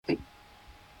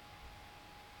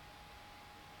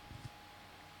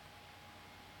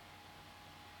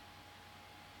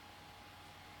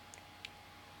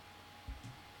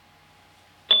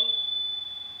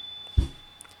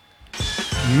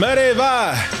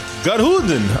Merhaba,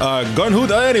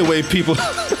 Garhuden. Anyway, people,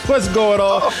 what's going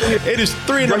on? It is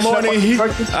 3 in the morning.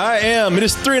 I am. It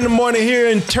is 3 in the morning here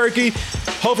in Turkey.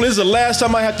 Hopefully, this is the last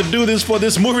time I have to do this for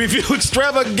this movie review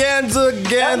extravaganza.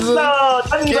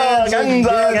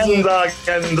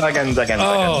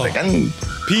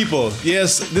 People,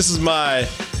 yes, this is my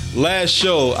last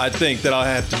show, I think, that I'll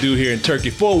have to do here in Turkey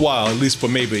for a while, at least for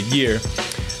maybe a year.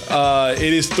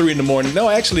 It is 3 in the morning. No,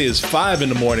 actually, it's 5 in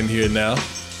the morning here now.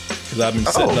 Because I've been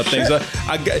setting up things.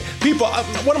 I got people.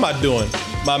 What am I doing?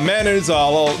 My manners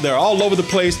are they're all over the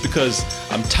place because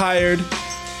I'm tired.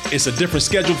 It's a different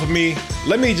schedule for me.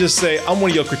 Let me just say, I'm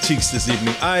one of your critiques this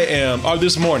evening.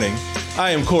 This morning,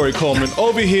 I am Corey Coleman.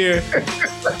 Over here,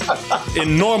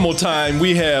 in normal time,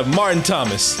 we have Martin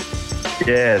Thomas.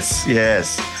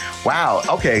 Yes. Wow.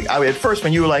 Okay. I mean, at first,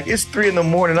 when you were like, it's 3 in the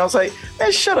morning, I was like,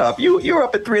 man, shut up. You're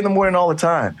up at 3 in the morning all the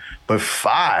time. But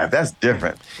 5, that's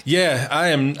different. Yeah, I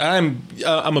am.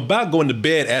 I'm about going to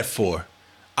bed at 4.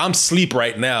 I'm asleep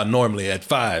right now, normally at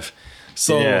 5.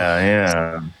 So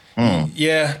yeah.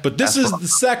 Yeah, but this is the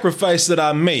sacrifice that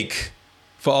I make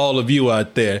for all of you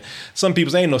out there. Some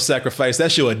people say ain't no sacrifice.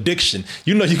 That's your addiction.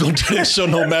 You know you're going to do that show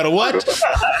no matter what.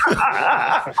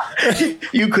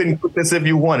 You couldn't cook this if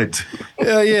you wanted to.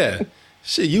 Yeah.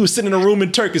 Shit, you was sitting in a room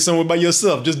in Turkey somewhere by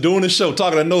yourself, just doing the show,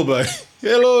 talking to nobody.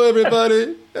 Hello,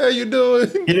 everybody. How you doing?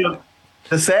 You know,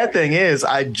 the sad thing is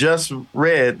I just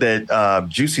read that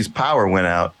Juicy's power went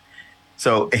out,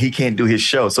 so he can't do his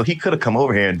show. So he could have come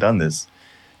over here and done this.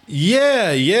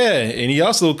 Yeah. And he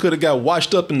also could have got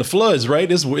washed up in the floods,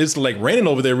 right? It's like raining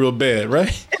over there real bad,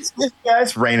 right?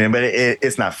 It's raining, but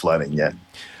it's not flooding yet.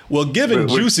 Well, given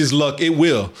Juicy's luck, it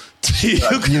will.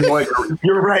 You know what?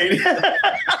 You're right.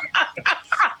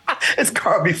 His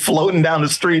car will be floating down the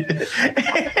street and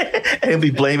he'll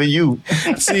be blaming you.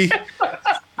 See,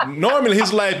 normally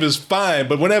his life is fine,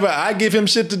 but whenever I give him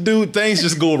shit to do, things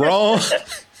just go wrong.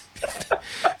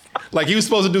 Like he was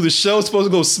supposed to do the show, supposed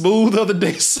to go smooth the other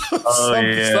day.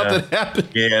 Something happened.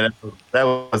 Yeah, that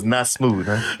was not smooth,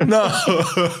 huh? No.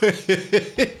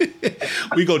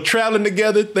 We go traveling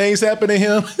together, things happen to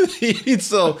him.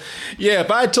 So, yeah, if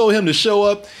I told him to show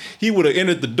up, he would have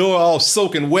entered the door all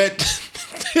soaking wet.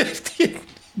 Hey,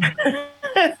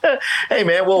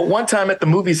 man, well, one time at the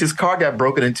movies, his car got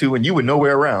broken into and you were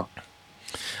nowhere around.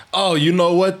 Oh, you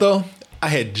know what, though? I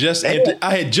had just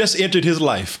entered his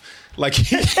life. Like,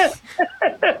 and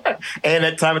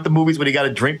that time at the movies when he got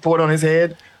a drink poured on his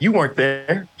head, you weren't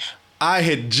there. I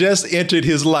had just entered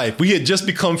his life. We had just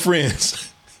become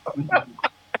friends.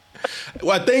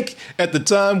 Well, I think at the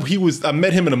time I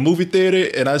met him in a movie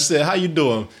theater and I said, how you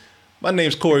doing? My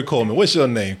name's Corey Coleman. What's your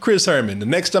name? Chris Herman. The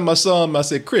next time I saw him, I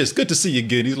said, Chris, good to see you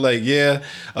again. He's like, yeah,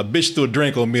 a bitch threw a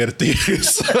drink on me at the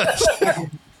theater.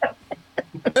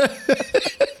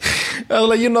 I was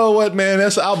like, you know what, man?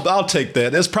 I'll take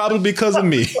that. That's probably because of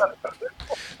me.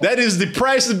 That is the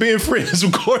price of being friends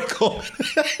with Corey Coleman.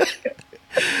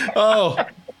 Oh,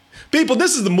 people,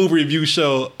 this is the movie review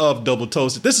show of Double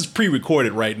Toasted. This is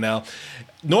pre-recorded right now.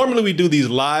 Normally we do these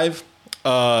live,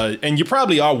 and you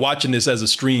probably are watching this as a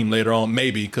stream later on,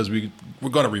 maybe, because we're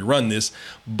going to rerun this.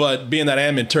 But being that I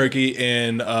am in Turkey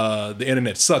and the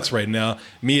internet sucks right now,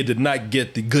 Mia did not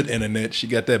get the good internet. She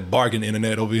got that bargain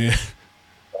internet over here.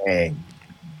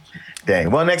 Dang.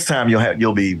 Well, next time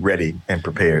you'll be ready and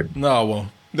prepared. No, I won't.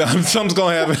 Something's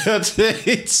gonna happen.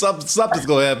 Something's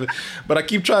gonna happen. But I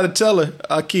keep trying to tell her.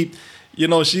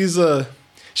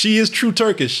 She is true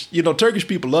Turkish. You know, Turkish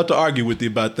people love to argue with you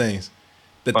about things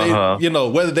that they,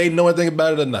 whether they know anything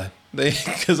about it or not.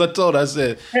 Because I told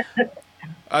her,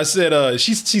 I said,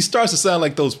 she starts to sound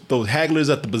like those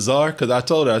hagglers at the bazaar. Because I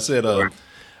told her,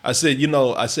 I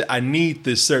said, I need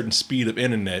this certain speed of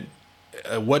internet.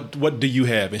 What do you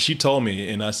have? And she told me,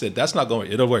 and I said, that's not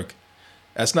going. It'll work.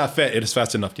 That's not fast. It is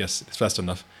fast enough. Yes, it's fast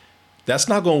enough. That's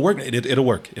not going to work. It'll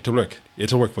work. It'll work.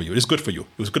 It'll work for you. It's good for you.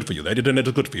 It was good for you. That internet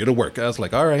is good for you. It'll work. I was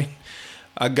like, all right.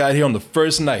 I got here on the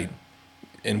first night,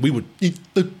 and we would eat.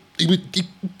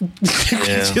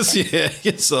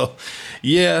 So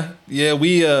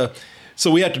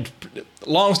we had to.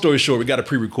 Long story short, we got to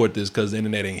pre-record this because the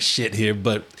internet ain't shit here.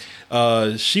 But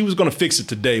she was going to fix it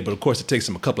today, but of course it takes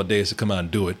him a couple of days to come out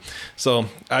and do it. So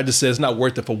I just said it's not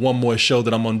worth it for one more show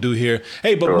that I'm going to do here.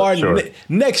 Hey, but Martin,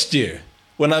 next year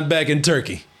when I'm back in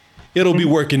Turkey, it'll be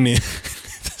working then.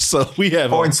 So we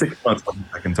have 4 and 6 months I'll be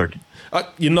back in Turkey.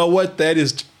 You know what? That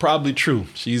is probably true.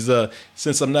 She's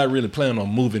since I'm not really planning on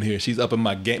moving here, she's up in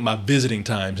my visiting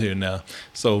times here now.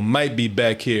 So might be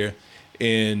back here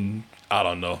in, I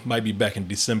don't know, might be back in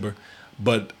December.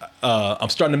 But I'm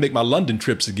starting to make my London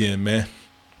trips again, man.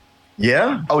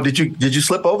 Yeah. Oh, did you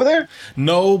slip over there?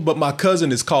 No, but my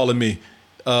cousin is calling me.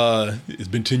 It's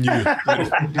been 10 years.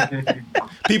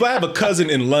 People, I have a cousin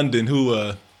in London who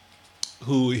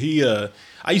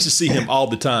I used to see him all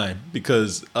the time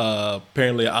because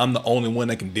apparently I'm the only one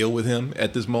that can deal with him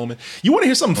at this moment. You want to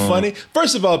hear something funny?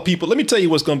 First of all, people, let me tell you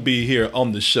what's going to be here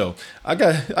on the show. I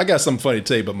got something funny to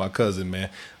tell you about my cousin, man.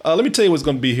 Let me tell you what's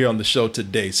going to be here on the show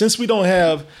today. Since we don't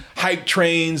have hype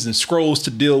trains and scrolls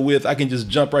to deal with, I can just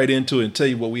jump right into it and tell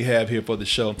you what we have here for the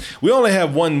show. We only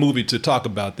have one movie to talk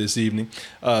about this evening,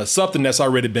 something that's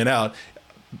already been out.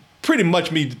 Pretty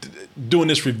much me doing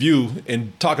this review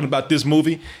and talking about this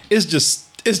movie is just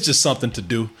something to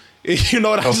do. You know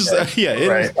what I'm just yeah.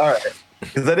 Right. All right.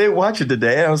 Because I didn't watch it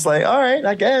today. I was like, all right,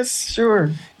 I guess,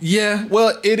 sure. Yeah,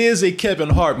 well, it is a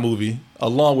Kevin Hart movie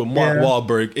along with Mark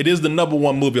Wahlberg. It is the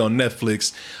 #1 movie on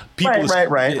Netflix.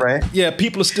 Right. Yeah,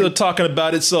 people are still talking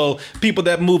about it. So people,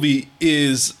 that movie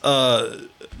is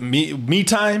Me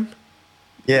Time.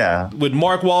 Yeah. With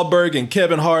Mark Wahlberg and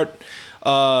Kevin Hart.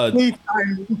 Me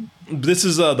Time. This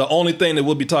is the only thing that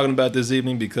we'll be talking about this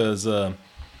evening because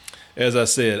as I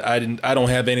said, I don't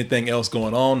have anything else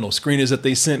going on. No screeners that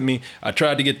they sent me. I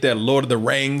tried to get that Lord of the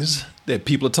Rings that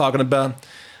people are talking about.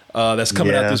 That's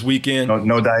coming out this weekend.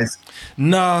 No dice.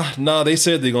 Nah. They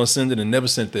said they're gonna send it and never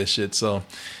sent that shit. So,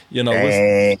 you know,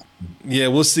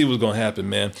 we'll see what's gonna happen,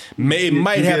 man.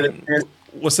 Might happen.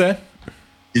 What's that?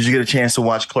 Did you get a chance to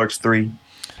watch Clerks 3?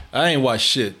 I ain't watched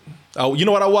shit. Oh, you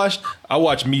know what I watched? I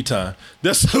watched Me Time.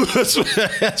 That's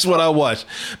what I watched.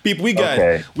 People, we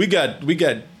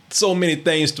got so many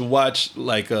things to watch,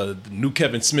 like the new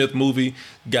Kevin Smith movie.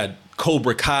 Got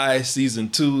Cobra Kai season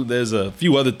 2. There's a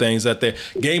few other things out there.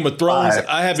 Game of Thrones.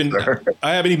 I haven't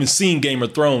even seen Game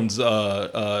of Thrones,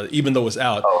 even though it's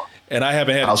out, and I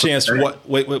haven't had a chance to.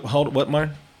 Wait, hold. What,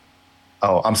 Martin?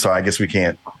 Oh, I'm sorry. I guess we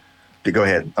can't. Go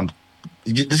ahead.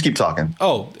 Just keep talking.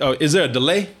 Oh, is there a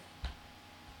delay?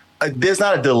 There's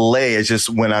not a delay. It's just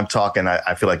when I'm talking,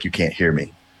 I feel like you can't hear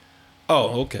me.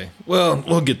 Oh, okay. Well,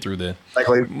 we'll get through that. Like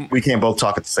we can't both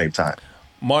talk at the same time.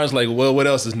 Martin's like, well, what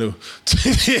else is new? I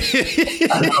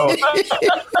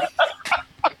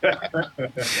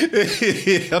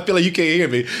feel like you can't hear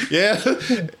me. Yeah,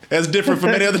 that's different from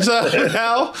any other time.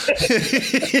 How?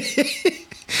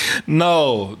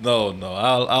 No.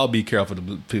 I'll be careful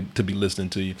to be listening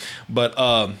to you. But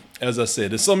as I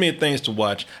said, there's so many things to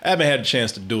watch. I haven't had a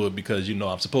chance to do it because, you know,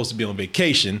 I'm supposed to be on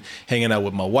vacation, hanging out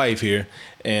with my wife here.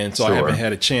 And so I haven't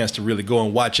had a chance to really go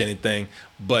and watch anything.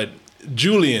 But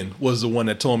Julian was the one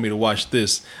that told me to watch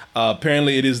this.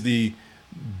 Apparently it is the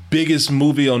biggest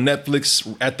movie on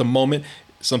Netflix at the moment.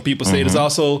 Some people say it is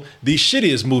also the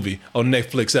shittiest movie on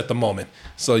Netflix at the moment.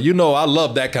 So, you know, I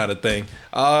love that kind of thing.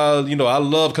 You know, I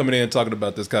love coming in and talking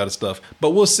about this kind of stuff.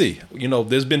 But we'll see. You know,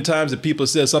 there's been times that people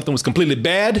said something was completely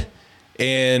bad,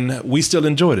 and we still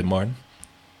enjoyed it, Martin.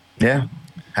 Yeah,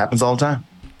 happens all the time.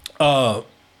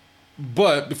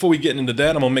 But before we get into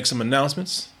that, I'm going to make some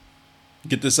announcements.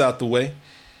 Get this out the way.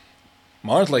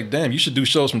 Martin's like, damn, you should do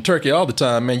shows from Turkey all the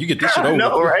time, man. You get this shit over.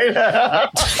 No, right? I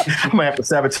might have to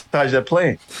sabotage that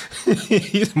plane.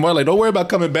 He's more like, don't worry about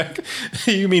coming back.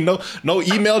 You mean no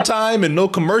email time and no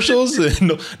commercials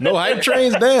and no hype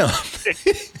trains? Damn.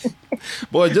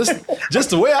 Boy, just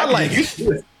the way I like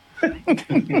it.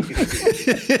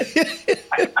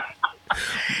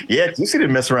 Yeah, you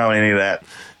didn't mess around with any of that.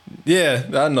 Yeah,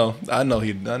 I know.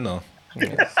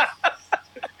 Yeah.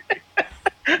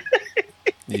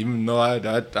 Even though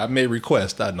I made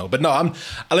requests, I know. But no,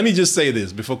 let me just say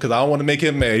this before, because I don't want to make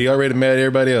him mad. He already mad at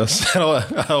everybody else. I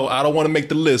don't want to make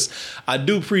the list. I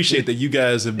do appreciate that you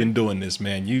guys have been doing this,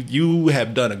 man. You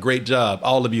have done a great job,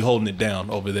 all of you holding it down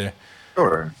over there.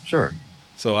 Sure.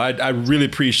 So I really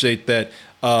appreciate that.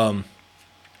 You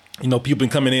know, people been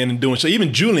coming in and doing show.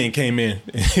 Even Julian came in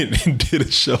and did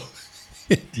a show.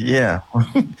 Yeah.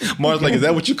 Mark's like, is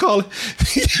that what you call it?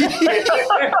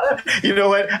 You know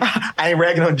what? I ain't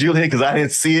ragging on Julian because I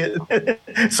didn't see it.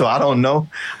 So I don't know.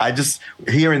 I just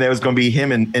hearing there was going to be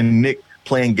him and Nick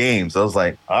playing games. I was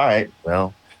like, all right,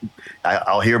 well,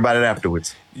 I'll hear about it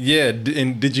afterwards. Yeah.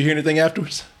 And did you hear anything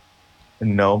afterwards?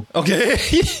 No. Okay.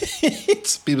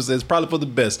 People say it's probably for the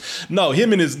best. No,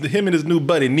 him and his new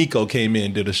buddy Nico came in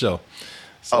and did a show.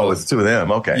 So, it's two of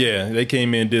them. Okay. Yeah, they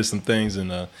came in, did some things,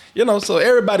 and you know, so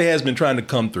everybody has been trying to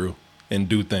come through and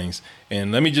do things.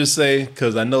 And let me just say,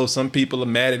 because I know some people are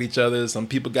mad at each other, some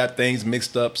people got things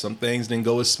mixed up, some things didn't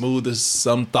go as smooth as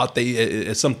some thought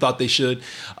they should.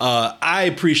 I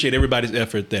appreciate everybody's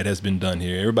effort that has been done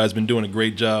here. Everybody's been doing a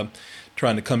great job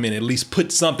trying to come in, at least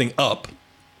put something up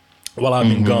while I've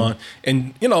been gone.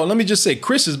 And, you know, let me just say,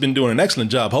 Chris has been doing an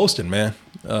excellent job hosting, man.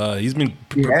 He's been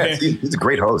preparing. He's a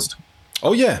great host.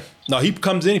 Oh yeah. No, he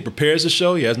comes in, he prepares the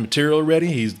show, he has material ready,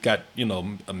 he's got,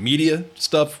 a media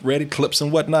stuff ready, clips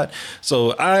and whatnot.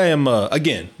 So I am,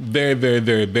 again, very, very,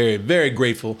 very, very, very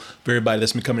grateful for everybody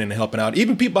that's been coming in and helping out.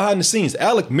 Even people behind the scenes.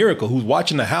 Alec Miracle, who's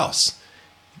watching the house,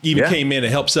 even came in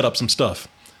and helped set up some stuff.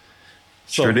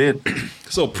 So, sure did.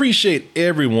 So appreciate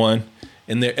everyone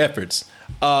and their efforts.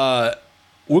 We're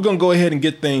going to go ahead and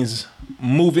get things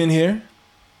moving here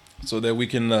so that we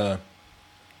can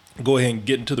go ahead and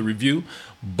get into the review.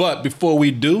 But before we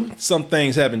do, some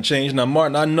things haven't changed. Now,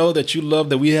 Martin, I know that you love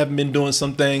that we haven't been doing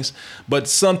some things, but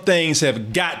some things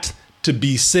have got to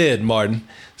be said, Martin.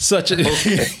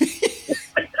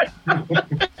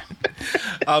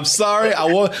 I'm sorry.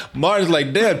 Martin's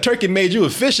like, damn, Turkey made you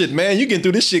efficient, man. You getting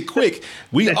through this shit quick.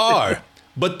 We are.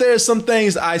 But there's some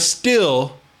things I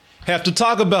still have to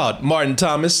talk about, Martin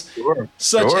Thomas,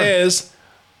 such as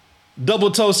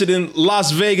Double Toasted in Las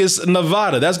Vegas,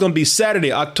 Nevada. That's going to be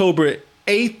Saturday, October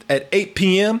 8th at 8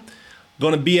 p.m.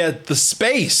 Going to be at The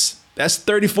Space. That's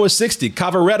 3460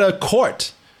 Cavaretta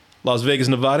Court, Las Vegas,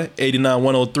 Nevada,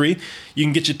 89103. You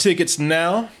can get your tickets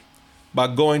now by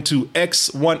going to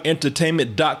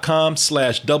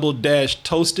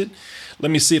x1entertainment.com/double-toasted.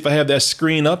 Let me see if I have that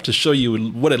screen up to show you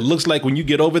what it looks like when you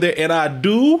get over there. And I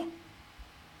do.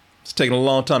 It's taking a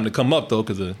long time to come up, though,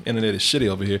 because the internet is shitty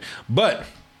over here. But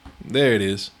there it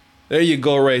is. There you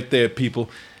go right there, people.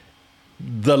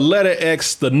 The letter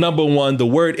X, the number one, the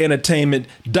word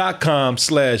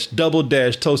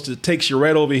entertainment.com/double-toasted takes you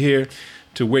right over here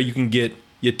to where you can get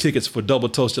your tickets for Double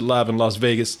Toasted Live in Las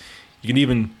Vegas. You can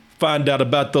even find out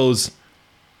about those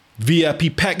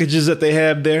VIP packages that they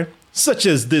have there, such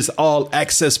as this all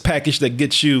access package that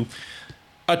gets you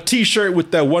a t-shirt with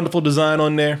that wonderful design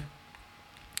on there,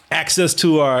 access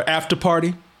to our after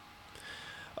party.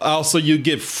 Also, you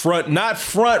get not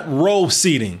front row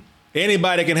seating.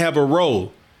 Anybody can have a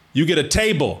row. You get a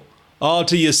table all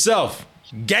to yourself,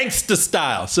 gangster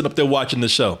style. Sit up there watching the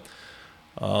show.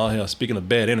 Oh, hell, speaking of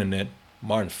bad internet,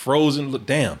 Martin frozen. Look,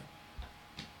 damn.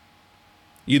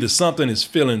 Either something is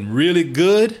feeling really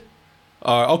good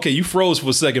or, okay, you froze for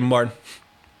a second, Martin.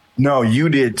 No, you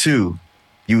did too.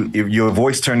 Your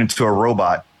voice turned into a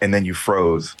robot and then you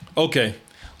froze. Okay.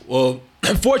 Well,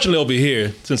 unfortunately over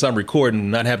here, since I'm recording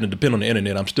and not having to depend on the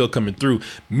internet, I'm still coming through.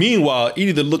 Meanwhile, it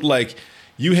either looked like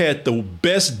you had the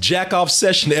best jack-off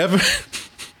session ever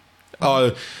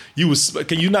or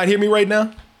can you not hear me right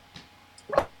now?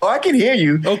 Oh, I can hear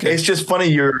you. Okay. It's just funny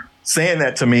you're saying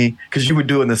that to me because you were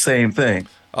doing the same thing.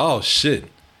 Oh, shit.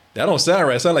 That don't sound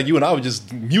right. It sounds like you and I were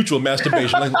just mutual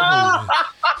masturbation. Like, oh,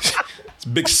 it's a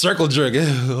big circle jerk.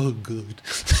 Oh, good.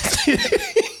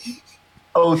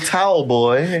 Oh, towel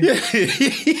boy.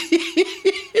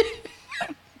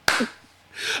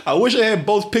 I wish I had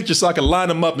both pictures so I could line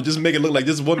them up and just make it look like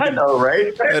this one. I know,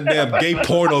 right? That damn gay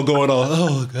porno going on.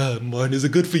 Oh, God, Martin, is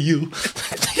it good for you?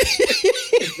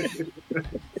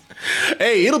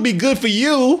 Hey, it'll be good for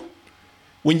you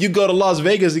when you go to Las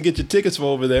Vegas and get your tickets for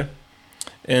over there.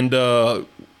 And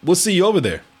we'll see you over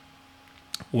there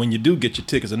when you do get your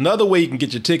tickets. Another way you can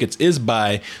get your tickets is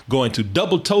by going to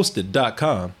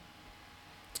doubletoasted.com.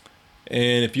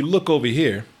 And if you look over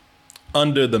here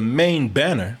under the main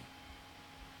banner,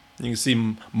 you can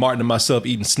see Martin and myself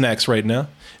eating snacks right now.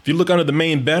 If you look under the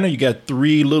main banner, you got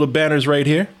 3 little banners right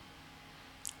here.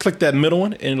 Click that middle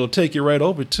one and it'll take you right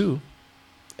over to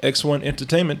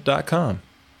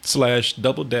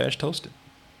x1entertainment.com/double-toasted.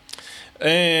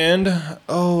 And,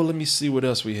 let me see what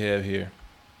else we have here.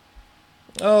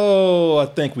 Oh, I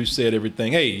think we've said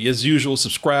everything. Hey, as usual,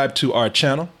 subscribe to our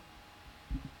channel,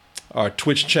 our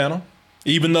Twitch channel.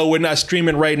 Even though we're not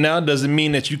streaming right now, doesn't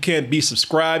mean that you can't be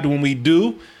subscribed when we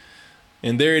do.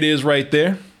 And there it is right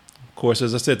there. Of course,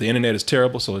 as I said, the internet is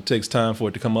terrible, so it takes time for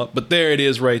it to come up. But there it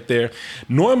is right there.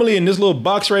 Normally in this little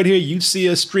box right here, you'd see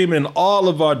us streaming in all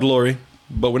of our glory,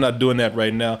 but we're not doing that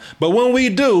right now. But when we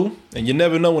do, and you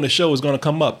never know when the show is going to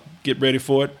come up, get ready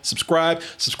for it. Subscribe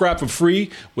for free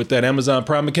with that Amazon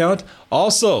Prime account.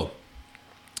 Also,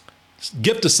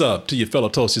 gift a sub to your fellow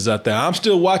toasters out there. I'm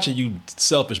still watching you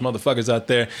selfish motherfuckers out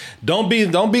there. Don't be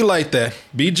like that.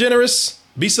 Be generous.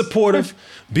 Be supportive.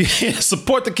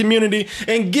 Support the community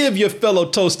and give your fellow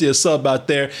toasty a sub out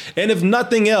there. And if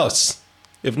nothing else,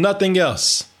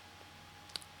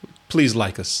 please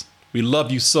like us. We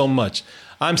love you so much.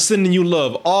 I'm sending you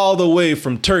love all the way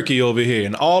from Turkey over here.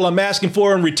 And all I'm asking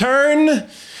for in return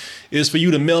is for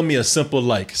you to mail me a simple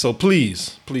like. So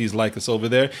please like us over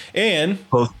there. And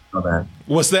post on that.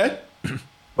 What's that?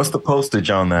 What's the postage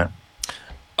on that?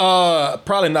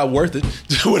 Probably not worth it.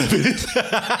 Whatever it is.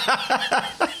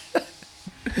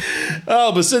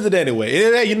 Oh, but send it anyway.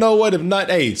 Hey, you know what? If not,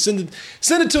 hey, send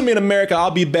it to me in America. I'll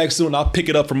be back soon. I'll pick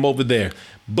it up from over there.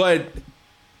 But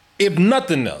if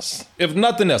nothing else,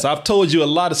 I've told you a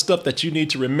lot of stuff that you need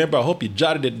to remember. I hope you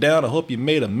jotted it down. I hope you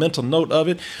made a mental note of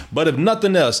it. But if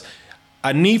nothing else,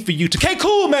 I need for you to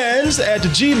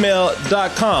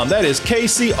kcoolmans@gmail.com. That is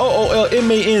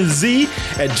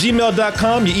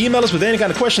KCOOLMANZ@gmail.com. You email us with any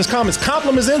kind of questions, comments,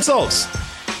 compliments, insults,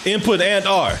 input, and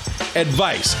or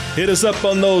advice. Hit us up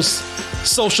on those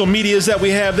social medias that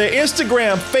we have there.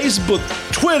 Instagram, Facebook,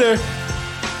 Twitter,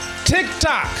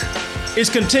 TikTok is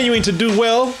continuing to do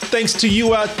well. Thanks to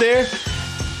you out there.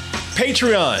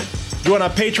 Patreon. Join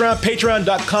our Patreon,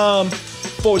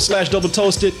 patreon.com/Double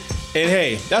Toasted. And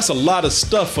hey, that's a lot of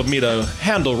stuff for me to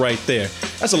handle right there.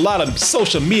 That's a lot of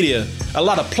social media, a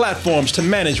lot of platforms to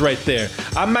manage right there.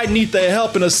 I might need the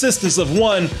help and assistance of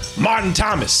one Martin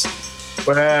Thomas.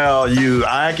 Well,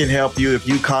 I can help you if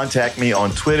you contact me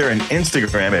on Twitter and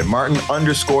Instagram at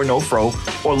Martin_NoFro,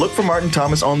 or look for Martin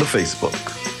Thomas on the Facebook.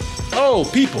 Oh,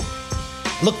 people,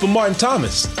 look for Martin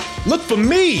Thomas. Look for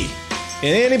me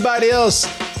and anybody else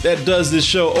that does this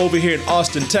show over here in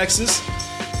Austin, Texas.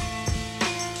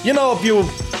 You know, if you're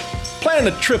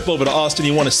planning a trip over to Austin,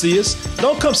 you want to see us,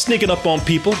 don't come sneaking up on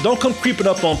people. Don't come creeping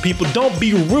up on people. Don't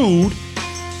be rude.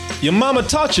 Your mama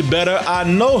taught you better. I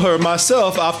know her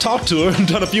myself. I've talked to her and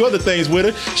done a few other things with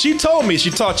her. She told me she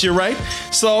taught you right.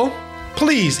 So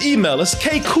please email us,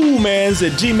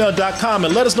 kcoolmans@gmail.com,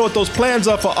 and let us know what those plans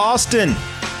are for Austin.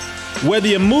 Whether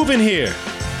you're moving here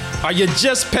or you're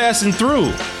just passing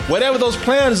through, whatever those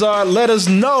plans are, let us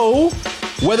know.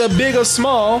 Whether big or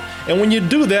small, and when you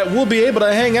do that, we'll be able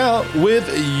to hang out with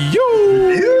you.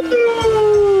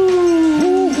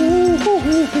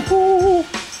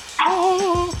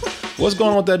 What's going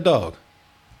on with that dog?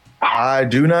 I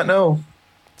do not know.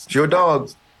 It's your dog.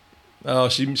 Oh,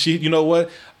 she. You know what?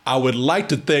 I would like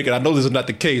to think, and I know this is not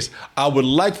the case, I would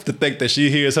like to think that she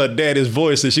hears her daddy's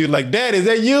voice and she's like, "Daddy, is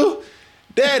that you?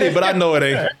 Daddy," but I know it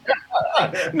ain't.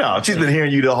 No, she's been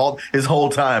hearing you his whole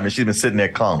time, and she's been sitting there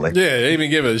calmly. Yeah, they ain't been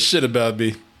giving a shit about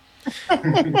me.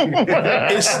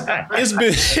 It's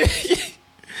been.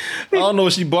 I don't know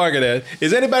what she barking at.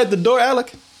 Is anybody at the door,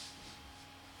 Alec?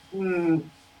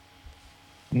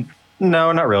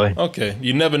 No, not really. Okay,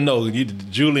 you never know.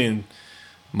 Julian,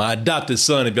 my adopted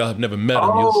son, if y'all have never met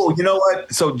him. Oh, you know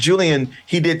what? So Julian,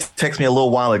 he did text me a little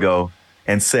while ago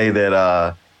and say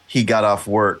that he got off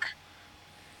work.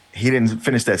 He didn't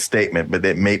finish that statement, but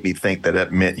that made me think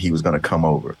that meant he was going to come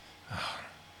over.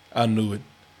 I knew it.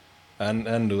 I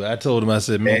knew it. I told him, I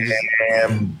said, man.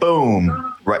 And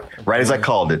boom. Right as I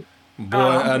called it. Boy,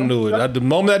 I knew it. The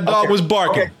moment that dog was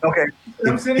barking. Okay.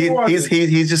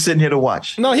 He's just sitting here to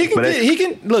watch. No, he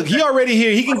can look, he already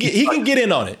here. He can get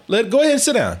in on it. Go ahead and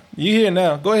sit down. You here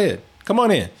now. Go ahead. Come on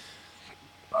in.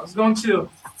 I was going to chill.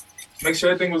 Make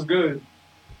sure everything was good.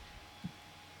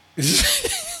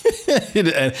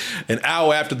 An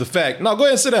hour after the fact. No, go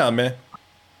ahead and sit down, man.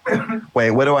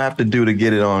 Wait, what do I have to do to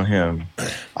get it on him?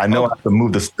 I know I have to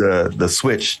move the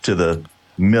switch to the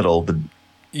middle.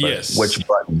 Yes. Which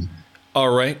button?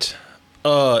 All right.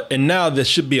 And now there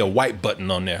should be a wipe button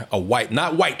on there. A wipe,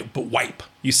 not white, but wipe.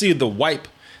 You see the wipe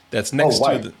that's next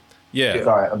to the. Yeah.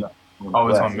 Sorry, I'm not. Oh,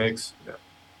 it's on mix. Yeah.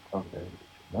 Okay.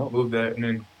 No. Move that and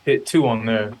then hit 2 on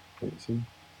there.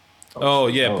 Oh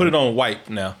yeah, put it on wipe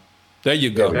now. There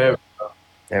you go.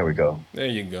 There we go. There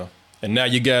you go. And now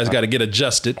you guys got to get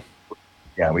adjusted.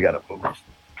 Yeah, we got to move.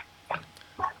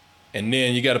 And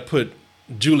then you got to put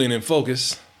Julian in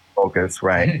focus. Focus,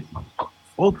 right.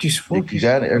 Focus. You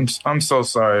got it. I'm so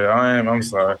sorry. I'm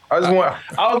sorry. I was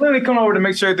literally coming over to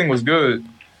make sure everything was good.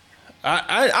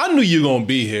 I knew you were gonna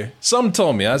be here. Something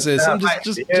told me. I said,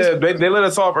 they let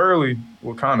us off early.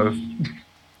 Well, kind of.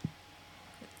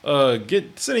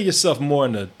 Center yourself more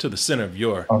to the center of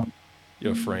your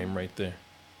frame right there.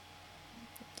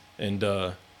 And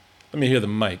let me hear the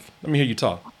mic. Let me hear you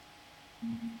talk.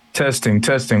 Testing.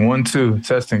 1, 2.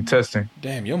 Testing.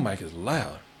 Damn, your mic is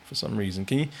loud for some reason.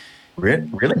 Can you? Really?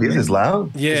 This is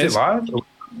loud? Yeah. Is it live?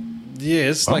 Yeah,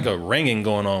 it's like a ringing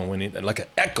going on like an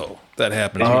echo that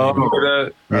happens.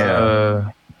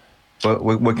 Yeah.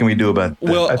 What can we do about that?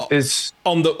 Well, it's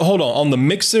on the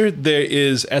mixer. There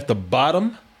is at the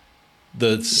bottom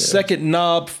the second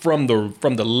knob from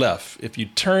the left. If you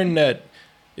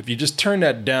just turn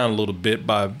that down a little bit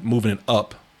by moving it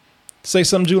up. Say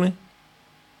something, Julian.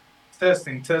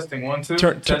 Testing. 1, 2.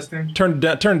 Testing. Turn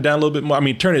it down a little bit more. I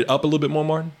mean, turn it up a little bit more,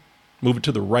 Martin. Move it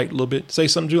to the right a little bit. Say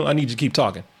something, Julian. I need you to keep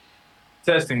talking.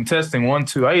 Testing. 1,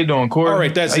 2. How you doing, Corey? All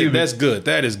right, that's it. That's good.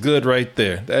 That is good right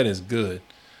there. That is good.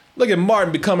 Look at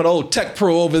Martin becoming old tech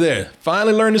pro over there.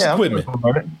 Finally learned this equipment.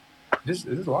 Is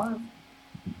this live?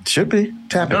 Should be.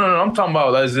 Tap it. No. I'm talking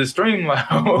about is this stream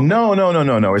live?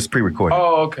 No. It's pre-recorded.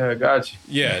 Oh, okay, I got you.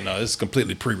 Yeah, no, it's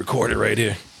completely pre-recorded right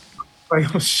here.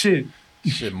 Like, oh shit.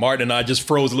 Shit, Martin and I just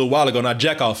froze a little while ago in our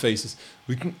jack-off faces.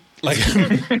 We can, like,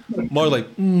 Martin's like,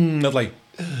 I was like,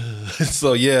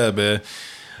 so yeah, man.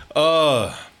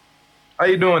 How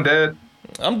you doing, Dad?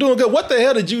 I'm doing good. What the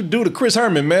hell did you do to Chris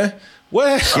Herman, man?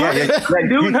 What?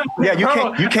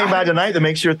 You came by tonight to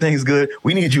make sure things good.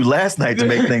 We needed you last night to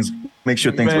make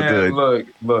sure things were good.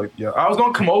 Look, yeah. I was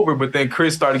gonna come over, but then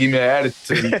Chris started giving me an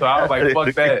attitude, so I was like,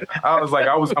 "Fuck that!"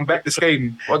 I'm back to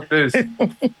skating. Fuck this.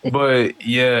 But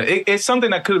yeah, it's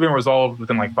something that could have been resolved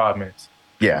within like 5 minutes.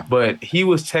 Yeah. But he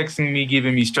was texting me,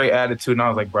 giving me straight attitude, and I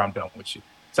was like, "Bro, I'm done with you."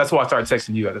 So that's why I started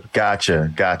texting you. Gotcha.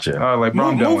 I was like, "Bro,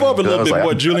 I'm done move with over a you." little bit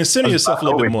more, Julian. Center yourself a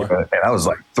little bit more. And I was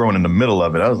like thrown in the middle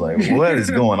of it. I was like, what is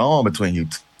going on between you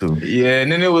two? Yeah, and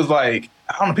then it was like,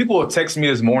 I don't know, people would text me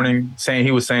this morning saying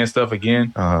he was saying stuff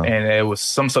again, and it was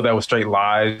some stuff that was straight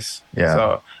lies. Yeah.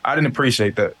 So I didn't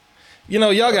appreciate that. You know,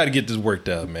 y'all got to get this worked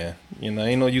out, man. You know,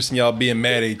 ain't no use in y'all being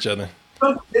mad at each other.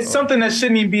 It's something that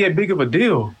shouldn't even be a big of a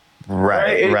deal.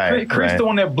 Right. Chris the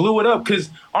one that blew it up, because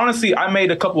honestly, I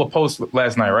made a couple of posts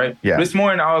last night, right? Yeah. This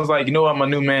morning, I was like, you know what, I'm a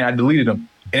new man. I deleted them.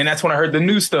 And that's when I heard the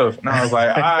new stuff. And I was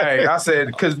like, all right. I said,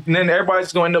 because then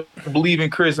everybody's going to end up believing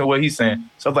Chris and what he's saying.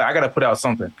 So I was like, I got to put out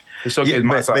something to showcase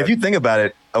my side. If you think about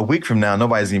it, a week from now,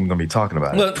 nobody's even going to be talking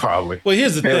about it. Look, probably. Well,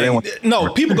 here's the thing.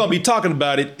 No, people going to be talking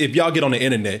about it if y'all get on the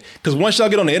internet. Because once y'all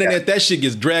get on the internet, that shit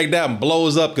gets dragged out and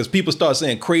blows up because people start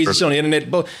saying crazy shit on the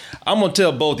internet. But I'm going to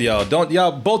tell both of y'all,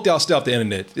 both y'all stay off the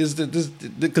internet. Because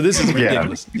this is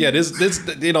ridiculous. Yeah, this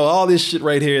you know, all this shit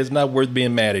right here is not worth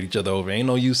being mad at each other over. Ain't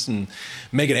no use in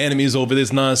making enemies over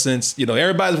this nonsense. You know,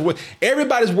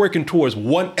 everybody's working towards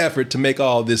one effort to make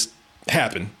all this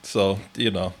happen. So,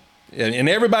 you know. And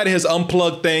everybody has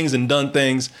unplugged things and done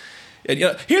things. And, you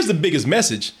know, here's the biggest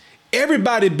message: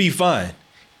 everybody be fine.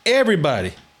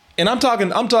 Everybody. And I'm talking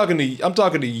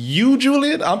to you,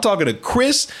 Julian. I'm talking to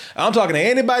Chris. I'm talking to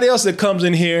anybody else that comes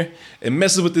in here and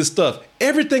messes with this stuff.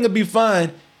 Everything will be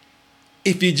fine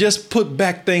if you just put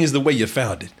back things the way you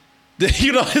found it.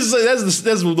 You know, that's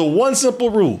the one simple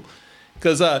rule.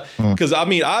 Because I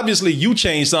mean, obviously you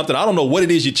changed something. I don't know what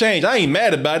it is you changed. I ain't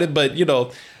mad about it, but you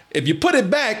know. If you put it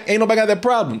back, ain't nobody got that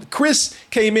problem. Chris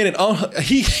came in and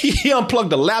he unplugged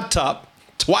the laptop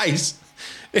twice.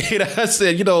 And I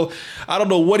said, you know, I don't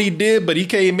know what he did, but he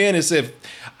came in and said,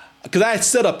 because I had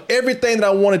set up everything that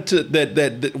I wanted to,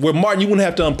 that where Martin, you wouldn't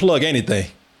have to unplug anything.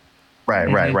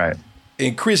 Right.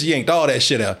 And Chris yanked all that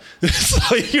shit out.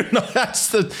 So, you know,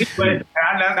 that's the... But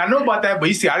I know about that, but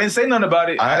you see, I didn't say nothing about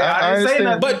it. I didn't say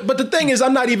nothing. But the thing is,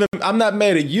 I'm not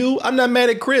mad at you. I'm not mad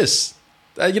at Chris.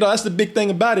 You know, that's the big thing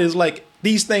about it is like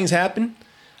these things happen.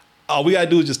 All we got to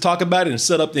do is just talk about it and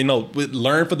set up, you know,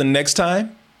 learn for the next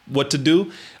time what to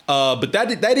do. But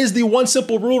that is the one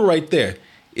simple rule right there.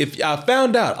 If I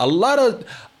found out a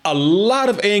lot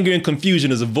of anger and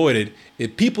confusion is avoided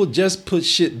if people just put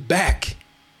shit back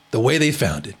the way they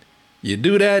found it. You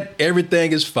do that,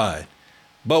 everything is fine.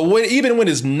 But even when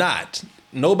it's not,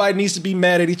 nobody needs to be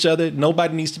mad at each other.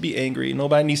 Nobody needs to be angry.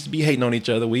 Nobody needs to be hating on each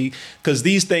other. Because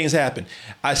these things happen.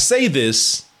 I say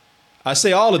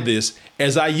all of this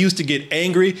as I used to get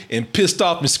angry and pissed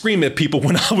off and scream at people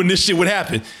when this shit would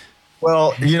happen.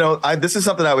 Well, you know, this is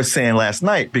something I was saying last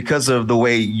night. Because of the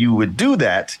way you would do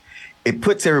that, it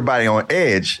puts everybody on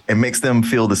edge and makes them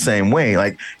feel the same way.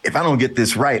 Like, if I don't get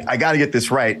this right, I got to get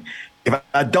this right. If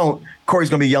I don't, Corey's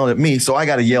going to be yelling at me, so I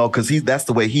got to yell because that's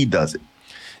the way he does it.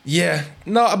 Yeah,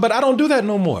 no, but I don't do that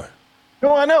no more.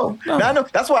 No, I know. No. I know.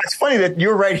 That's why it's funny that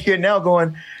you're right here now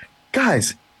going,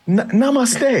 guys,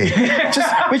 namaste.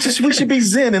 We should be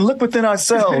zen and look within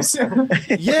ourselves.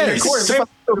 Yes. Yeah,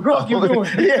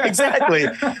 exactly.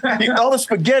 All the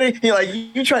spaghetti,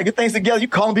 you try to get things together. You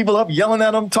calling people up, yelling at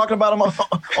them, talking about them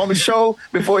on the show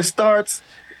before it starts.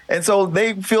 And so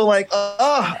they feel like,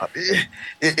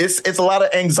 it's a lot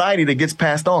of anxiety that gets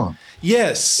passed on.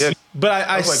 Yes. Yeah. But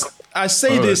I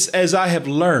say this as I have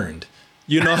learned,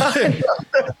 you know.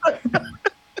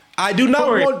 I do not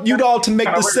want you all to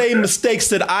make the same mistakes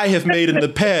that I have made in the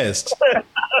past.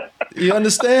 You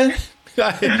understand?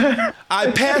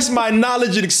 I pass my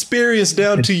knowledge and experience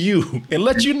down to you and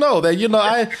let you know that, you know,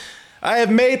 I have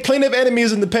made plenty of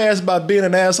enemies in the past by being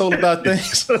an asshole about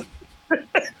things.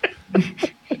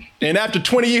 And after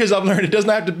 20 years, I've learned it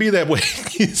doesn't have to be that way.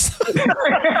 It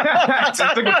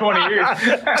took me 20 years.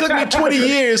 It took me 20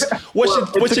 years.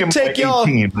 What should take y'all?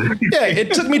 Yeah,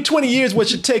 it took me 20 years. What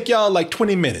should take y'all like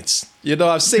 20 minutes? You know,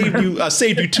 I saved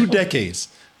you 2 decades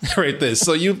right there.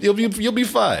 So you'll be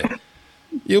fine.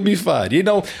 You'll be fine. You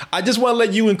know, I just want to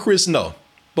let you and Chris know,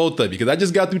 both of you, because I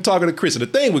just got through talking to Chris. And the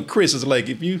thing with Chris is like,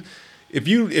 if you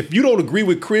don't agree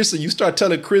with Chris and you start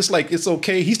telling Chris like it's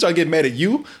okay, he start getting mad at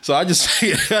you. So I just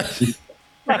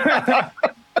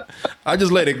I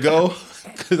just let it go,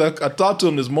 because I talked to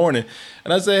him this morning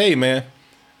and I said, hey man,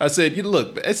 I said,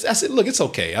 look, it's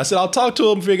okay. I said, I'll talk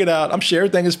to him, figure it out. I'm sure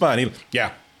everything is fine. He like,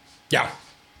 yeah.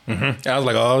 Mm-hmm. And I was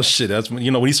like, oh shit, that's when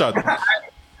he started.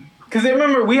 Because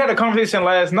remember, we had a conversation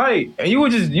last night, and you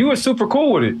were super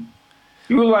cool with it.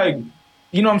 You were like,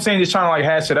 you know what I'm saying, just trying to like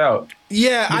hash it out.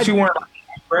 Yeah, but you weren't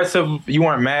aggressive. You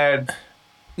weren't mad.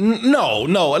 No.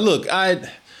 Look, I've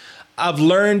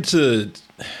learned to,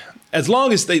 I've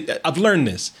learned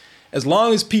this. As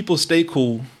long as people stay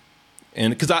cool,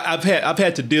 and because I've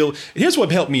had to deal. Here's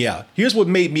what helped me out. Here's what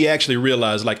made me actually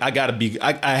realize like I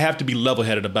have to be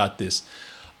level-headed about this.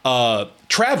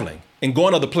 Traveling and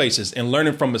going other places and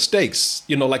learning from mistakes,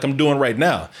 like I'm doing right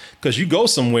now. Because you go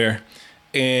somewhere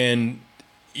and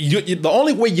the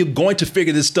only way you're going to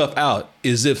figure this stuff out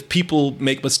is if people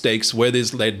make mistakes, whether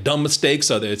it's like dumb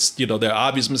mistakes or it's, they're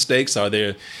obvious mistakes or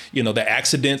they're, they're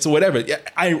accidents or whatever.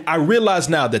 I realize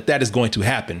now that is going to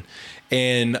happen.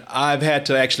 And I've had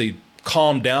to actually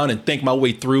calm down and think my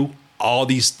way through all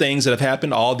these things that have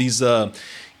happened, all these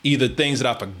either things that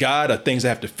I forgot or things I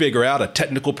have to figure out or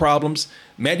technical problems.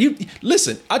 Man, you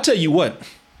listen, I tell you what,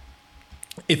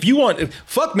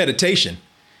 fuck meditation.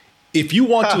 If you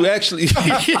want to actually,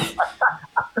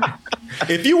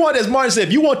 if you want, as Martin said,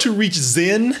 if you want to reach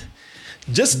Zen,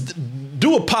 just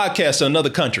do a podcast in another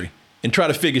country and try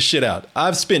to figure shit out.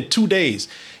 I've spent 2 days.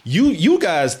 You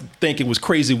guys think it was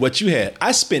crazy what you had.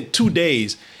 I spent 2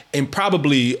 days and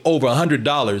probably over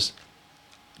 $100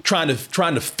 trying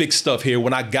to fix stuff here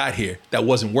when I got here that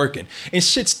wasn't working, and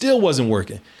shit still wasn't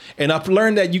working. And I've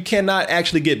learned that you cannot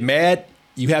actually get mad.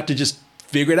 You have to just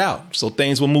figure it out so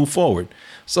things will move forward.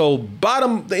 So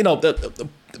the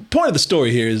point of the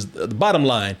story here is the bottom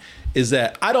line is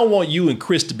that I don't want you and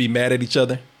Chris to be mad at each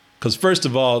other, because first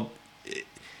of all,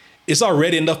 it's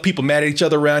already enough people mad at each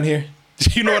other around here.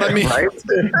 You know what I mean? Right.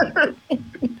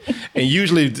 And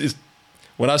usually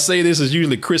when I say this, is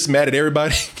usually Chris mad at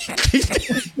everybody.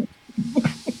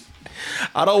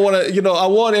 I don't want to, I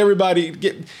want everybody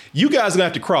you guys are gonna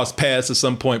have to cross paths at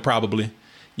some point, probably.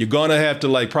 You're gonna have to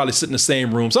like probably sit in the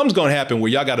same room. Something's gonna happen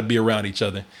where y'all gotta be around each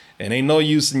other. And ain't no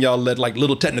use in y'all let like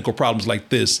little technical problems like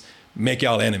this make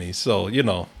y'all enemies. So,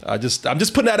 I'm just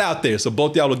putting that out there so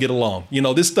both y'all will get along.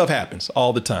 This stuff happens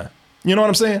all the time. You know what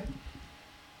I'm saying?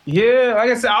 Yeah,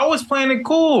 like I said, I was playing it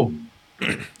cool.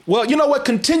 Well, you know what?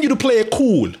 Continue to play it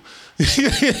cool.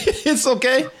 It's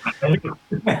okay.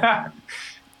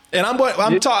 And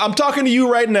I'm talking to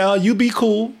you right now. You be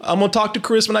cool. I'm gonna talk to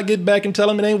Chris when I get back and tell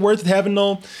him it ain't worth having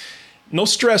no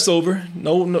stress over.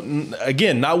 No,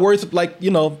 again, not worth like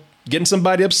getting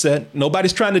somebody upset.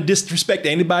 Nobody's trying to disrespect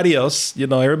anybody else.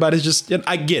 Everybody's just.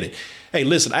 I get it. Hey,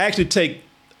 listen.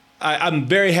 I'm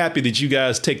very happy that you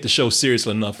guys take the show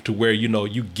seriously enough to where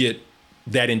you get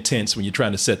that intense when you're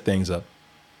trying to set things up.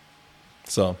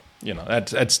 So.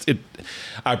 That's it.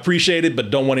 I appreciate it, but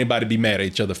don't want anybody to be mad at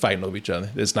each other, fighting over each other.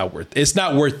 It's not worth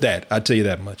that. I'll tell you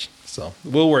that much. So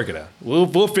we'll work it out.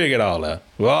 We'll figure it all out.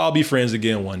 We'll all be friends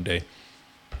again one day.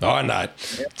 Or not.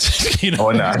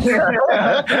 Or not.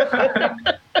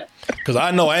 Because I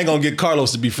know I ain't going to get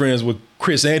Carlos to be friends with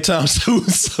Chris anytime soon.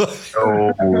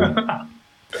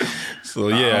 So,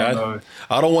 yeah,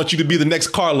 I don't want you to be the next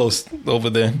Carlos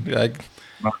over there.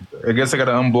 I guess I got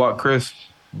to unblock Chris.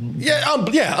 Yeah,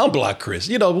 unblock Chris.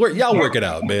 Y'all work it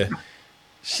out, man.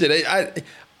 Shit, I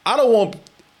don't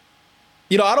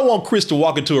want Chris to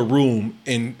walk into a room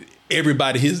and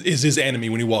everybody is his enemy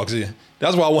when he walks in.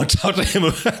 That's why I want to talk to him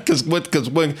about, because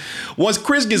once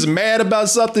Chris gets mad about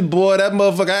something, boy, that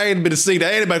motherfucker, I ain't been to see that.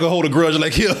 Ain't anybody gonna hold a grudge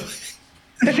like him.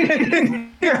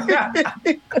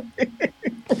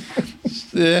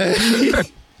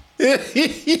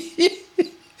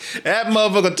 That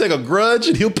motherfucker take a grudge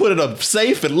and he'll put it in a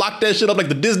safe and lock that shit up like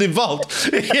the Disney vault.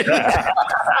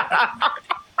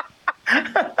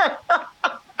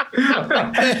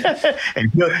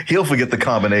 And he'll forget the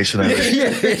combination of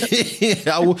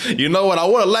it. You know what? I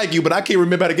want to like you, but I can't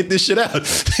remember how to get this shit out.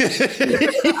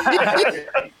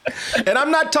 And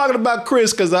I'm not talking about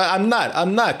Chris, because I'm not.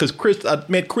 Because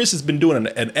Chris has been doing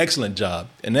an excellent job,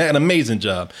 and an amazing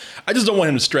job. I just don't want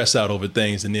him to stress out over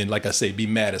things and then, like I say, be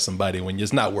mad at somebody when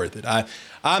it's not worth it.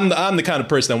 I'm the kind of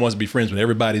person that wants to be friends with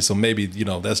everybody. So maybe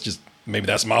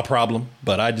that's my problem.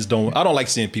 But I don't like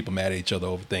seeing people mad at each other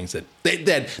over things that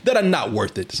are not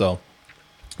worth it. So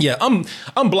yeah, I'm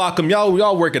block them.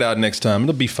 Y'all work it out next time.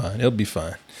 It'll be fine.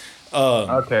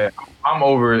 Okay, I'm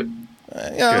over it.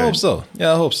 Yeah, I hope so.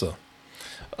 Yeah, I hope so.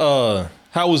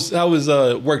 How was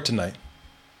work tonight?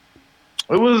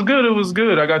 It was good. It was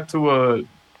good. I got to.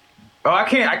 I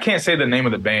can't say the name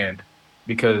of the band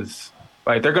because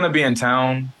like they're gonna be in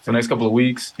town for the next couple of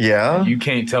weeks. Yeah. You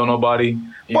can't tell nobody.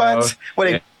 What? Know? What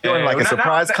are they doing? Like a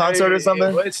surprise concert or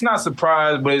something? It's not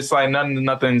surprise, but it's like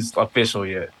nothing's official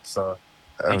yet. So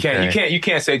you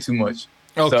can't say too much.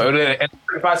 Okay. So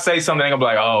if I say something, I'm gonna be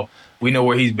like, oh, we know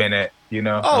where he's been at. You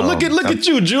know. Oh, look at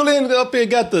you, Julian up here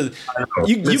got the. I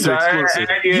ain't gonna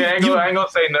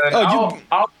say nothing.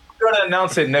 I'll try to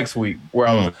announce it next week where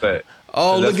I was at.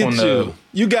 Oh, look at you.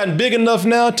 You gotten big enough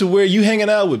now to where you hanging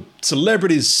out with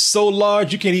celebrities so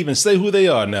large you can't even say who they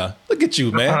are now. Look at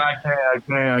you, man.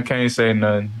 I can't say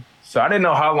nothing. So I didn't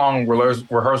know how long rehearsal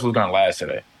was gonna last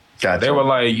today. Gotcha. They were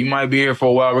like, you might be here for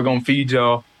a while. We're gonna feed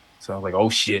y'all. So I was like, oh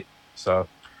shit. So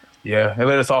yeah, they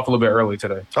let us off a little bit early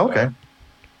today. Okay.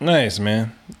 Nice,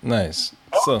 man. Nice.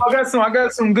 So I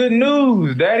got some good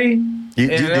news, Daddy.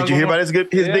 Did you hear about his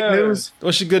big news?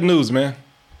 What's your good news, man?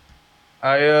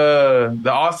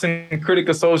 The Austin Critic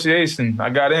Association. I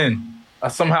got in. I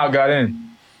somehow got in.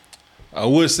 I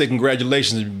would say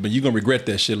congratulations, but you're gonna regret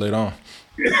that shit later on.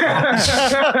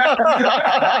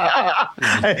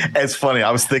 It's funny.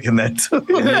 I was thinking that too.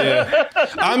 Yeah.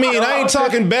 I mean, I ain't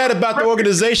talking bad about the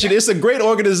organization. It's a great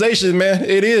organization, man.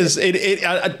 It is.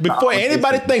 Before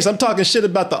anybody thinks I'm talking shit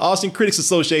about the Austin Critics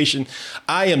Association,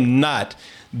 I am not.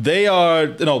 They are,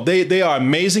 they are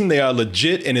amazing. They are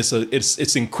legit, and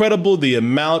it's incredible the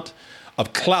amount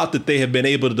of clout that they have been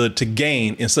able to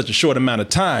gain in such a short amount of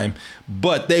time.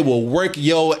 But they will work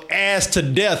your ass to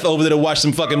death over there to watch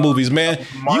some fucking movies, man.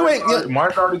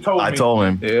 Mark already told me. I told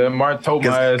him. Yeah, Mark told me.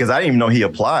 Because I didn't even know he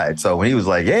applied. So when he was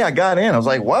like, "Yeah, I got in," I was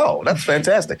like, "Wow, that's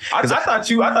fantastic." I thought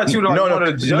you were one of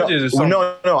the judges or something.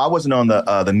 No, I wasn't on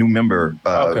the new member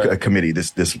committee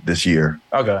this year.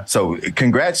 Okay. So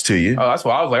congrats to you. Oh, that's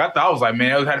what I was like. I was like,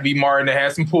 man, it had to be Martin that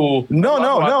had some pool. No,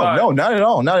 not at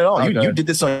all. Okay. You did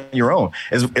this on your own.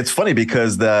 It's funny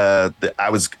because I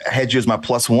had you as my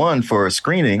 +1 for a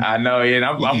screening. I know, yeah.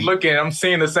 I'm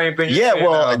seeing the same thing. Yeah,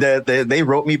 well, they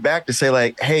wrote me back to say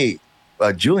like, hey,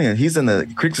 Julian, he's in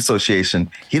the Critics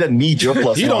Association. He doesn't need your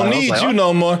 +1. He don't need you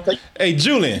no more. Hey,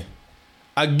 Julian,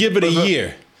 I give it a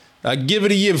year. I give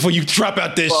it a year before you drop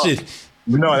out that shit.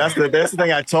 No, that's the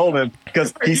thing I told him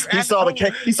because he saw the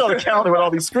calendar with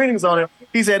all these screenings on it.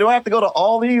 He said, "Do I have to go to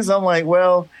all these?" I'm like,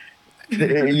 "Well,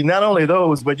 not only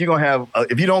those, but you're gonna have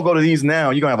if you don't go to these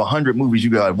now, you're gonna have 100 movies you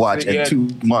gotta watch in 2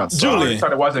 months." Julian,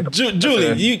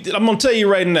 Julian, I'm gonna tell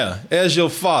you right now, as your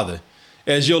father,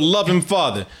 as your loving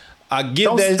father, I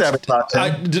give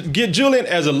get Julian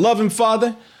as a loving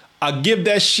father. I give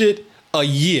that shit a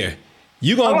year.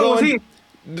 You gonna go in.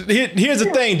 Here's the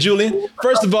thing, Julian.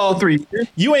 First of all,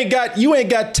 you ain't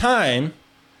got time.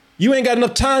 You ain't got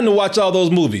enough time to watch all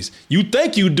those movies. You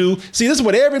think you do. See, this is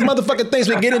what every motherfucker thinks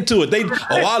we get into it.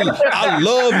 I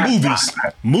love movies.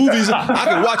 Movies, I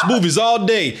can watch movies all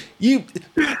day. You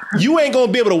ain't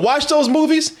gonna be able to watch those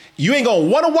movies. You ain't gonna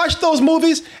wanna watch those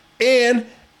movies. And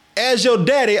as your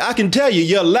daddy, I can tell you,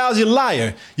 you're a lousy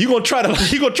liar. You're gonna try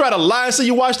to lie and say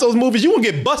you watch those movies. You gonna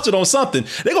get busted on something.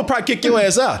 They're gonna probably kick your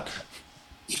ass out.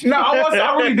 No,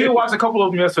 I really did watch a couple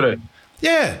of them yesterday.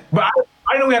 Yeah. But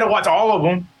I know we had to watch all of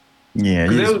them. Yeah,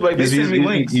 they sent me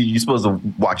links. You're supposed to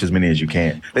watch as many as you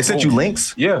can. They sent you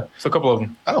links? Yeah, it's a couple of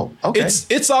them. Oh, okay.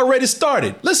 It's already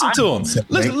started. Listen to him.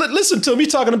 Listen to him.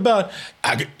 He's talking about,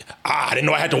 I didn't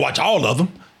know I had to watch all of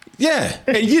them. Yeah.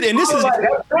 And this is...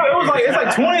 it's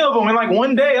like 20 of them in like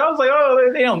one day. I was like,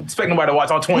 oh, they don't expect nobody to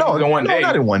watch all 20 in one day. No,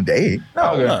 not in one day.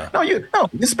 No, you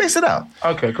space it out.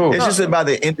 Okay, cool. It's just that by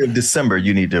the end of December,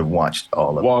 you need to watch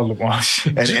all of them.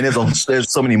 And there's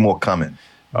so many more coming.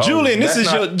 Julian,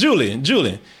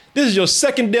 Julian, this is your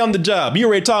second day on the job. You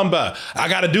already talking about, I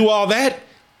got to do all that?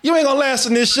 You ain't going to last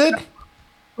in this shit.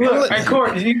 Hey,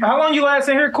 Corey, how long you last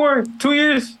in here, Corey? 2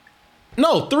 years?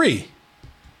 No, 3.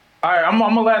 All right, I'm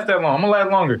going to last that long. I'm going to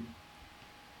last longer.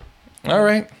 All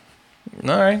right. Yo,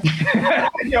 don't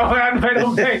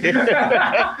pay for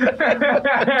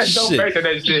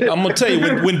that shit. I'm going to tell you,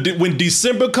 when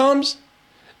December comes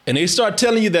and they start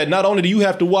telling you that not only do you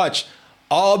have to watch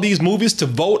all these movies to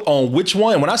vote on which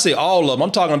one. When I say all of them,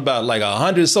 I'm talking about like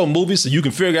 100 or so movies so you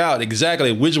can figure out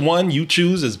exactly which one you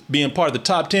choose as being part of the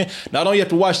top 10. Not only you have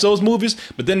to watch those movies,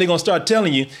 but then they're going to start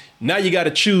telling you, now you got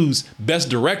to choose best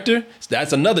director.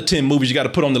 That's another 10 movies you got to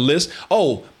put on the list.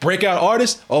 Oh, breakout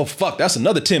artist. Oh, fuck, that's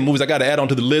another 10 movies I got to add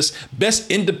onto the list.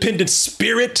 Best independent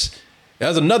spirit.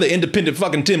 That's another independent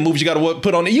fucking 10 movies you got to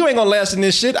put on it. You ain't gonna last in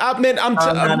this shit. No.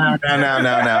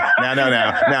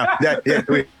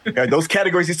 Those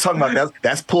categories he's talking about,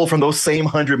 that's pulled from those same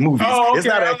 100 movies. Oh, okay.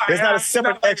 It's not a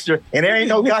separate extra, and there ain't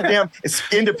no goddamn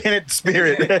independent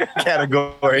spirit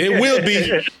category. It will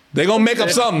be. They're gonna make up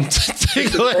something.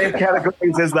 Same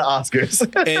categories as the Oscars.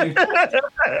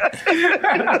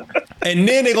 And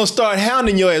then they're gonna start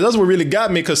hounding your ass. That's what really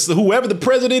got me, because whoever the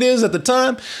president is at the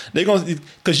time,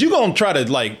 because you're gonna try to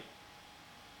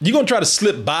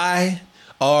slip by,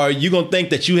 or you're gonna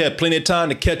think that you have plenty of time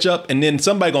to catch up, and then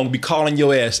somebody gonna be calling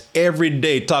your ass every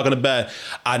day talking about,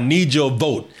 I need your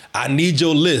vote, I need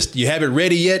your list, you have it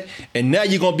ready yet? And now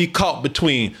you're gonna be caught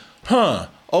between,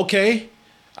 okay,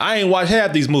 I ain't watched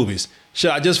half these movies.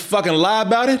 Should I just fucking lie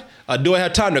about it? Or do I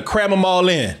have time to cram them all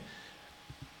in?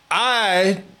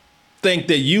 I think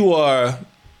that you are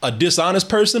a dishonest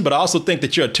person, but I also think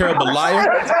that you're a terrible liar.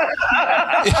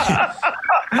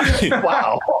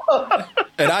 Wow.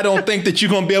 And I don't think that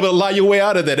you're going to be able to lie your way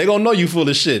out of that. They're going to know you full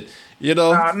of shit, you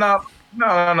know? No.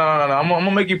 I'm going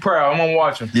to make you proud. I'm going to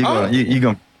watch them. You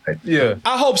gonna Yeah.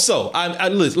 I hope so.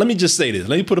 Listen, let me just say this.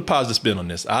 Let me put a positive spin on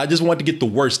this. I just want to get the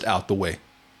worst out the way,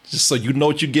 just so you know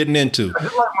what you're getting into.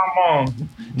 Just like my mom.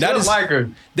 Just like her.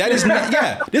 That is not.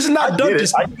 Yeah, this is not done.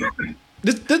 This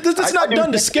is not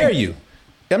done to scare you.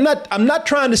 I'm not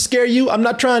trying to scare you. I'm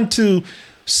not trying to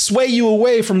sway you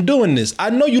away from doing this. I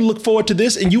know you look forward to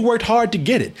this and you worked hard to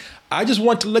get it. I just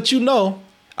want to let you know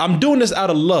I'm doing this out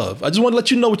of love. I just want to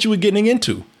let you know what you were getting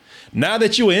into. Now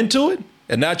that you were into it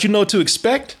and now that you know what to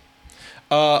expect,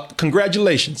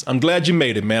 congratulations. I'm glad you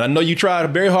made it, man. I know you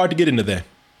tried very hard to get into that.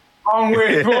 Well,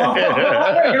 I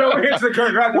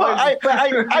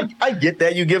get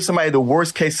that. You give somebody the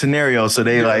worst case scenario, so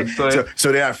they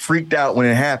so they're not freaked out when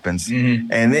it happens,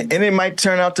 and it might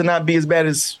turn out to not be as bad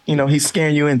as he's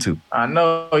scaring you into. I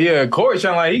know, yeah. Corey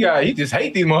sound like he just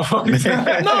hate these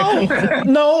motherfuckers.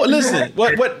 No. Listen,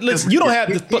 listen. You don't have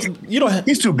the. You don't.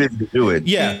 He's too busy to do it.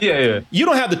 Yeah. You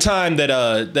don't have the time that.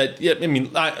 I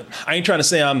mean, I ain't trying to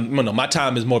say my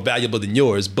time is more valuable than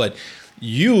yours, but.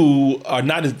 You are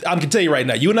not as, I can tell you right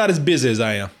now, you're not as busy as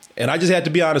I am. And I just had to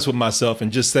be honest with myself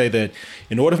and just say that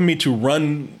in order for me to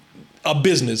run a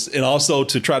business and also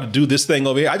to try to do this thing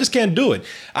over here, I just can't do it.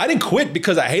 I didn't quit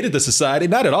because I hated the society.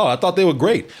 Not at all. I thought they were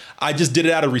great. I just did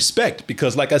it out of respect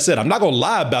because, like I said, I'm not going to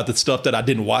lie about the stuff that I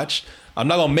didn't watch. I'm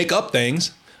not going to make up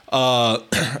things.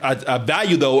 I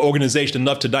value the organization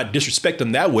enough to not disrespect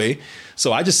them that way.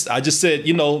 So I just said,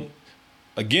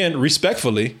 again,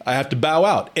 respectfully, I have to bow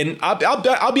out. And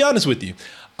I'll be honest with you.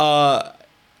 I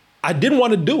didn't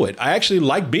want to do it. I actually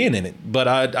liked being in it, but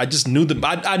I just knew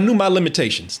I knew my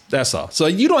limitations. That's all. So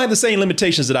you don't have the same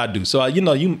limitations that I do. So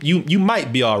you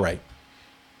might be all right.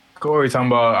 Corey talking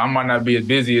about I might not be as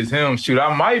busy as him. Shoot,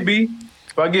 I might be.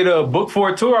 If I get a book for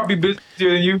a tour, I'll be busier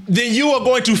than you. Then you are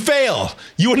going to fail.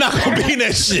 You are not going to be in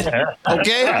that shit.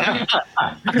 Okay?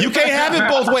 You can't have it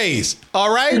both ways.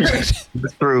 All right? That's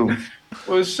true.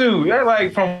 Well, shoot, they're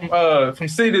like from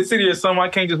city to city or something. I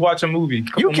can't just watch a movie.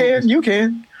 You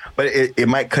can. But it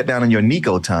might cut down on your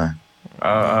Nico time.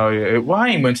 Yeah. Well, I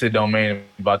ain't went to the Domain in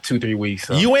about 2-3 weeks.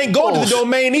 So. You ain't going to the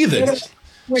Domain either.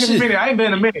 Wait a minute. I ain't been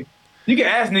in a minute. You can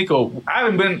ask Nico. I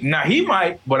haven't been. Now, he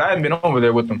might, but I haven't been over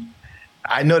there with him.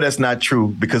 I know that's not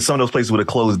true because some of those places would have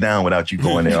closed down without you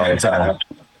going there all the time.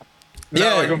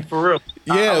 Yeah. Like, for real.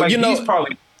 Yeah, he's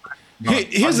probably...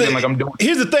 Here's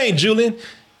the thing, Julian.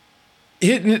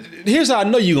 Here's how I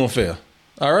know you're going to fail.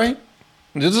 All right?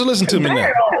 Just listen to me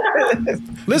now.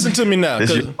 Listen to me now.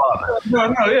 This your father.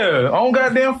 Yeah. Own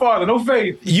goddamn father. No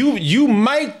faith. You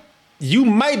might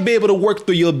be able to work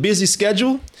through your busy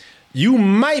schedule. You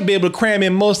might be able to cram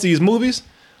in most of these movies.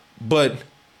 But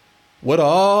what are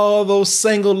all those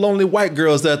single, lonely white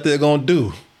girls out there going to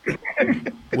do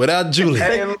without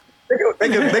Julian? They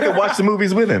can watch the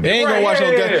movies with him. They ain't gonna watch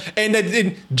no guy. And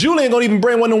Julian ain't gonna even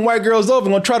bring one of them white girls over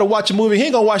and gonna try to watch a movie. He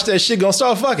ain't gonna watch that shit, gonna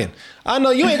start fucking. I know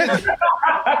you ain't.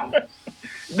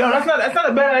 No, that's not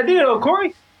a bad idea though,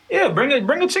 Corey. Yeah, bring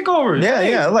a chick over.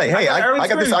 Yeah. Like, hey, I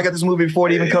got this movie before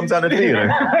it even comes out of the theater.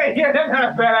 Yeah, that's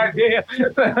not a bad idea.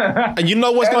 And you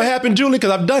know what's gonna happen, Julian?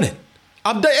 Because I've done it.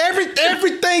 I've done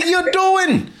everything you're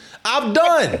doing. I've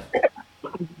done.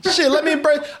 Shit, let me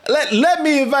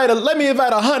invite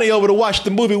a honey over to watch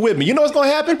the movie with me. You know what's gonna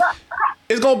happen?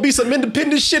 It's gonna be some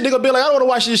independent shit. They're gonna be like, I don't want to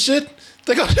watch this shit.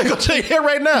 They're gonna tell you here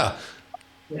right now.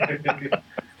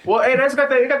 Well, hey,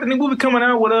 they got the new movie coming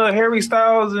out with Harry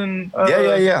Styles and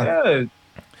yeah.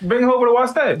 Bring her over to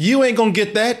watch that. You ain't gonna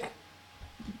get that. I'm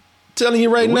telling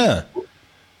you right now.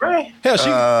 Right?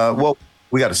 Hell,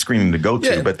 we got a screening to go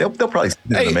to, but they'll probably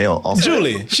send it in the mail. Also.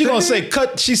 Julie, she gonna say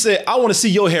cut. She said, "I want to see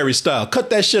your Harry style. Cut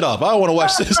that shit off. I don't want to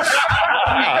watch this."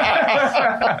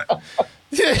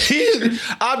 Yeah,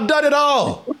 I've done it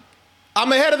all.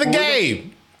 I'm ahead of the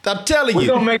game. I'm telling you.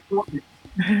 Gonna make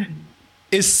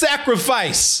it's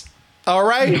sacrifice. All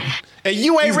right, and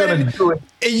you ain't ready.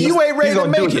 And you ain't ready to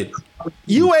make it.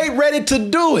 You ain't ready to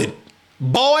do it,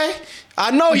 boy. I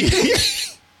know you.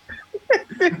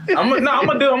 I'm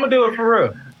gonna do it for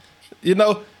real. You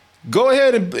know, go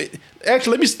ahead and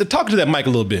actually let me talk to that mic a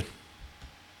little bit.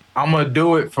 I'm gonna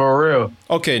do it for real.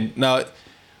 Okay, now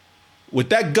with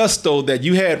that gusto that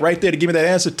you had right there to give me that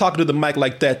answer, talk to the mic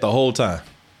like that the whole time.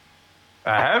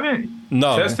 I haven't.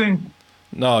 No. Testing.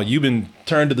 No, you've been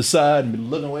turned to the side and been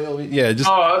looking away over. Yeah, just.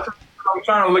 Oh, I'm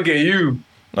trying to look at you.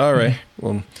 All right.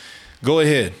 Well, go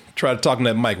ahead. Try to talk in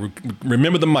that mic.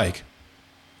 Remember the mic.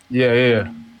 Yeah.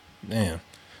 Damn.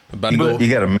 About to go. You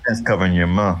got a mask covering your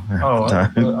mouth. Oh,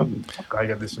 I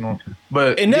got this one.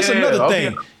 But and that's another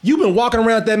thing. You've been walking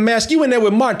around with that mask. You in there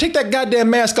with Martin. Take that goddamn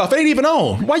mask off. It ain't even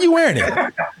on. Why you wearing it?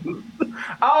 I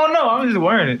don't know. I'm just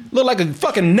wearing it. Look like a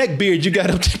fucking neck beard you got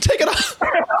up. Take it off.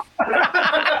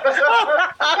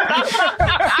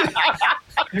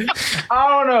 I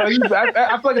don't know.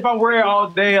 I feel like if I wear it all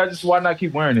day, why not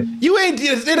keep wearing it?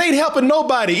 It ain't helping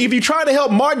nobody. If you try to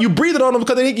help Martin, you breathe it on him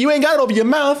because you ain't got it over your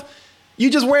mouth. You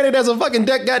just wearing it as a fucking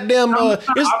goddamn. I'm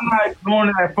not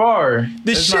going that far.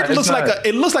 This shit looks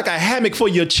like a hammock for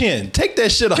your chin. Take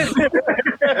that shit off.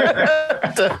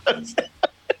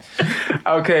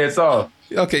 Okay, it's off.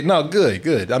 Okay, no,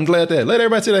 good. I'm glad that. Let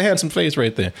everybody see that handsome face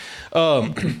right there.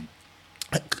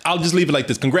 I'll just leave it like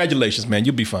this. Congratulations, man.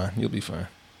 You'll be fine.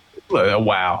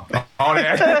 Wow. All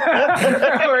that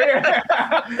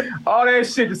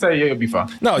shit to say, yeah, you'll be fine.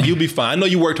 No, you'll be fine. I know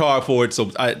you worked hard for it, so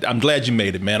I'm glad you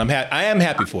made it, man. I am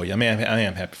happy for you. I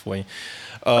am happy for you.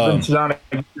 I've been trying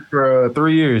to for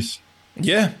 3 years.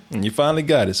 Yeah, and you finally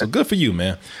got it. So good for you,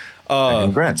 man.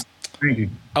 Congrats. Thank you.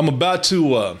 I'm about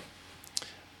to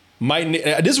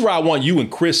this is where I want you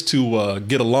and Chris to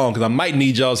get along, because I might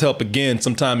need y'all's help again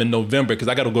sometime in November, because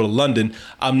I got to go to London.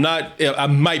 I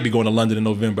might be going to London in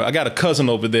November. I got a cousin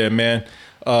over there, man.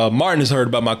 Martin has heard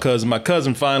about my cousin. My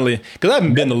cousin finally, because I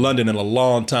haven't been to London in a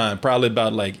long time, probably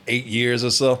about like 8 years or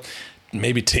so,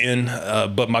 maybe 10.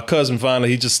 But my cousin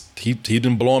finally, he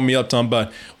been blowing me up, talking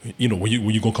about, you know, when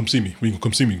you gonna come see me? When you gonna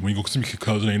come see me? When you gonna see me,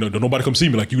 cousin? Ain't nobody come see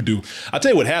me like you do. I tell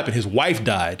you what happened. His wife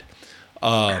died.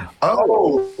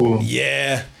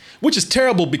 Yeah, which is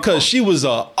terrible, because she was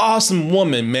an awesome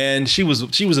woman, man. She was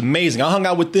amazing. I hung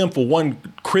out with them for one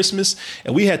Christmas,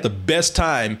 and we had the best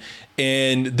time.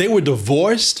 And they were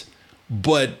divorced,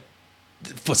 but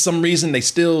for some reason they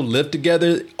still lived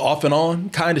together off and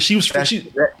on. Kind of.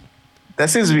 That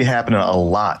seems to be happening a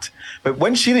lot. But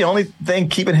wasn't she the only thing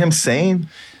keeping him sane?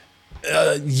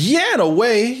 Yeah, in a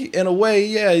way,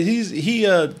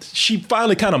 yeah. She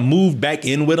finally kind of moved back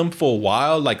in with him for a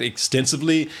while, like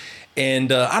extensively.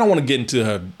 And I don't want to get into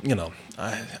her, you know,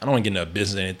 I don't want to get into her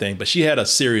business or anything, but she had a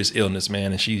serious illness,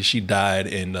 man, and she died,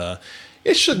 and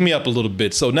it shook me up a little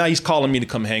bit. So now he's calling me to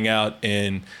come hang out,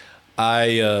 and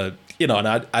I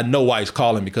know why he's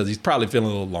calling, because he's probably feeling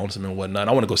a little lonesome and whatnot.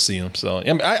 I want to go see him. So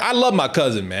I love my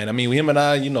cousin, man. I mean, him and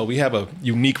I, you know, we have a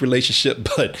unique relationship,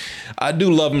 but I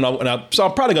do love him. So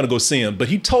I'm probably going to go see him. But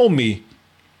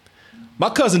my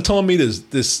cousin told me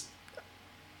this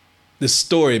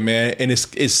story, man. And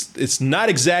it's not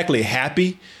exactly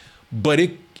happy, but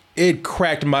it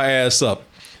cracked my ass up.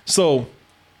 So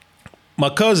my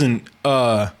cousin,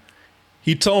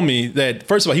 he told me that,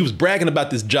 first of all, he was bragging about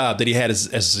this job that he had as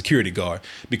a security guard,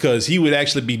 because he would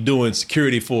actually be doing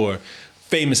security for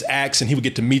famous acts, and he would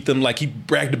get to meet them. Like, he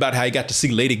bragged about how he got to see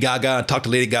Lady Gaga and talk to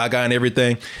Lady Gaga and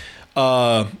everything.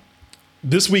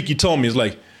 This week he told me, he's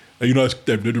like, hey, you know,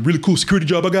 that really cool security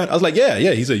job I got? I was like, yeah.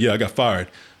 He said, yeah, I got fired.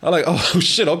 I was like, oh,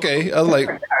 shit, okay. I was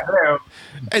like,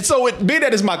 and so being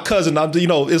that is my cousin, you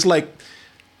know, it's like,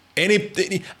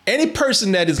 any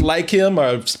person that is like him,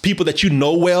 or people that you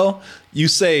know well, you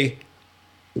say,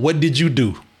 what did you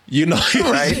do? You know,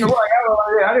 right?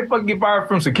 How did fucking get fired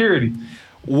from security?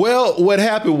 Well, what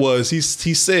happened was he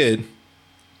said,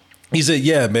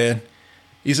 yeah, man.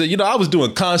 He said, you know, I was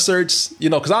doing concerts, you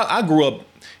know, because I grew up.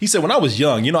 He said, when I was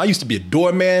young, you know, I used to be a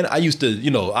doorman. I used to,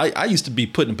 you know, I used to be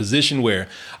put in a position where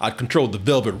I controlled the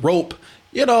velvet rope.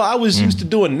 You know, I was used to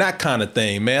doing that kind of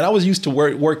thing, man. I was used to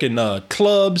working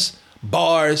clubs,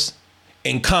 bars,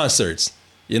 and concerts.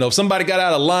 You know, if somebody got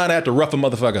out of line, I had to rough a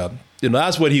motherfucker up. You know,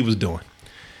 that's what he was doing.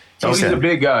 He's a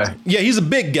big guy. Yeah, he's a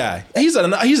big guy. He's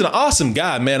an awesome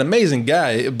guy, man, amazing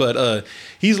guy. But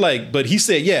he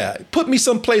said, yeah, put me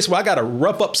someplace where I gotta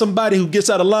rough up somebody who gets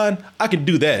out of line. I can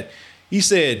do that. He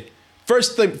said,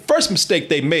 first mistake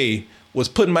they made was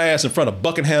putting my ass in front of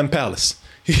Buckingham Palace.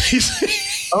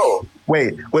 Oh,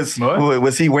 wait, was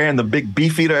he wearing the big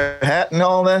Beefeater hat and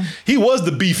all that? He was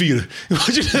the Beefeater.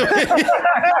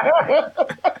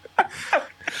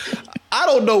 I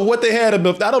don't know what they had him.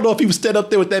 I don't know if he was standing up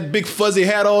there with that big fuzzy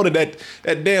hat on and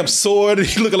that damn sword.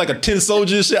 He looking like a tin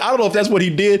soldier and shit. I don't know if that's what he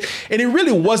did. And it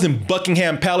really wasn't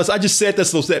Buckingham Palace. I just said that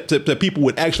so that people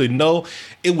would actually know.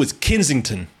 It was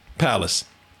Kensington Palace.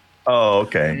 Oh,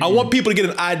 okay. I want people to get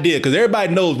an idea because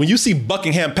everybody knows when you see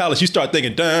Buckingham Palace, you start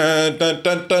thinking dun dun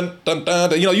dun dun dun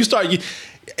dun. You know,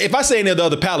 if I say any of the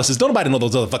other palaces, don't nobody know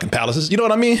those other fucking palaces. You know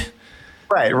what I mean?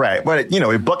 Right. But,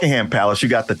 in Buckingham Palace, you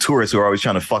got the tourists who are always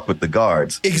trying to fuck with the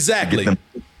guards. Exactly.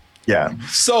 Yeah.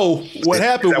 So what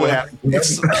happened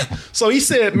was, so he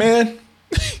said, man,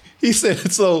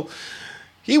 so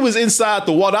he was inside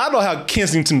the wall. Now, I don't know how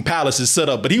Kensington Palace is set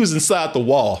up, but he was inside the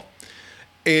wall.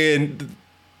 And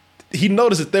he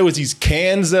noticed that there was these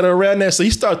cans that are around there. So he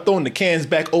started throwing the cans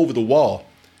back over the wall.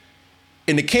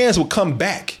 And the cans would come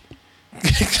back.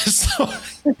 So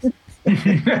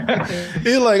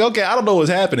he's like, okay, I don't know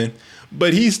what's happening,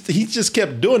 but he just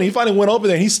kept doing it. He finally went over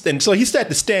there and so he started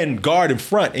to stand guard in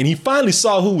front, and he finally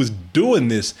saw who was doing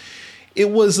this.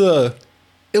 It was a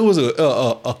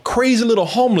crazy little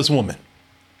homeless woman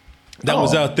that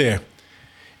was out there,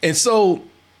 and so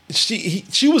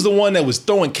she was the one that was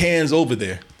throwing cans over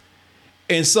there,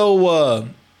 and so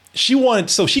he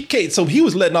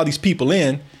was letting all these people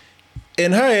in,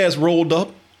 and her ass rolled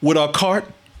up with our cart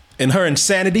and her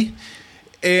insanity.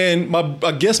 And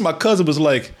I guess my cousin was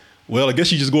like, well, I guess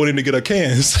she's just going in to get her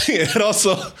cans. And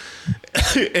also,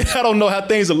 and I don't know how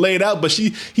things are laid out, but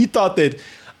he thought that,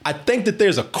 I think that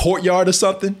there's a courtyard or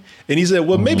something. And he said,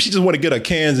 well, maybe she just want to get her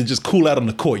cans and just cool out in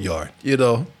the courtyard.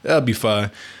 That'll be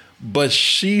fine. But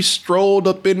she strolled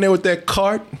up in there with that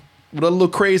cart with her little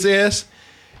crazy ass.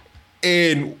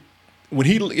 And when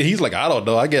he's like, I don't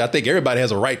know. I think everybody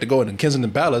has a right to go in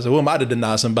Kensington Palace. Who am I to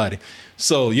deny somebody?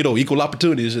 So, equal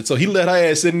opportunity. So he let her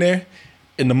ass in there.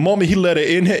 And the moment he let her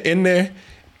in there,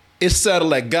 it sounded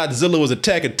like Godzilla was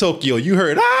attacking Tokyo. You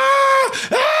heard,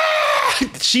 ah!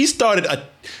 She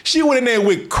went in there and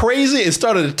went crazy and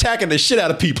started attacking the shit out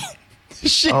of people.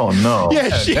 Oh, no.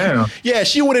 Yeah,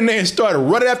 she went in there and started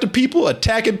running after people,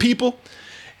 attacking people.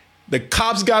 The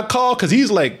cops got called because he's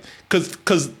like,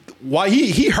 because why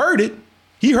he heard it.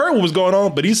 He heard what was going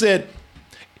on, but he said,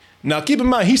 now keep in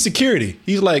mind, he's security.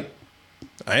 He's like,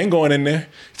 I ain't going in there.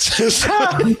 So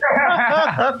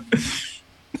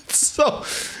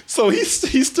he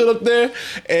stood up there,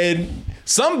 and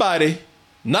somebody,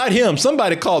 not him,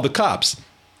 somebody called the cops.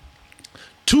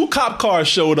 2 cop cars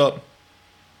showed up.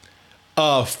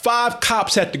 5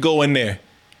 cops had to go in there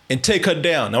and take her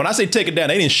down. Now, when I say take her down,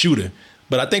 they didn't shoot her,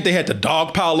 but I think they had to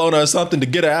dog pile on her or something to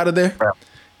get her out of there.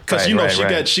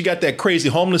 Because she got that crazy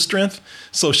homeless strength.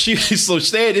 So she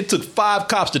said it took 5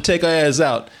 cops to take her ass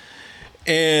out.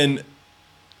 And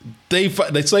they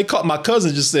called, my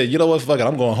cousin just said, you know what, fuck it,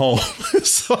 I'm going home.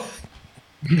 So,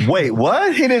 wait,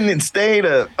 what? He didn't stay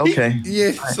to, okay.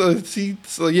 He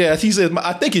said,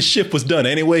 I think his shift was done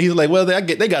anyway. He's like, well, they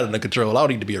got it under control. I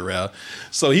don't need to be around.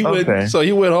 So he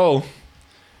went home.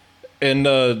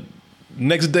 And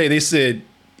next day they said,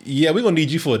 yeah, we're going to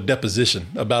need you for a deposition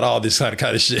about all this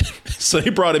kind of shit. So they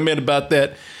brought him in about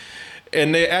that.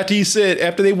 And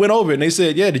after they went over it and they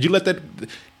said, yeah, did you let that,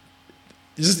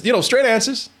 just, straight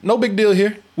answers, no big deal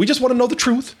here. We just want to know the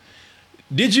truth.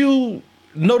 Did you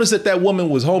notice that woman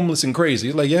was homeless and crazy?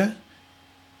 He's like, yeah.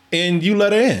 And you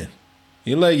let her in?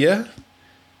 You're like, yeah.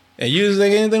 And you didn't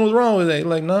think anything was wrong with that? You're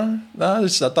like, no, I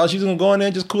thought she was going to go in there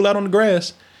and just cool out on the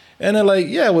grass. And they're like,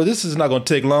 yeah, well, this is not going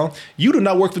to take long. You do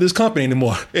not work for this company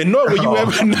anymore. And nor will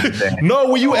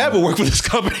you ever work for this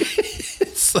company.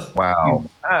 So, wow.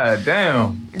 God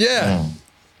damn. Yeah.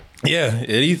 Yeah.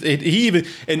 He even,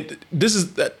 and this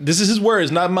is his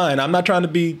words, not mine. I'm not trying to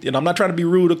be, I'm not trying to be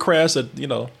rude or crass or,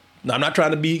 I'm not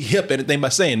trying to be hip or anything by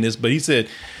saying this, but he said,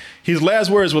 his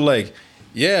last words were like,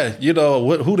 yeah, who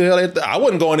the hell, I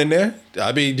wasn't going in there.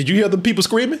 I mean, did you hear the people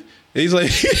screaming? He's like,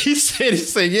 he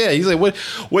said, yeah. He's like, what?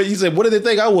 He said, what did they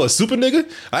think I was, super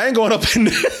nigga? I ain't going up in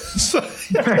there.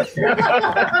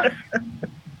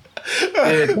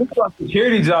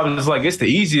 Security job is like, it's the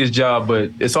easiest job,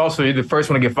 but it's also you're the first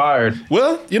one to get fired.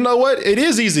 Well, you know what? It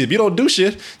is easy if you don't do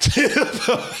shit.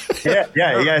 yeah,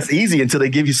 it's easy until they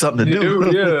give you something to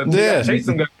do. Yeah. Chase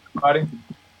them guys.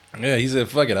 Yeah, he said,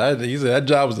 "Fuck it." He said that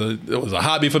job was a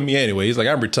hobby for me anyway. He's like,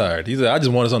 "I'm retired." He said, "I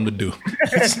just wanted something to do."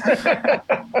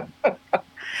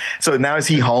 So now is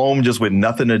he home just with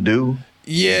nothing to do?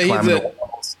 Yeah,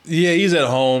 he's at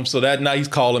home. So that now he's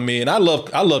calling me, and I love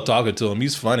talking to him.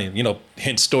 He's funny,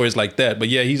 hint stories like that. But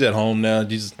yeah, he's at home now,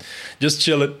 just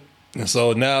chilling. And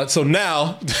so now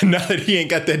that he ain't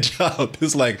got that job,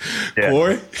 it's like,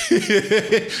 Corey,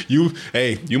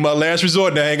 you my last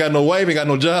resort now. I ain't got no wife, ain't got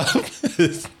no job.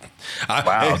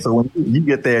 Wow. So when you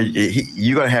get there,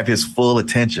 you're going to have his full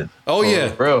attention. Oh, yeah.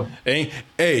 Bro. Ain't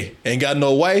got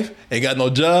no wife, ain't got no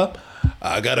job.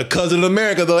 I got a cousin in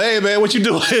America, though. Hey, man, what you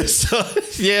doing? So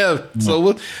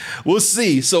we'll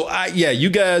see. So, you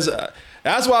guys,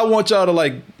 that's why I want y'all to,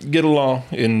 like, get along.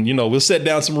 And, we'll set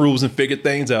down some rules and figure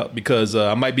things out because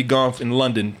I might be gone in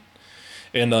London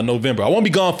in November. I won't be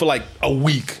gone for, like, a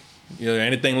week.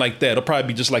 Anything like that. It'll probably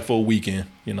be just like for a weekend.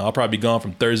 I'll probably be gone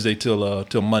from Thursday till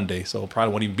Monday. So it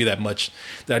probably won't even be that much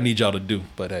that I need y'all to do.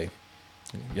 But hey,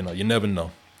 you never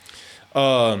know.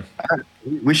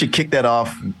 We should kick that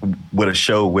off with a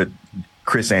show with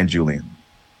Chris and Julian.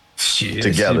 Shit,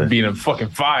 together. Being a fucking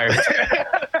fire.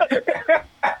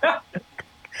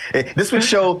 This would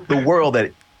show the world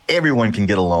that everyone can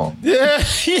get along. Yeah.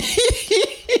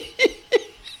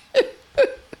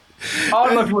 I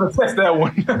don't know if you want to test that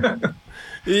one.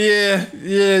 yeah,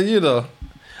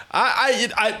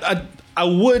 I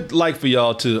would like for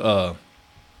y'all to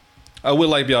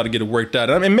get it worked out.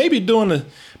 I mean, maybe doing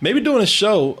a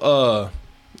show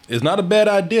is not a bad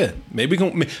idea. Maybe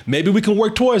we can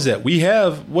work towards that. We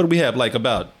have what do we have? Like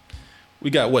we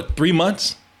got 3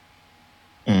 months?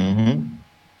 Mm-hmm.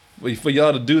 For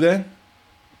y'all to do that?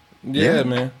 Yeah,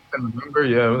 man. November,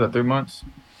 yeah, was that 3 months?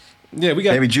 Yeah, we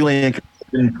got maybe Julian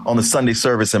on the Sunday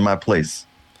service in my place.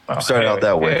 Started out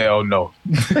that way. Hell no.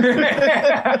 You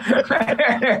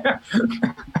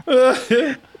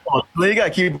got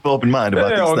to keep an open mind about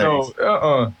these things.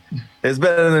 No. It's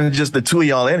better than just the two of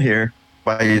y'all in here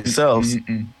by yourselves.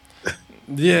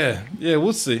 Yeah,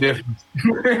 we'll see.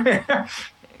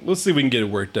 We'll see if we can get it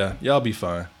worked out. Y'all be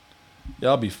fine.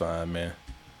 Man.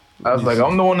 I was like,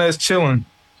 I'm the one that's chilling.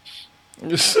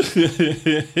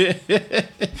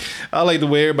 I like the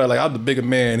way everybody I'm the bigger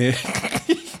man here.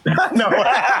 No,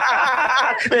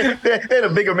 they're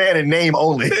the bigger man in name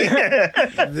only. Yeah.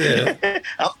 I'm the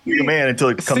bigger man until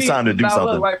it comes time to do something.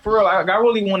 Look, like for real, I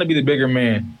really want to be the bigger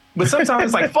man, but sometimes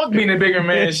it's like fuck being the bigger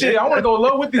man. Shit, I want to go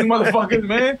low with these motherfuckers,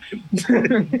 man.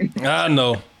 I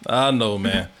know,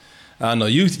 man. I know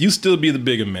you still be the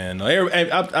bigger man.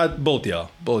 Both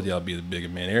y'all be the bigger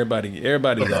man.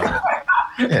 Everybody's all right.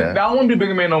 Yeah. I don't want to be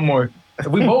bigger man no more.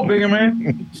 We both bigger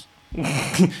man.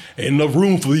 Ain't enough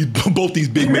room for both these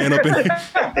big men up in here.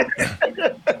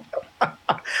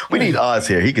 We need Oz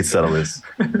here. He can settle this.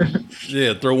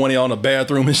 Yeah, throw one of y'all in the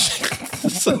bathroom and shit.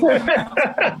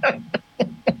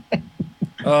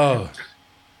 Oh,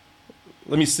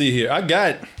 let me see here.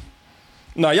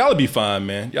 Y'all will be fine,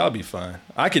 man. Y'all be fine.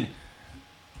 I can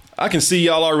see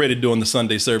y'all already doing the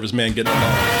Sunday service, man. Getting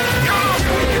along.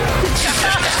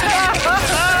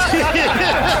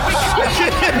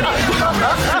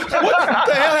 What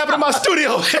the hell happened to my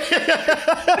studio?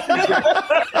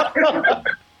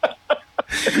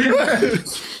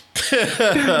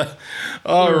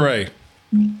 All right.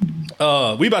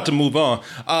 We about to move on.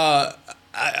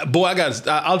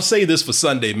 I'll say this for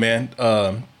Sunday, man.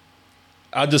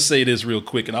 I'll just say this real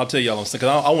quick, and I'll tell y'all because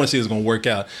I want to see if it's going to work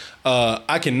out.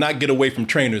 I cannot get away from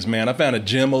trainers, man. I found a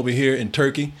gym over here in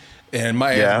Turkey, and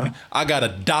I got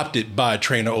adopted by a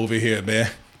trainer over here, man.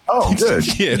 Oh,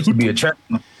 good. Yeah, to be a trainer.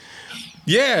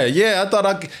 Yeah. I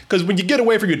thought because when you get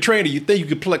away from your trainer, you think you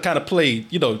could play,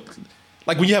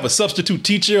 like when you have a substitute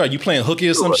teacher or you playing hooky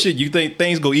or some shit, you think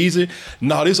things go easy.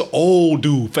 No, this old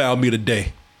dude found me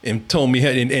today and told me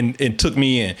and took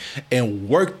me in and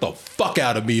worked the fuck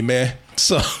out of me, man.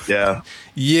 So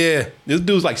yeah, this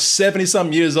dude's like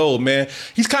 70-something years old, man.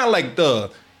 He's kind of like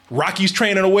the Rocky's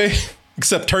training away.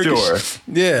 Except Turkish. Sure.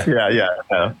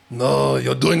 Yeah. No,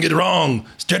 you're doing it wrong.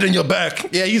 Straighten your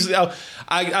back. Yeah,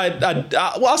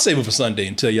 I'll save it for Sunday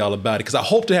and tell y'all about it because I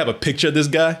hope to have a picture of this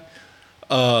guy.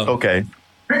 Okay.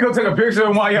 We go take a picture of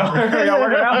him while y'all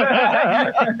working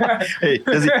out. Hey,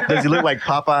 does he look like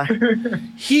Popeye?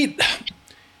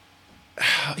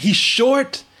 He's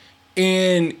short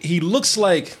and he looks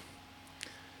like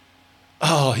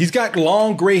he's got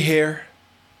long gray hair.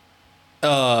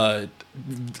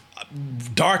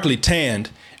 Darkly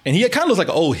tanned, and he kind of looks like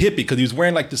an old hippie because he was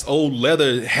wearing like this old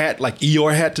leather hat, like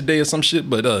Eeyore hat today or some shit.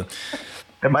 But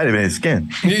that might have been his skin.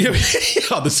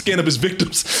 The skin of his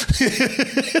victims.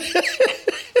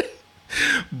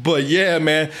 But yeah,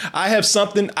 man, I have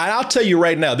something. I'll tell you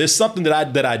right now. There's something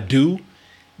that I do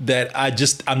that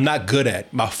I'm not good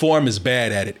at. My form is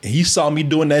bad at it. And he saw me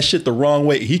doing that shit the wrong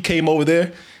way. He came over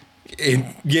there,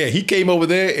 and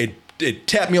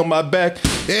tapped me on my back.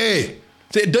 Hey,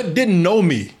 didn't know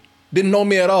me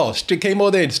at all. Came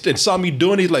over there and saw me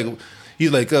doing it.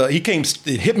 He came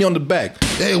and hit me on the back.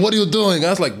 Hey, what are you doing? I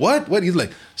was like, what? He's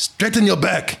like, straighten your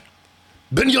back.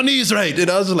 Bend your knees right. And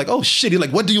I was like, oh shit. He's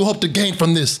like, what do you hope to gain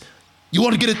from this? You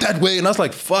want to get it that way? And I was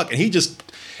like, fuck. And he just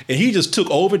took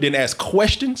over, didn't ask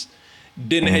questions,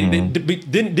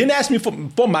 didn't ask me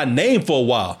for my name for a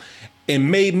while, and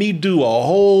made me do a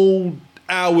whole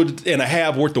hour and a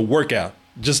half worth of workout.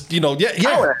 Just, yeah.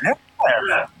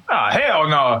 Oh, hell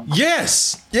no.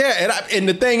 Yes. Yeah. And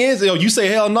the thing is, you say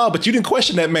hell no, but you didn't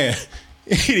question that man.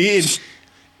 He did.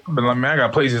 But like, man, I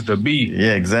got places to be.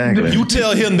 Yeah, exactly. You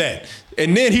tell him that.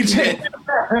 And then he said,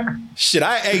 shit,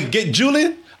 get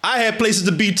Julian, I had places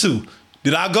to be too.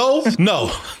 Did I go?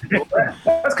 No.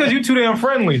 That's because you too damn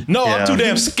friendly. No, yeah. I'm too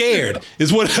damn scared.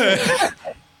 Is what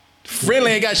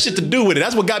friendly ain't got shit to do with it.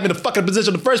 That's what got me in the fucking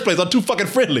position in the first place. I'm too fucking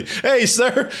friendly. Hey,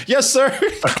 sir. Yes, sir.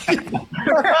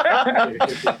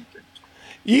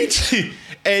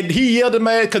 And he yelled at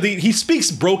me because he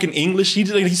speaks broken English. He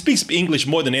speaks English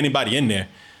more than anybody in there.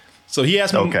 So he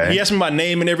asked me. Okay. He asked me my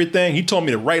name and everything. He told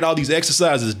me to write all these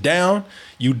exercises down.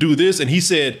 You do this, and he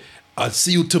said, "I'll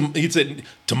see you." He said,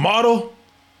 "Tomorrow,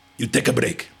 you take a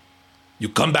break. You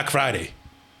come back Friday."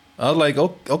 I was like,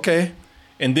 "Okay."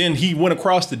 And then he went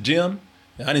across the gym.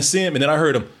 And I didn't see him, and then I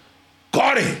heard him,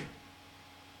 "Cardi,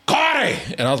 Cardi,"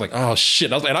 and I was like, "Oh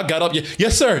shit!" And I got up.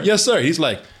 Yes, sir. Yes, sir. He's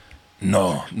like,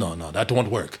 No, that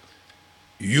won't work.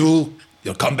 You'll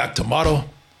come back tomorrow.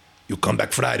 You come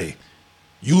back Friday.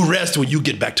 You rest when you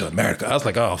get back to America. I was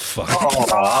like, oh, fuck.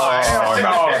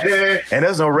 No. And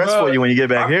there's no rest for you when you get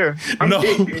back here.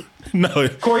 No.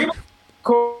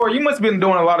 Corey, you must have been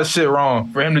doing a lot of shit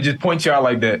wrong for him to just point you out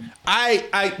like that.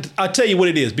 I'll tell you what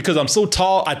it is. Because I'm so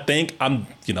tall, I think I'm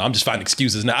just finding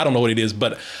excuses now. I don't know what it is,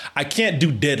 but I can't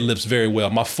do deadlifts very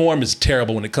well. My form is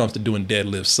terrible when it comes to doing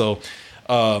deadlifts. So,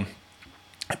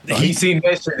 he seen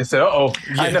that shit and said, "Uh-oh."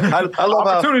 Yeah. I love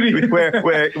how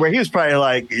where he was probably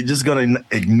like just gonna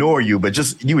ignore you, but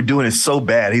just you were doing it so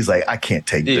bad. He's like, I can't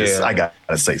take this. I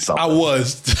gotta say something. I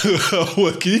was.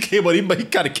 He came on. He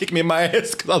kind of kicked me in my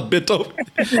ass because I was bent over.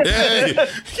 Hey,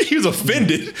 he was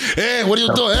offended. Hey, what are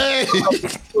you doing? Hey,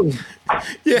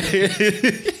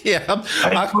 yeah.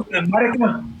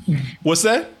 What's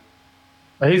that?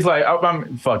 He's like,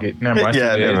 I'm fuck it. Never mind.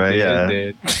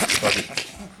 Yeah. Fuck it.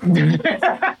 You didn't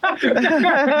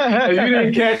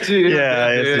catch it.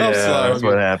 I'm sorry. That's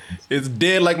what happened. It's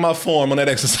dead like my form on that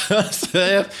exercise.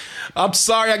 I'm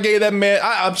sorry I gave that man.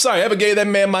 I'm sorry I ever gave that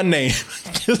man my name.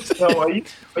 So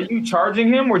are you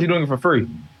charging him or are you doing it for free?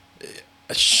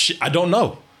 I don't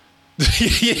know.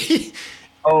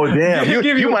 Oh damn!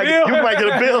 You might get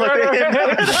a bill.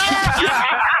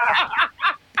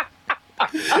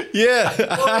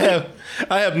 Yeah,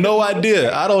 I have no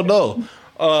idea. I don't know.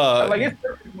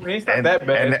 It's not that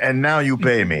bad. And now you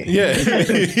pay me. Yeah.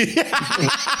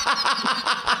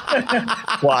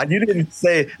 Well, you didn't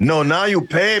say no. Now you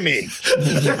pay me.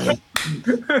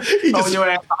 Your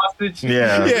ass hostage.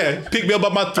 Yeah. Pick me up by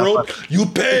my throat. You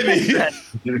pay me.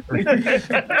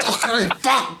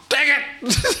 Fuck! Dang it!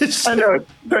 I know.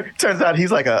 Turns out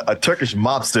he's like a Turkish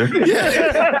mobster.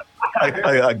 Yeah.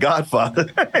 a godfather.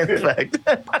 In fact.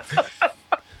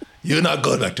 You're not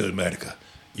going back to America.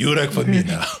 You work for me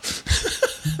now.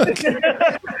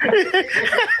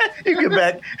 You get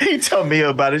back. He told me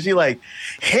about it. She like,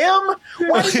 him?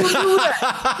 Why did you do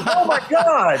that? Oh my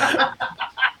God.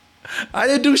 I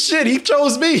didn't do shit. He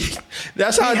chose me.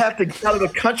 That's how I have to get out of the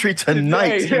country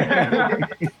tonight.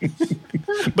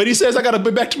 But he says I got to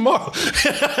be back tomorrow.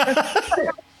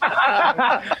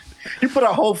 You put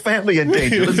our whole family in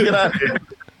danger. Let's get out of here.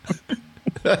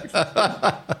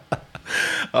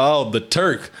 Oh, the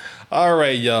Turk. All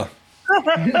right, y'all.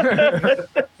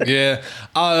 Yeah.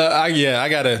 I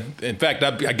gotta. In fact,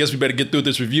 I guess we better get through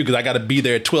this review because I gotta be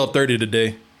there at 12:30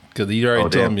 today because he already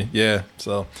told me. Yeah.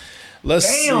 So let's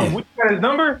see. Damn, we got his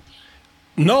number?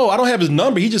 No, I don't have his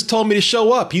number. He just told me to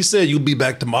show up. He said you'll be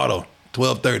back tomorrow,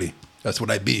 12:30. That's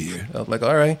when I be here. I was like,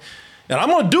 all right. And I'm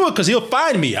gonna do it because he'll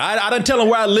find me. I didn't tell him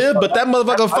where I live, but that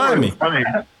motherfucker will find me.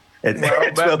 At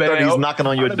 12:30, he's knocking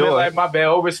on your door. Like, my bad,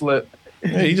 overslept.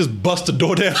 Yeah, he just bust the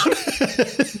door down.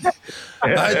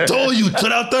 I told you,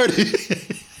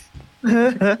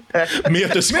 12:30. Me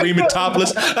after screaming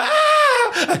topless.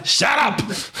 Ah! Shut up.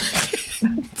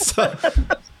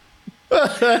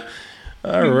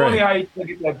 All It's funny right. how you look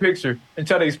at that picture and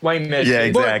try to explain that Yeah,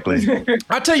 shit. exactly.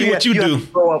 I'll tell you what you do. have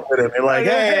to go up with him and like,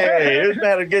 hey, isn't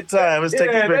that a good time? Let's take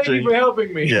Yeah, a thank picture. you for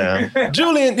helping me. Yeah.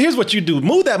 Julian, here's what you do.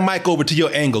 Move that mic over to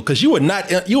your angle because you were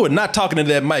not talking to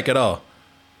that mic at all.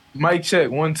 Mic check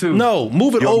 1 2. No,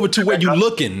 move it over to where you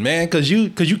looking, man, because you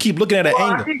keep looking at an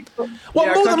angle.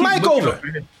 Well, move the mic over.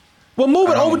 Well, move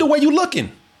it over to where you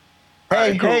looking.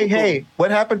 Hey, Cool. hey,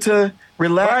 what happened to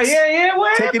relax? Right, yeah,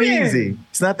 what Take it happened? easy.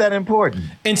 It's not that important.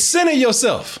 And center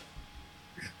yourself.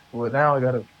 Well, now I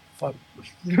gotta fuck.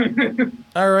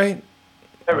 All right.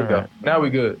 There we go. Now we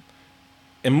good.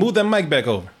 And move that mic back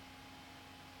over.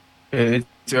 It's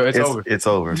over. It's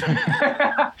over.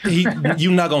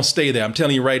 You're not going to stay there. I'm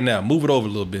telling you right now. Move it over a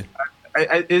little bit.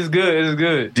 It's good. It's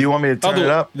good. Do you want me to turn it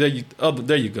up? There you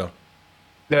go.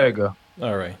 There you go.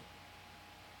 All right.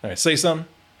 All right. Say something.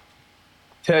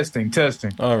 Testing.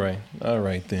 All right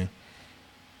then.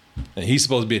 And he's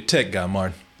supposed to be a tech guy,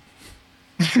 Martin.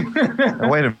 Now,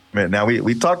 wait a minute. Now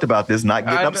we talked about this, not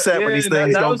getting upset when these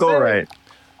things don't go right.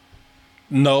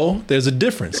 No, there's a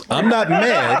difference. I'm not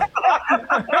mad.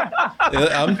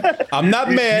 I'm not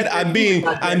mad. I'm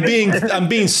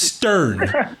being stern.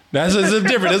 There's a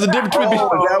difference. There's a difference between.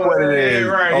 Oh, is that what it is?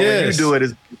 Right. Oh, when Yes. you do it,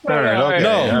 it's turn. Okay.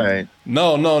 No. All right.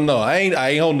 No. I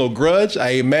ain't holding no grudge. I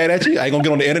ain't mad at you. I ain't gonna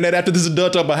get on the internet after this is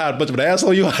done talking about how much of an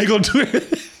asshole you are. I ain't gonna do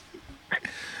it.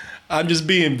 I'm just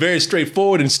being very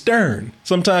straightforward and stern.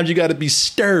 Sometimes you got to be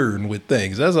stern with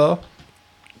things. That's all.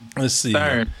 Let's see. All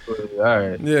right.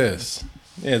 Yes.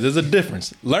 Yeah, there's a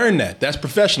difference. Learn that. That's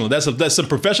professional. That's some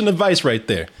professional advice right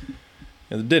there.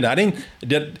 And I want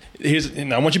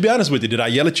you to be honest with you. Did I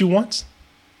yell at you once?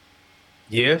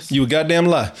 Yes. You a goddamn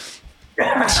lie. You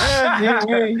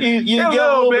A yelled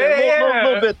little bit, yeah. a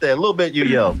little bit there. A little bit you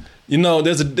yelled. You know,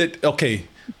 okay.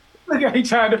 Look how he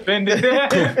trying to defend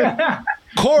it.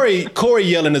 Corey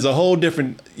yelling is a whole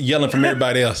different yelling from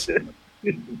everybody else.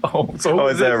 So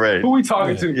Is that right? Who we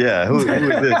talking to? Yeah. Who is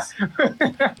this?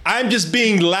 I'm just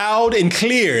being loud and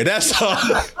clear. That's all.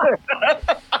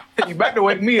 You back to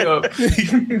wake me up.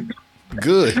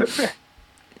 Good.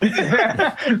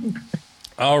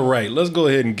 All right, let's go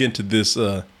ahead and get into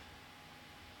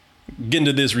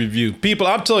this review. People,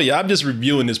 I'm telling you, I'm just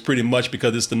reviewing this pretty much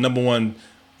because it's the #1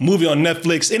 movie on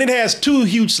Netflix, and it has 2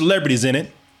 huge celebrities in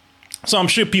it. So I'm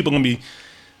sure people are going to be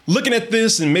looking at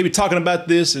this and maybe talking about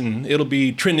this, and it'll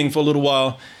be trending for a little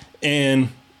while. And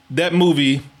that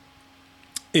movie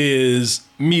is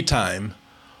Me Time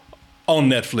on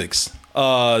Netflix.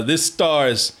 This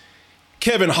stars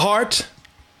Kevin Hart.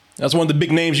 That's one of the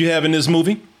big names you have in this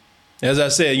movie. As I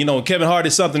said, you know, Kevin Hart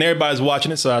is something, everybody's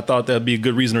watching it, so I thought that'd be a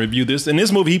good reason to review this. In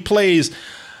this movie, he plays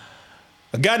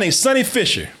a guy named Sonny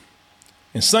Fisher.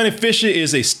 And Sonny Fisher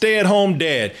is a stay-at-home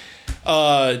dad,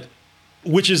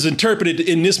 which is interpreted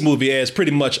in this movie as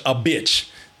pretty much a bitch.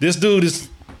 This dude is,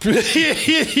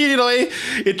 you know,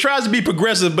 it tries to be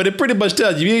progressive, but it pretty much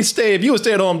tells you, if you a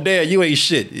stay-at-home dad, you ain't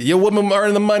shit. Your woman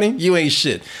earning the money, you ain't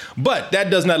shit. But that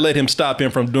does not let him stop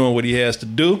him from doing what he has to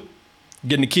do,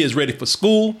 getting the kids ready for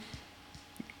school,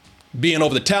 being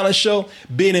over the talent show,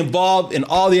 being involved in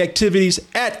all the activities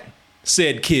at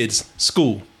said kids'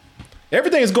 school.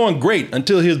 Everything is going great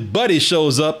until his buddy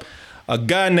shows up, a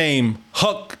guy named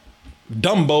Huck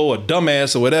Dumbo or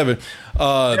Dumbass or whatever.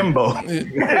 Himbo.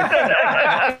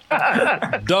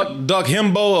 Doug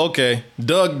Himbo, okay.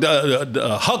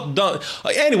 Huck Dumb.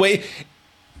 Anyway,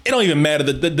 it don't even matter.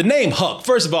 The name Huck,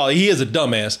 first of all, he is a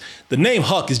dumbass. The name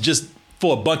Huck is just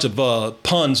for a bunch of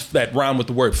puns that rhyme with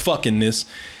the word fuckingness.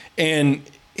 And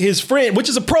his friend, which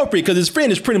is appropriate because his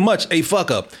friend is pretty much a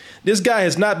fuck up. This guy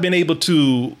has not been able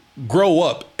to grow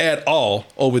up at all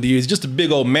over the years. Just a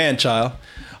big old man child.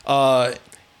 Has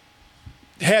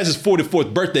his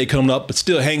 44th birthday coming up, but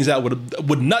still hangs out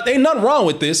with nothing. Ain't nothing wrong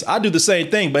with this. I do the same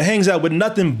thing, but hangs out with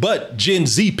nothing but Gen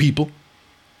Z people.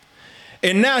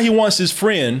 And now he wants his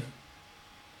friend,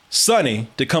 Sonny,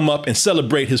 to come up and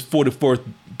celebrate his 44th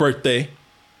birthday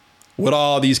with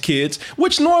all these kids,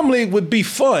 which normally would be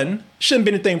fun. Shouldn't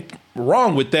be anything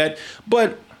wrong with that.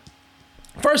 But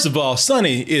first of all,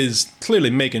 Sonny is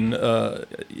clearly making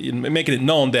it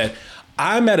known that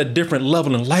I'm at a different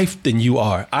level in life than you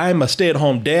are. I'm a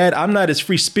stay-at-home dad. I'm not as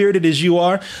free-spirited as you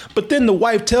are. But then the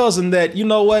wife tells him that, you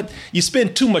know what? You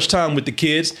spend too much time with the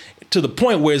kids to the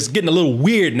point where it's getting a little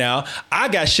weird now. I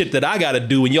got shit that I got to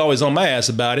do and you're always on my ass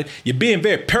about it. You're being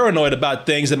very paranoid about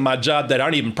things in my job that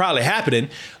aren't even probably happening.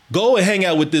 Go and hang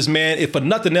out with this man, if for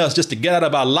nothing else, just to get out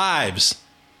of our lives.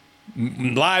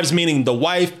 Lives meaning the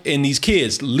wife and these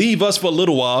kids. Leave us for a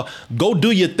little while. Go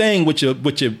do your thing with your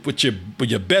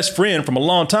best friend from a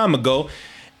long time ago.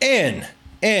 And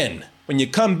when you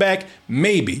come back,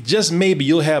 maybe, just maybe,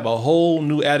 you'll have a whole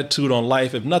new attitude on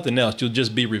life. If nothing else, you'll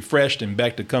just be refreshed and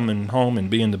back to coming home and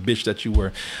being the bitch that you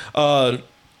were. Out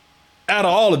of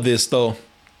all of this, though,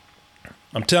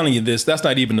 I'm telling you this, that's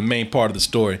not even the main part of the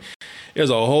story. There's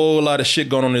a whole lot of shit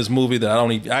going on in this movie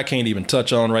that I can't even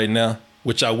touch on right now,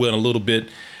 which I will in a little bit.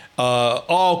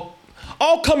 All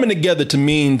coming together to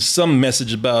mean some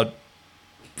message about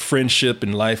friendship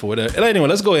and life or whatever. And anyway,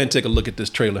 let's go ahead and take a look at this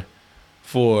trailer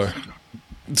for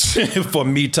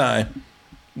Me Time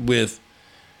with,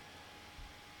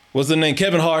 what's the name?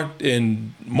 Kevin Hart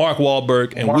and Mark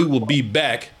Wahlberg, and we will be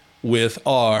back with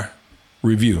our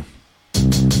review.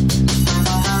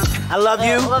 I love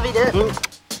you. I love you, dude.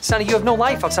 Sonny, you have no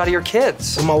life outside of your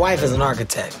kids. Well, my wife is an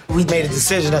architect. We made a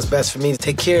decision that's best for me to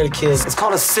take care of the kids. It's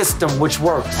called a system which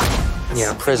works.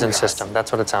 Yeah, prison system.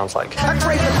 That's what it sounds like. What's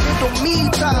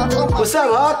up,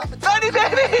 Huck? Sonny,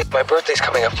 baby! My birthday's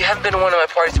coming up. You haven't been to one of my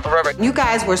parties in forever. You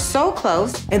guys were so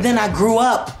close. And then I grew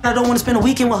up. I don't want to spend a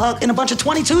weekend with Huck and a bunch of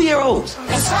 22-year-olds.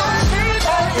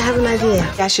 I have an idea.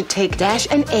 I should take Dash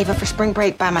and Ava for spring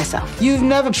break by myself. You've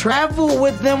never traveled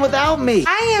with them without me.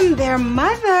 I am their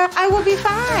mother. I will be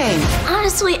fine.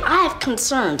 Honestly, I have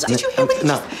concerns. Did you hear me?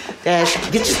 No. Dash,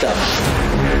 get your stuff.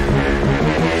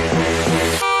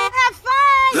 Have fun!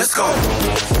 Let's go.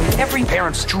 Every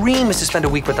parent's dream is to spend a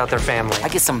week without their family. I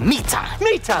get some me time.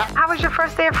 Me time. How was your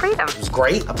first day of freedom? It was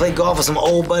great. I played golf with some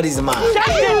old buddies of mine.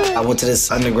 I went to this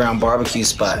underground barbecue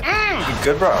spot. You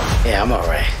good, bro? Yeah, I'm all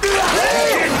right.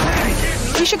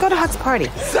 You should go to Huck's party.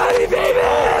 Sonny, baby!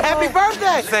 Happy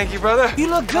birthday! Thank you, brother. You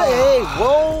look good. Hey,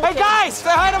 whoa. Hey, guys!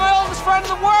 Say hi to my oldest friend in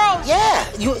the world! Yeah.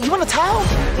 You want a towel?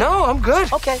 No, I'm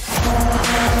good. Okay.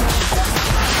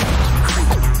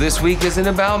 This week isn't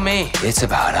about me. It's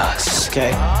about us.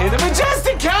 Okay. In the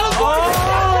majestic California!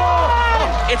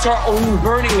 Oh! It's our own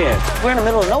Burning Man. We're in the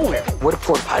middle of nowhere. Where the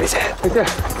porta potties at? Right there.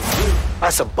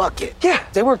 That's a bucket. Yeah,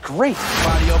 they work great.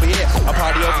 Party over here. A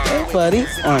party over there. Hey, buddy.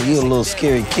 Aren't you a little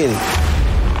scary kitty?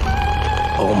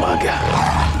 Oh, my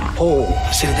God. Oh,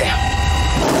 sit it down.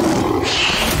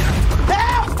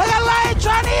 Help! I got a lion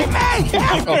trying to eat me!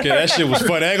 Help! Okay, that shit was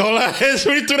funny. I ain't gonna lie. That's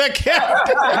when he threw that cat.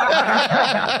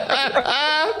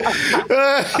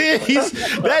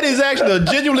 That is actually a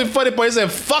genuinely funny part. He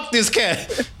said, fuck this cat.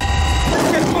 I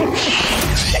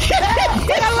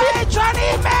got a lion trying to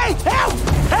eat me! Help!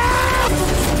 Help!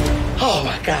 Oh,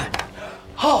 my God.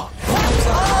 Oh.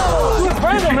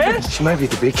 Brandon, man! She might be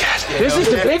the big cat. This is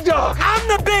the big dog. I'm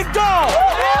the big dog!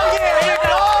 Hell yeah, big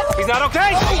dog! He's not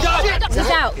okay? He's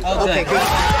out. Okay, good.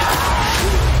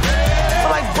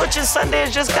 Like Butch and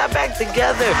Sundance just got back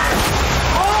together.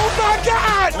 Oh my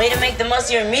God! Way to make the most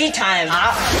of your me time.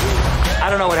 I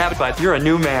don't know what happened, but you're a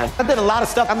new man. I did a lot of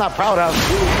stuff I'm not proud of.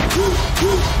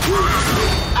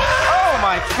 Oh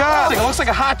my God! It looks like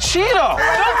a hot Cheeto.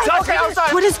 Don't touch me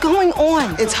outside. What is going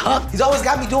on? It's Huck. He's always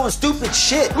got me doing stupid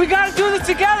shit. We gotta do this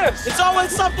together. It's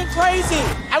always something crazy.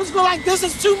 I just go like, this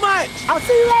is too much. I'll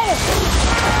see you later.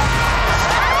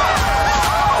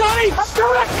 Sonny, do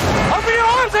it! Open your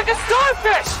arms like a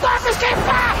starfish! Starfish get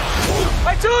back!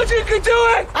 I told you you could do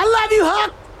it! I love you,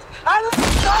 Huck. I love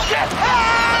you!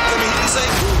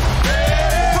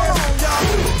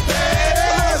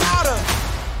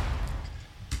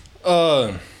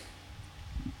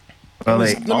 Well,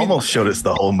 they almost showed us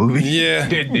the whole movie. Yeah.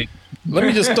 Let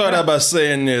me just start out by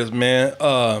saying this, man.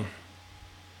 A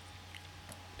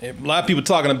lot of people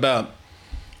talking about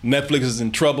Netflix is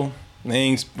in trouble. They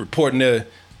ain't reporting their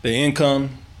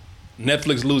income.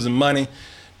 Netflix losing money.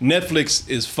 Netflix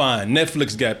is fine.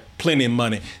 Netflix got plenty of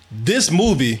money. This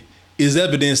movie is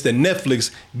evidence that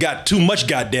Netflix got too much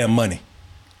goddamn money.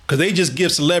 Because they just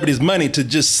give celebrities money to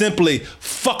just simply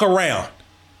fuck around.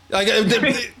 Like,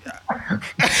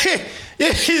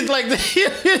 it's like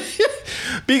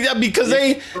because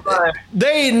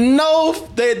they know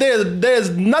there's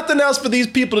nothing else for these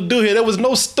people to do here. There was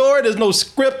no story, there's no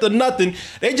script or nothing.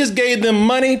 They just gave them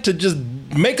money to just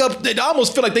make up. They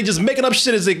almost feel like they just making up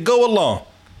shit as they go along.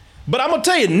 But I'm gonna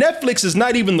tell you, Netflix is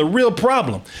not even the real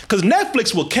problem, because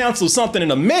Netflix will cancel something in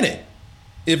a minute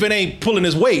if it ain't pulling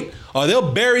its weight, or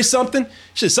they'll bury something.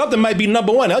 Shit, something might be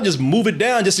number one. They'll just move it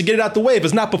down just to get it out the way if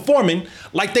it's not performing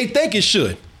like they think it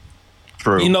should.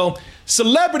 True. You know,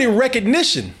 celebrity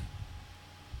recognition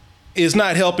is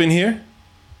not helping here.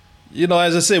 You know,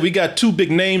 as I said, we got two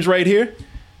big names right here.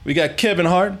 We got Kevin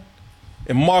Hart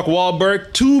and Mark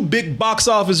Wahlberg, two big box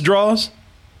office draws.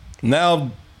 Now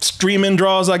streaming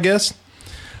draws, I guess.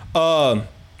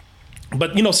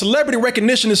 But, you know, celebrity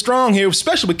recognition is strong here,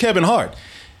 especially with Kevin Hart.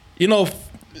 You know,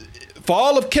 for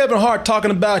all of Kevin Hart talking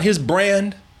about his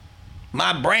brand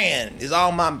My brand is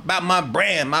all about my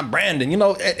brand, my branding. You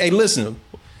know, hey, listen,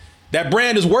 that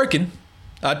brand is working.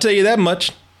 I'll tell you that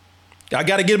much. I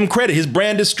got to give him credit. His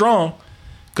brand is strong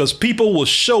because people will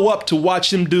show up to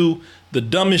watch him do the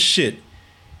dumbest shit.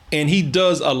 And he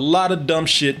does a lot of dumb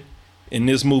shit in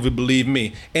this movie, believe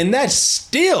me. And that's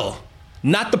still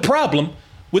not the problem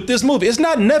with this movie. It's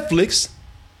not Netflix.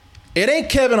 It ain't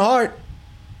Kevin Hart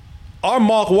or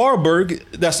Mark Wahlberg.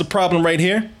 That's the problem right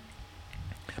here.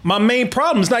 My main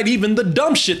problem is not even the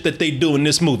dumb shit that they do in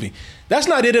this movie. That's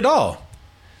not it at all.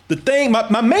 The thing,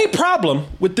 my main problem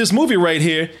with this movie right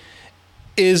here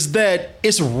is that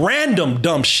it's random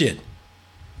dumb shit.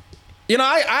 You know,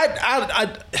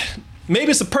 I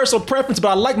maybe it's a personal preference, but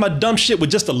I like my dumb shit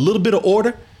with just a little bit of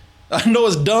order. I know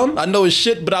it's dumb, I know it's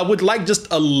shit, but I would like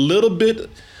just a little bit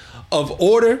of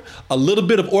order, a little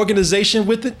bit of organization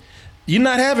with it. You're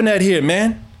not having that here,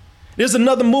 man. There's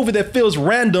another movie that feels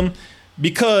random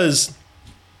because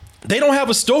they don't have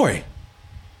a story.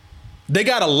 They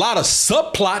got a lot of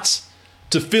subplots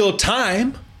to fill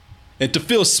time and to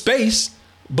fill space,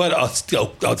 but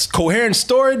a coherent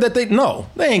story that they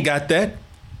ain't got that.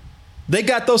 They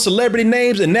got those celebrity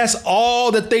names, and that's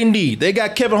all that they need. They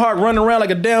got Kevin Hart running around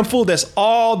like a damn fool. That's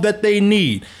all that they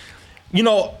need. You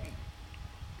know,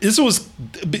 this was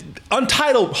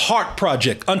Untitled Hart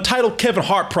Project. Untitled Kevin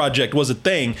Hart Project was a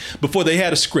thing before they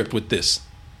had a script with this.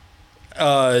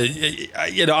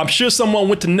 You know, I'm sure someone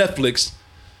went to Netflix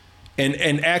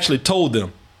and actually told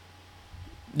them.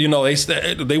 You know,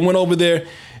 they went over there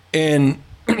and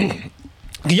can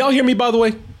y'all hear me, by the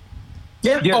way?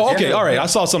 Yeah. Oh, okay. All right. I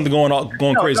saw something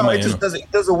going crazy. No, it just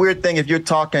does a weird thing. If you're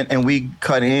talking and we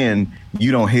cut in,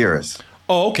 you don't hear us.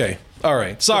 Oh, okay. All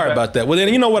right. Sorry about that. Well,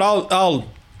 then you know what?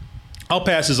 I'll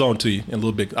pass this on to you in a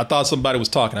little bit. I thought somebody was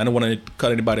talking. I didn't want to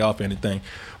cut anybody off or anything.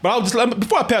 But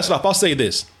before I pass it off, I'll say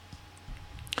this.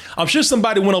 I'm sure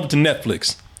somebody went over to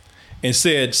Netflix and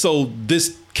said, so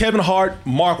this Kevin Hart,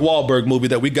 Mark Wahlberg movie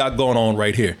that we got going on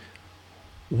right here,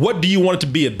 what do you want it to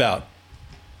be about?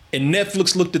 And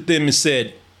Netflix looked at them and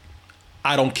said,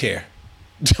 I don't care.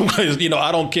 You know,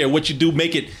 I don't care what you do.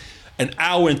 Make it an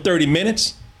hour and 30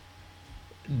 minutes.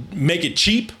 Make it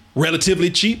cheap, relatively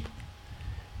cheap.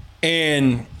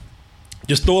 And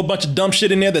just throw a bunch of dumb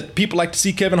shit in there that people like to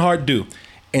see Kevin Hart do.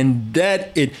 And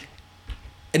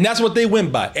that's what they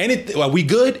went by. Are we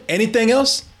good? Anything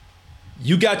else?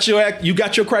 You got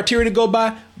your criteria to go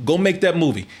by? Go make that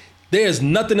movie. There's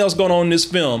nothing else going on in this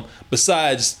film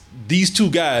besides these two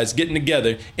guys getting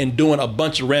together and doing a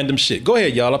bunch of random shit. Go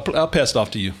ahead, y'all. I'll pass it off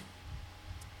to you.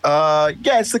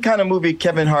 Yeah, it's the kind of movie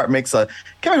Kevin Hart makes a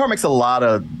lot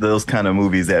of those kind of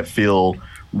movies that feel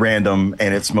random,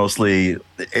 and it's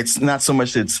not so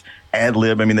much it's ad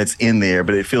lib. I mean, that's in there,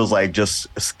 but it feels like just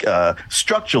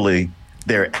structurally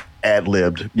they're ad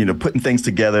libbed. You know, putting things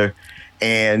together,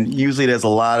 and usually there's a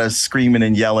lot of screaming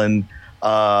and yelling.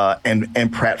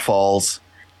 And pratfalls,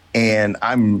 and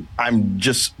I'm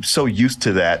just so used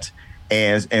to that,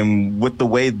 and with the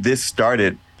way this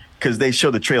started, because they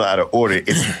show the trailer out of order,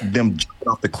 it's them jumping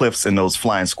off the cliffs in those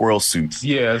flying squirrel suits.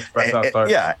 Yeah, that's how it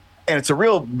started. Yeah, and it's a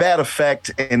real bad effect,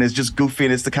 and it's just goofy,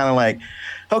 and it's the kind of like,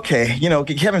 okay, you know,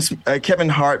 Kevin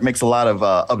Hart makes a lot of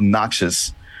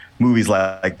obnoxious movies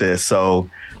like this, so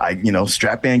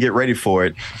strap in, get ready for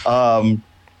it,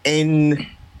 and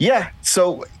yeah,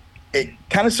 so. It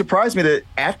kind of surprised me that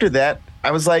after that,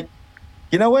 I was like,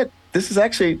 you know what? This is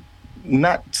actually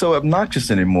not so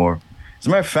obnoxious anymore. As a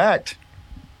matter of fact,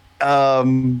 I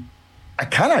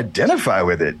kind of identify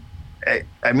with it.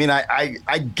 I mean,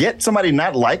 I get somebody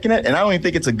not liking it, and I don't even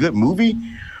think it's a good movie,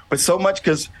 but so much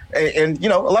because, and you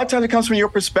know, a lot of times it comes from your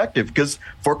perspective, because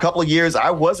for a couple of years,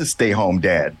 I was a stay-home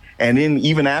dad. And then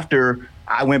even after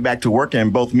I went back to work,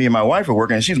 and both me and my wife are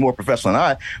working, and she's more professional than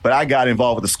I, but I got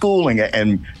involved with the school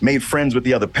and made friends with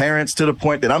the other parents to the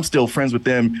point that I'm still friends with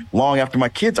them long after my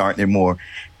kids aren't anymore.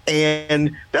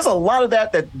 And there's a lot of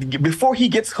that before he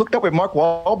gets hooked up with Mark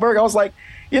Wahlberg, I was like,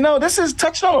 you know, this is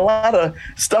touching on a lot of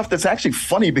stuff that's actually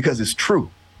funny because it's true.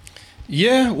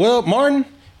 Yeah, well, Martin,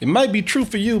 it might be true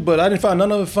for you, but I didn't find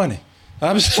none of it funny.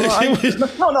 No,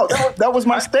 that was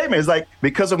my statement. It's like,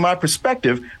 because of my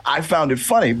perspective, I found it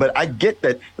funny, but I get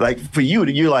that, like, for you,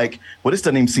 you're like, well, this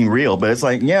doesn't even seem real, but it's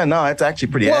like, yeah, no, it's actually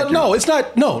pretty accurate. No, it's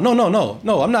not. No,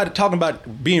 I'm not talking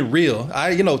about being real.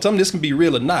 Some of this can be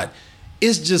real or not.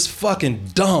 It's just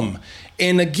fucking dumb.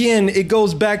 And again, it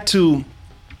goes back to,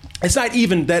 it's not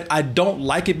even that I don't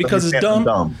like it because it's dumb.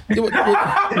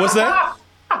 What's that?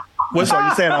 So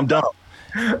you're saying I'm dumb?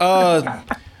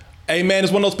 Hey man,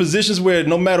 it's one of those positions where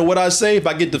no matter what I say, if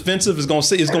I get defensive, it's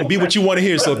gonna be what you want to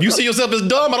hear. So if you see yourself as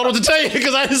dumb, I don't know what to tell you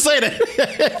because I didn't say that.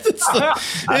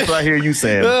 That's what I hear you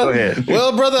saying. Go ahead.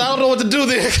 Well, brother, I don't know what to do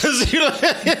there because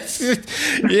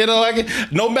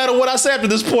no matter what I say after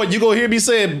this point, you're gonna hear me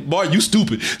saying, "Boy, you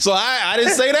stupid." So I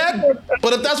didn't say that.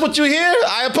 But if that's what you hear,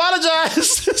 I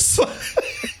apologize.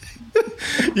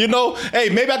 Hey,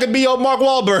 maybe I could be your Mark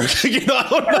Wahlberg. I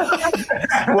don't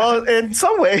know. Well, in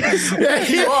some ways,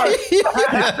 you are.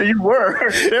 You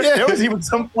were. There was even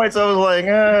some points I was like,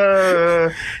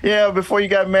 before you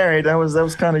got married, that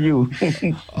was kind of you.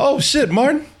 Oh shit,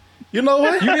 Martin. You know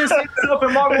what? You didn't see yourself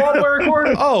in Mark Wahlberg,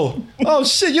 Corey? Oh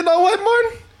shit. You know what,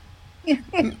 Martin?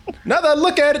 Now that I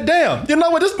look at it, damn. You know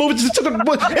what? This movie just it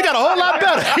got a whole lot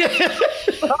better.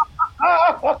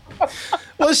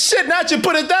 Well, shit, now that you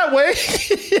put it that way.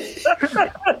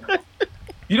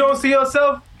 You don't see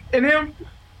yourself in him?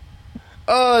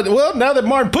 Well, now that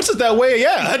Martin puts it that way,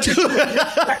 yeah, I do.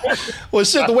 Well,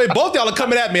 shit, the way both y'all are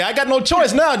coming at me, I got no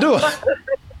choice now, do I?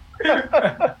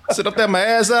 Sit up there, my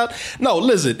ass out. No,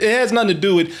 listen, it has nothing to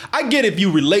do with. I get if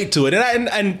you relate to it,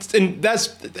 and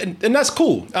that's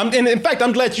cool. And in fact,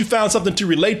 I'm glad you found something to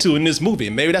relate to in this movie.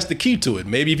 Maybe that's the key to it.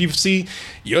 Maybe if you see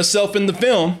yourself in the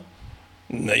film.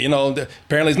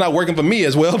 Apparently it's not working for me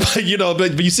as well, but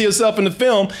you see yourself in the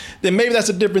film, then maybe that's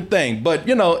a different thing. But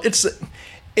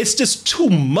it's just too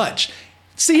much.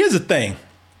 See, here's the thing.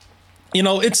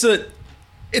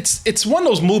 It's one of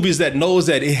those movies that knows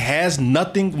that it has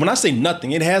nothing. When I say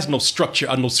nothing, it has no structure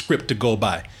or no script to go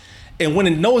by. And when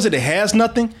it knows that it has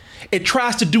nothing, it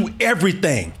tries to do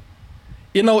everything.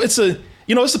 It's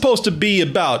supposed to be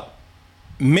about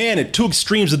men at two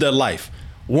extremes of their life.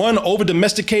 One over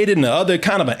domesticated and the other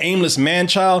kind of an aimless man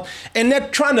child. And they're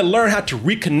trying to learn how to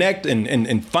reconnect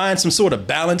and find some sort of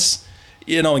balance,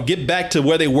 and get back to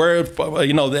where they were,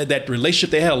 that relationship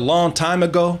they had a long time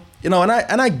ago, and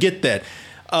I get that.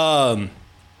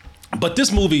 But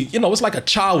this movie, it's like a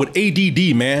child with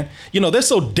ADD, man. They're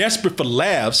so desperate for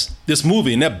laughs, this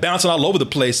movie, and they're bouncing all over the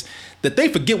place that they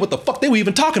forget what the fuck they were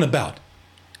even talking about.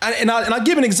 And I'll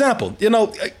give an example.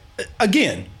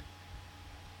 Again,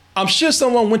 I'm sure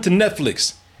someone went to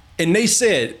Netflix and they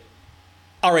said,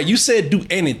 all right, you said do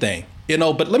anything,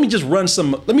 but let me just run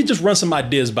some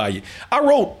ideas by you. I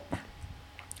wrote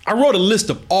a list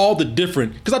of all the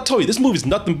different, because I told you, this movie's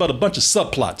nothing but a bunch of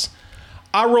subplots.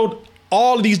 I wrote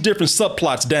all of these different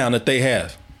subplots down that they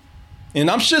have. And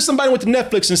I'm sure somebody went to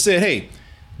Netflix and said, hey,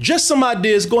 just some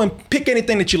ideas, go and pick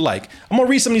anything that you like. I'm gonna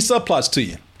read some of these subplots to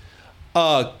you.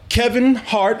 Kevin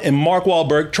Hart and Mark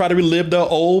Wahlberg try to relive their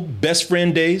old best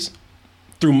friend days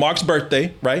through Mark's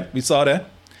birthday, right? We saw that.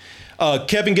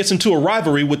 Kevin gets into a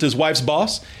rivalry with his wife's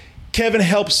boss. Kevin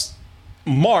helps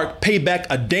Mark pay back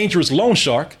a dangerous loan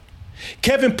shark.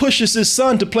 Kevin pushes his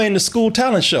son to play in the school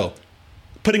talent show,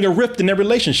 putting a rift in their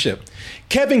relationship.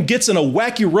 Kevin gets in a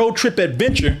wacky road trip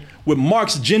adventure with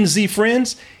Mark's Gen Z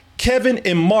friends. Kevin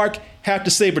and Mark have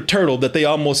to save a turtle that they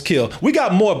almost killed. We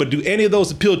got more, but do any of those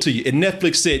appeal to you? And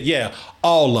Netflix said, yeah,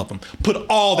 all of them. Put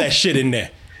all that shit in there.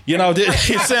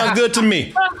 It sounds good to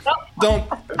me. Don't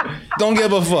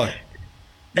give a fuck.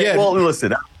 Yeah. Well,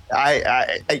 listen,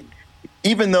 I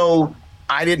even though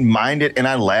I didn't mind it and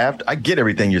I laughed, I get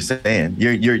everything you're saying.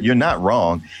 You're not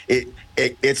wrong.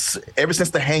 It's ever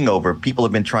since The Hangover, people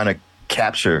have been trying to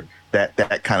capture that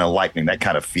kind of lightning, that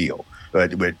kind of feel.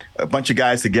 With a bunch of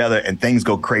guys together and things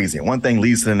go crazy. And one thing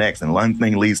leads to the next and one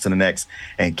thing leads to the next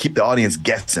and keep the audience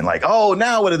guessing like, oh,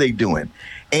 now what are they doing?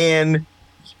 And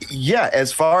yeah,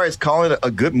 as far as calling it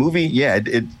a good movie, yeah,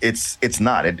 it's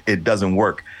not. It doesn't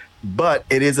work. But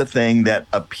it is a thing that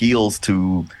appeals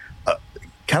to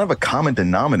kind of a common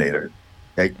denominator.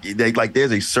 Like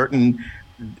there's a certain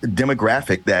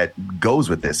demographic that goes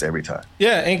with this every time.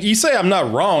 Yeah, and you say I'm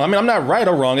not wrong. I mean, I'm not right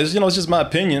or wrong. It's it's just my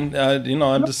opinion.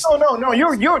 I'm just no.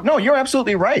 You're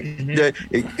absolutely right.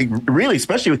 Really,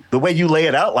 especially the way you lay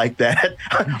it out like that,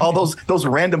 all those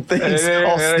random things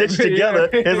all stitched together.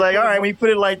 It's like, all right, when you put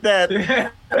it like that,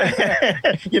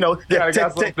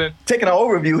 taking an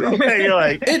overview, you're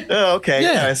like, okay,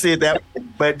 yeah, I see it that.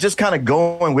 But just kind of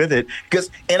going with it,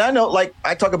 and I know, like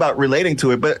I talk about relating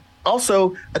to it, but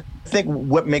also, I think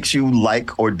what makes you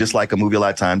like or dislike a movie a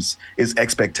lot of times is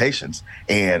expectations.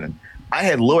 And I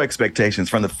had low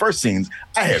expectations from the first scenes.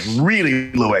 I had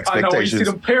really low expectations. I know, you see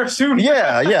them parachute.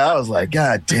 Yeah. I was like,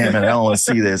 God damn it, I don't want to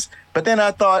see this. But then I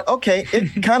thought, okay,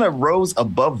 it kind of rose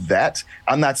above that.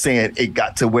 I'm not saying it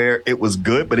got to where it was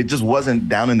good, but it just wasn't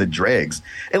down in the dregs,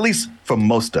 at least for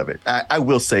most of it. I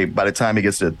will say by the time it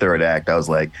gets to the third act, I was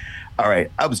like, all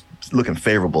right, I was looking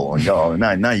favorable on y'all,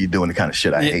 and now you're doing the kind of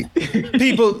shit I hate.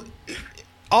 People,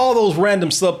 all those random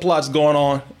subplots going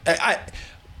on.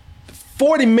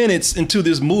 40 minutes into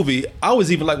this movie, I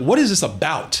was even like, what is this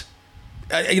about?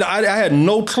 I had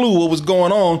no clue what was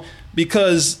going on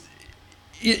because,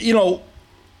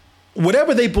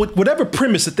 whatever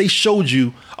premise that they showed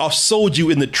you or sold you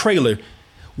in the trailer,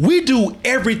 we do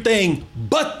everything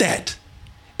but that.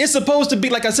 It's supposed to be,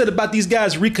 like I said, about these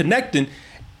guys reconnecting.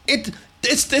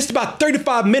 It's about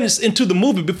 35 minutes into the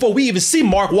movie before we even see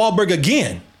Mark Wahlberg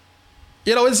again.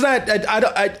 It's not.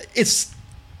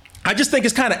 I just think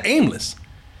it's kind of aimless,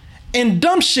 and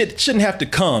dumb shit shouldn't have to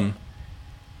come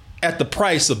at the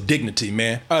price of dignity,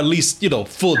 man. Or at least,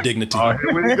 full dignity. Oh,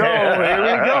 here we go.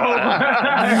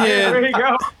 Yeah. Here we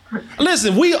go.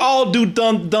 Listen, we all do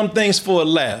dumb things for a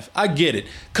laugh. I get it.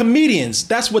 Comedians,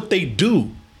 that's what they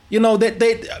do.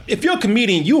 If you're a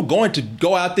comedian, you're going to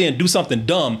go out there and do something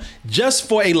dumb just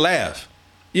for a laugh.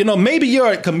 Maybe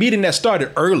you're a comedian that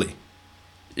started early,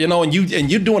 and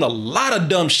you're doing a lot of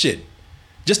dumb shit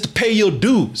just to pay your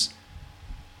dues.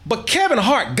 But Kevin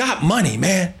Hart got money,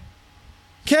 man.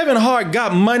 Kevin Hart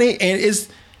got money,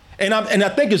 and I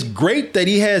think it's great that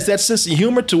he has that sense of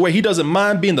humor to where he doesn't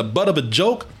mind being the butt of a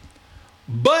joke.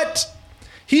 But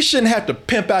he shouldn't have to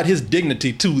pimp out his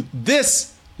dignity to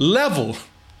this level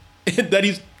that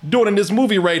he's doing in this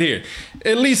movie right here.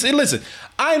 At least, listen,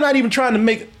 I'm not even trying to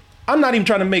make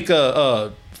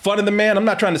fun of the man. I'm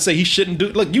not trying to say he shouldn't do.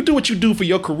 Look, you do what you do for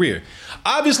your career.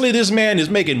 Obviously, this man is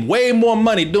making way more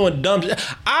money doing dumb shit.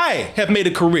 I have made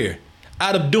a career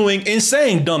out of doing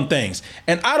insane dumb things,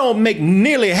 and I don't make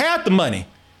nearly half the money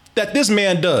that this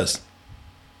man does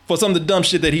for some of the dumb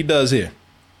shit that he does here.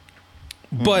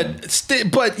 Mm-hmm.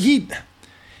 But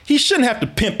he shouldn't have to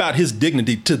pimp out his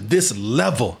dignity to this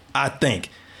level, I think.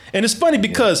 And it's funny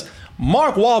because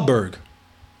Mark Wahlberg,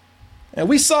 and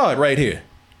we saw it right here.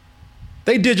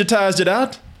 They digitized it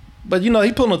out, but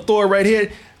he pulling a Thor right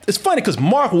here. It's funny because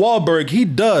Mark Wahlberg, he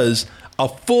does a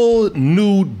full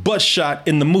nude butt shot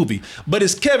in the movie, but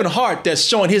it's Kevin Hart that's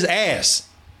showing his ass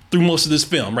through most of this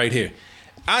film right here.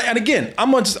 I'm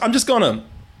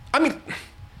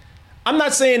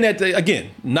not saying that, again,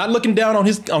 not looking down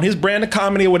on his brand of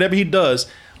comedy or whatever he does,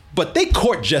 but they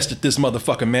court jested this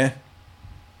motherfucker, man,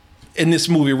 in this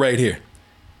movie right here.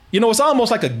 It's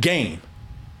almost like a game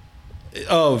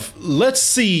of let's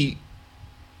see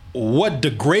what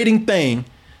degrading thing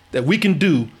that we can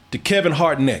do to Kevin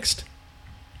Hart next.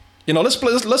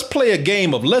 Let's play a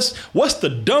game of what's the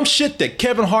dumb shit that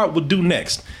Kevin Hart will do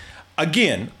next.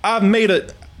 Again, I've made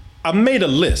a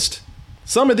list.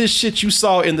 Some of this shit you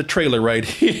saw in the trailer right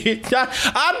here.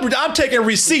 I'm taking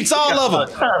receipts, all of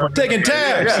them. I'm taking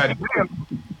tabs.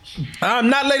 I'm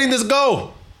not letting this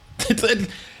go.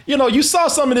 You saw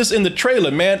some of this in the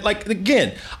trailer, man. Like,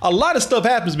 again, a lot of stuff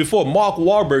happens before Mark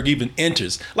Wahlberg even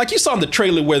enters. Like you saw in the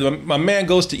trailer where my man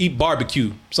goes to eat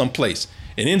barbecue someplace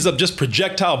and ends up just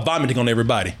projectile vomiting on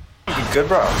everybody. You good,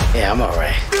 bro? Yeah, I'm all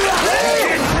right.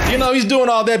 He's doing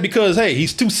all that because, hey,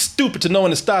 he's too stupid to know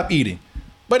when to stop eating.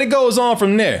 But it goes on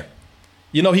from there.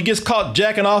 He gets caught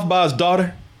jacking off by his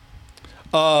daughter.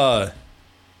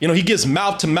 He gets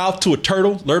mouth to mouth to a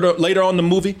turtle later on in the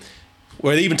movie,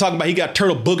 where they even talk about he got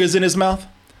turtle boogers in his mouth.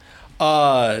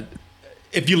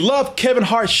 If you love Kevin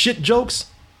Hart shit jokes,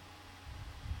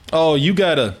 you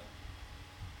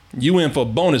in for a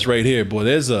bonus right here, boy.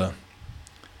 Because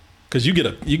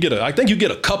I think you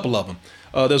get a couple of them.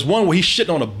 There's one where he's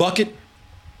shitting on a bucket,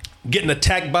 getting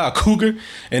attacked by a cougar,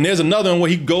 and there's another one where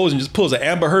he goes and just pulls an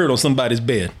Amber Heard on somebody's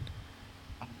bed.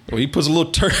 Or he puts a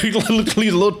little turd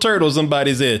on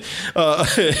somebody's head.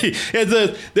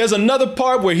 There's another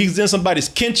part where he's in somebody's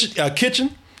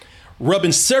kitchen,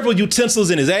 rubbing several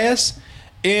utensils in his ass,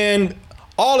 and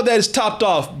all of that is topped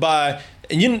off by.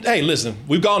 Hey, listen,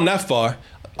 we've gone that far.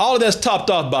 All of that's topped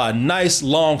off by a nice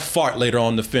long fart later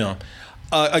on in the film.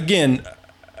 Again.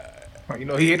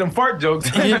 He hate them fart jokes.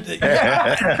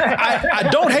 I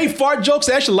don't hate fart jokes.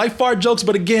 I actually like fart jokes,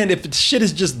 but again, if shit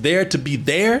is just there to be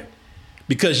there,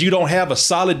 because you don't have a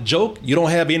solid joke, you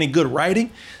don't have any good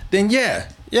writing, then yeah,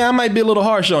 I might be a little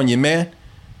harsh on you, man.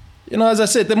 As I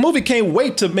said, the movie can't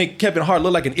wait to make Kevin Hart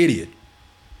look like an idiot.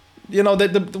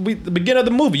 The beginning of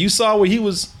the movie, you saw where he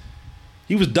was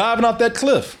diving off that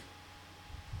cliff,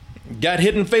 got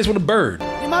hit in the face with a bird.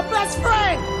 You're my best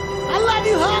friend. I love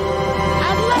you, Huck.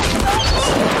 I love you.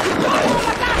 Oh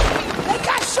my God. They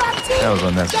got sharp teeth. That was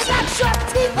unnecessary. They got sharp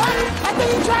teeth, Huck. I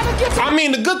think you're trying to get some. I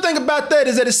mean, the good thing about that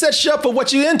is that it sets you up for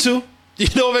what you're into. You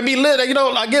know what I mean?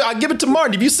 I give it to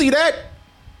Martin. If you see that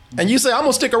and you say, I'm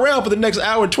going to stick around for the next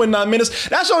hour and 29 minutes,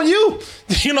 that's on you.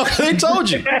 They told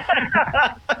you.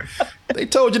 They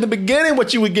told you in the beginning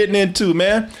what you were getting into,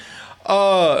 man.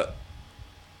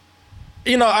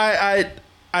 you know,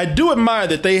 I do admire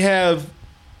that they have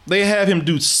him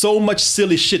do so much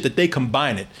silly shit that they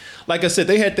combine it. Like I said,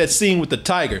 they had that scene with the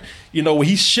tiger, you know, where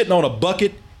he's shitting on a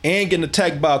bucket and getting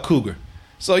attacked by a cougar.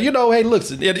 So, you know, hey, look,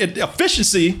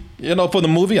 efficiency, you know, for the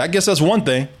movie, I guess that's one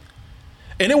thing.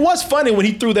 And it was funny when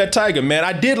he threw that tiger, man.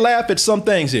 I did laugh at some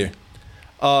things here.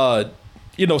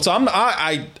 You know, so I'm not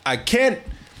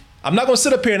gonna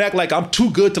sit up here and act like I'm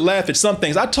too good to laugh at some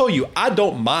things. I told you, I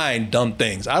don't mind dumb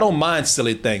things. I don't mind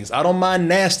silly things. I don't mind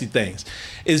nasty things.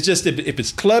 It's just if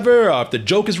it's clever or if the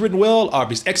joke is written well or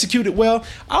if it's executed well,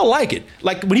 I like it.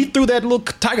 Like when he threw that little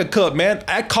tiger cub, man,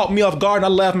 that caught me off guard and I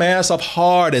laughed my ass off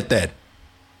hard at that.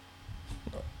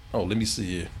 Oh, let me see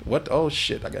here. What? Oh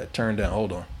shit, I got it turned down.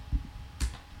 Hold on.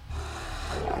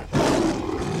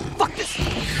 Fuck this.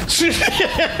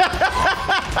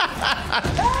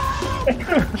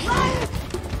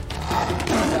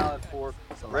 Salad fork,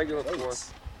 regular fork,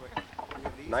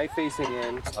 knife facing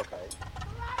in. Okay.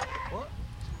 What?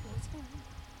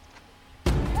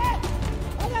 Hey,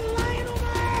 I got a lion on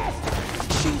my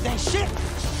ass. Shoot that shit.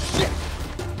 Shit.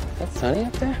 That's Sonny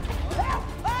up there?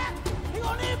 He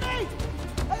gonna eat me.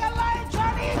 I got a lion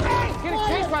trying to eat me. He's getting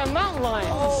chased by a mountain lion.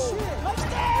 Oh shit. I'm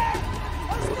scared.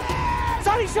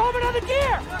 Sonny, show him another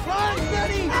gear. Run,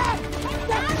 Sonny.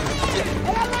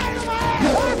 I got a lion on my ass.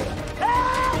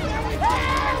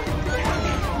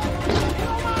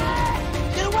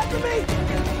 Get away from me!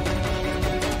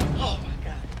 Oh my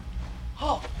god.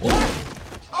 Oh, what?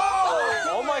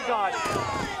 Oh my god.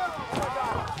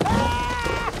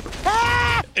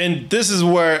 And this is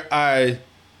where I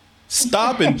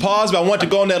stop and pause, but I want to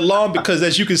go on that long because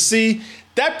as you can see,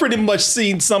 that pretty much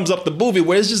scene sums up the movie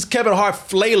where it's just Kevin Hart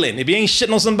flailing. If he ain't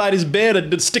shitting on somebody's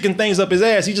bed or sticking things up his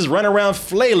ass, he just running around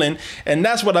flailing. And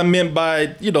that's what I meant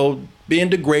by, you know, being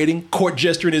degrading, court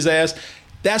gesturing his ass.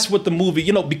 That's what the movie,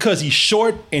 you know, because he's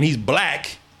short and he's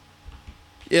black,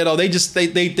 you know, they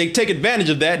take advantage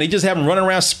of that and they just have him running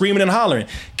around screaming and hollering.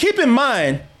 Keep in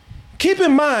mind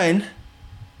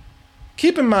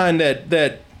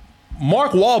that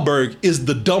Mark Wahlberg is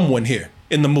the dumb one here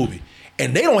in the movie.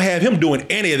 And they don't have him doing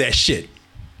any of that shit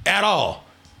at all.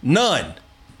 None.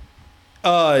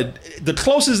 The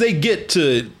closest they get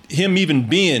to him even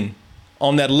being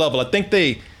on that level, I think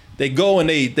they go and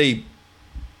they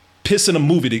piss in a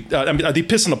movie. They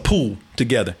piss in a pool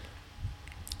together,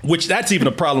 which that's even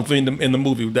a problem for in the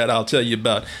movie that I'll tell you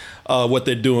about what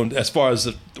they're doing as far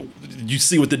as you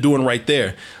see what they're doing right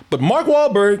there. But Mark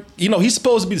Wahlberg, you know, he's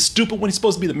supposed to be the stupid one. He's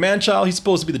supposed to be the man-child. He's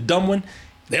supposed to be the dumb one.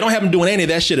 They don't have him doing any of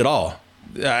that shit at all.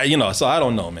 You know, so I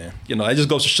don't know, man. You know, it just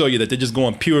goes to show you that they're just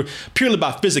going purely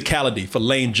by physicality for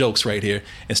lame jokes right here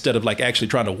instead of like actually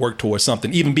trying to work towards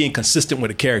something, even being consistent with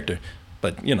a character.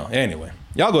 But, you know, anyway,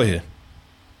 y'all go ahead.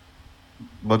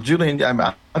 Well, Julian,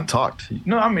 I talked.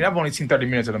 No, I mean, I've only seen 30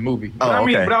 minutes of the movie. But Oh, I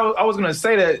mean, okay. but I was going to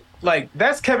say that, like,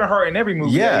 that's Kevin Hart in every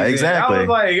movie. Yeah, that he's in. exactly. I was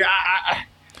like,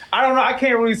 I don't know. I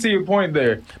can't really see your point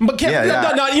there. But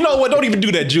no, you know what? Don't even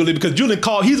do that, Julian, because Julian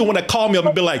he's the one that called me up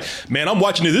and be like, man, I'm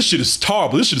watching this. This shit is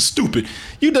horrible. This shit is stupid.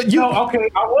 No,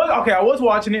 okay. I was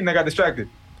watching it and I got distracted.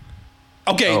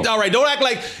 Okay, all right. Don't act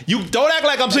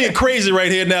like I'm saying crazy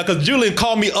right here now, because Julian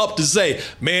called me up to say,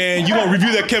 man, you gonna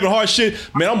review that Kevin Hart shit?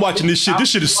 Man, I'm watching this shit.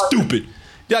 This shit is stupid.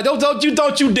 Yeah, don't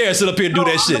you dare sit up here and do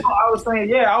that shit. I was saying,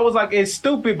 yeah, I was like, it's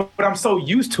stupid, but I'm so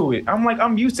used to it. I'm like,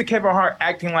 I'm used to Kevin Hart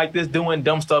acting like this, doing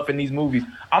dumb stuff in these movies.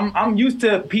 I'm used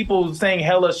to people saying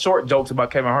hella short jokes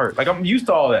about Kevin Hart. Like, I'm used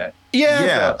to all that.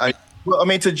 Yeah. Well, I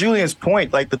mean, to Julian's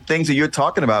point, like the things that you're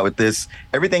talking about with this,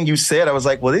 everything you said, I was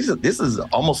like, well, this is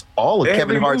almost all of Every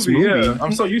Kevin Hart's movie, movie. yeah.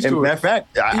 I'm so used to it. Matter of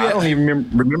fact, I don't even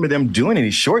remember them doing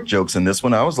any short jokes in this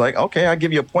one. I was like, okay, I'll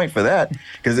give you a point for that,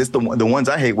 because it's the ones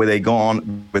I hate where they go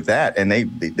on with that and they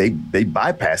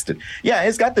bypassed it. Yeah,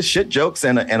 it's got the shit jokes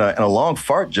and a long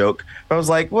fart joke. But I was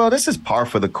like, well, this is par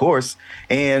for the course.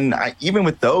 And even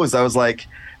with those, I was like,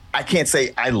 I can't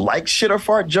say I like shit or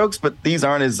fart jokes, but these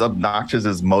aren't as obnoxious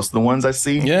as most of the ones I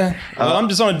see. Yeah, well, I'm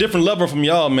just on a different level from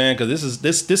y'all, man, because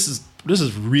this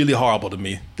is really horrible to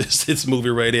me. This movie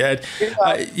right here.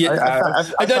 I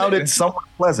found it somewhat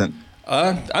pleasant.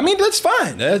 I mean, that's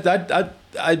fine. I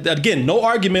again, no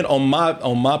argument on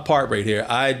my part right here.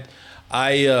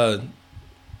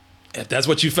 If that's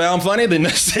what you found funny, then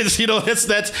that's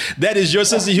that is your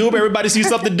sense of humor. Everybody sees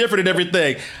something different in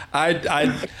everything.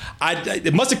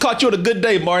 It must have caught you on a good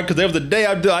day, Martin, because there was a day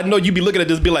I know you'd be looking at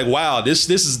this and be like, wow, this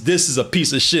is a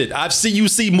piece of shit. You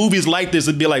see movies like this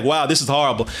and be like, wow, this is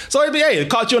horrible. So it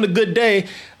caught you on a good day.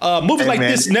 Movies like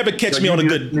this never catch me on a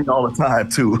good all the time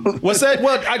too. What's that?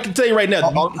 Well, I can tell you right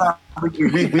now.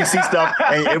 we see stuff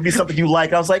and it'll be something you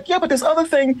like. I was like, yeah, but this other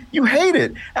thing you hate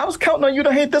it. I was counting on you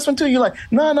to hate this one too. You're like,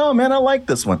 no, man, I like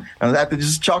this one. And I have to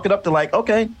just chalk it up to like,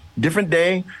 okay, different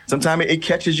day. Sometimes it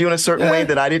catches you in a certain way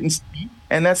that I didn't see,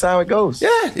 and that's how it goes.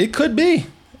 Yeah, it could be.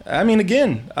 I mean,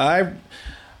 again, it's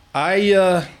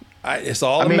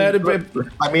all a matter.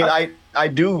 I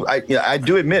do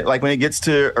admit, like when it gets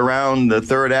to around the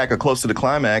third act or close to the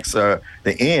climax, the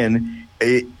end,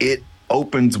 it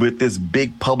opens with this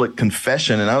big public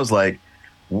confession, and I was like,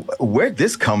 where'd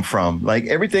this come from? Like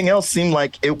everything else seemed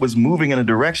like it was moving in a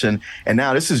direction, and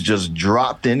now this is just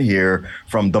dropped in here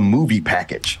from the movie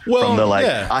package. From the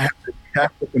I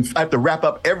have to wrap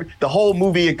up the whole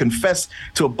movie and confess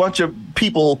to a bunch of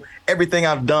people everything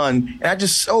I've done. And I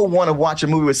just so want to watch a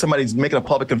movie where somebody's making a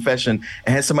public confession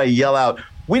and has somebody yell out,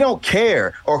 "We don't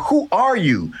care," or "Who are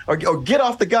you?" or "Get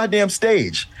off the goddamn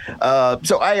stage."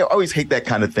 So I always hate that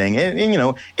kind of thing. And you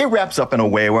know, it wraps up in a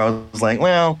way where I was like,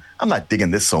 well, I'm not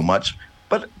digging this so much.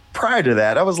 But prior to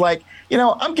that, I was like, you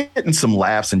know, I'm getting some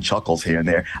laughs and chuckles here and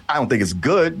there. I don't think it's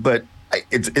good, but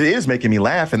it is making me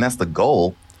laugh, and that's the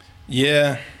goal.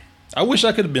 Yeah, I wish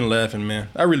I could have been laughing, man.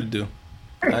 I really do.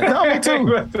 No, me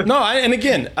too. No, and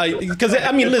again, because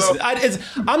I mean, listen,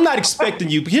 I'm not expecting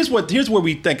you. Here's where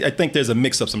I think there's a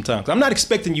mix-up sometimes. I'm not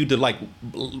expecting you to like.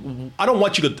 I don't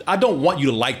want you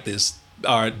to like this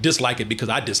or dislike it because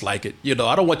I dislike it. You know,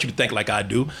 I don't want you to think like I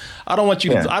do. I don't want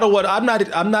you. Yeah. I'm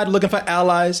not looking for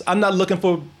allies. I'm not looking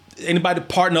for anybody to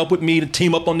partner up with me to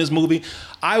team up on this movie.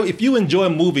 If you enjoy a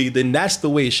movie, then that's the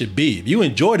way it should be. If you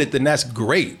enjoyed it, then that's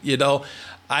great. You know,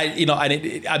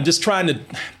 I'm just trying to.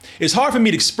 It's hard for me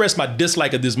to express my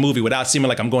dislike of this movie without seeming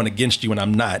like I'm going against you, and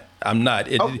I'm not. I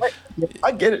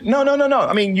get it. No.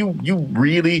 I mean, you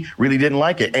really, really didn't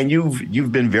like it, and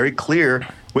you've been very clear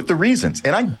with the reasons,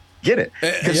 and I get it.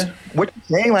 Because what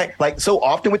you're saying, like so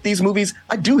often with these movies,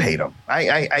 I do hate them.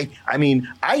 I mean,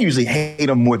 I usually hate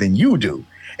them more than you do.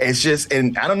 It's just,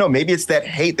 and I don't know, maybe it's that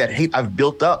hate I've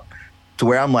built up to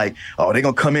where I'm like, oh, they're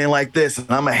gonna come in like this, and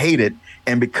I'm gonna hate it.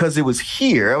 And because it was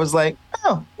here, I was like,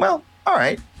 oh, well, all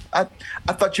right. I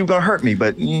thought you were going to hurt me,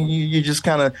 but you're just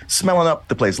kind of smelling up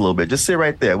the place a little bit. Just sit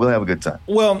right there. We'll have a good time.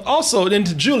 Well, also, then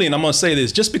to Julian, I'm going to say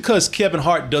this. Just because Kevin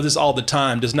Hart does this all the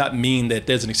time does not mean that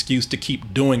there's an excuse to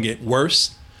keep doing it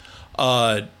worse.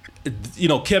 You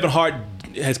know, Kevin Hart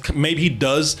maybe he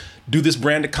does do this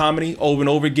brand of comedy over and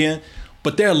over again,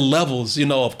 but there are levels, you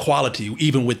know, of quality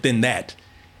even within that.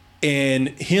 And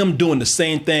him doing the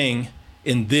same thing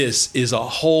in this is a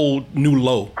whole new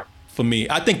low for me.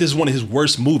 I think this is one of his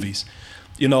worst movies.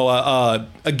 You know,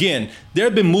 again, there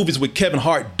have been movies with Kevin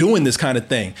Hart doing this kind of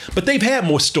thing, but they've had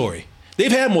more story.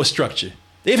 They've had more structure.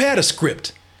 They've had a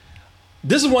script.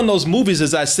 This is one of those movies,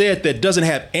 as I said, that doesn't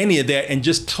have any of that and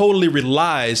just totally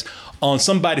relies on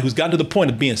somebody who's gotten to the point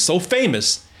of being so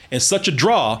famous and such a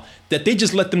draw that they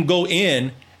just let them go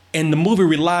in. And the movie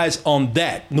relies on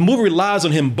that. The movie relies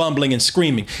on him bumbling and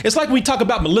screaming. It's like we talk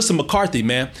about Melissa McCarthy,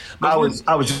 man. I was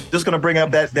just going to bring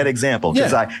up that example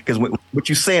because what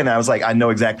you're saying, I was like, I know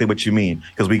exactly what you mean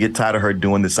because we get tired of her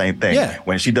doing the same thing. Yeah.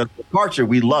 When she does Departure,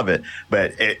 we love it,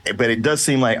 but it does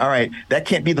seem like, all right, that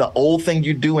can't be the old thing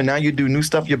you do, and now you do new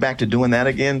stuff. You're back to doing that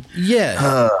again.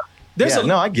 Yeah.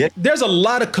 I get it. There's a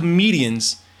lot of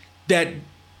comedians that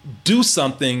do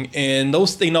something and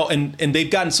those, you know, and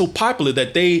they've gotten so popular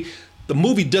that the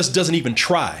movie just doesn't even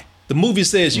try. The movie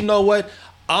says, you know what,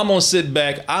 I'm gonna sit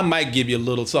back, I might give you a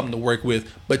little something to work with,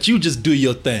 but you just do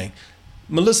your thing.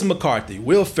 Melissa McCarthy,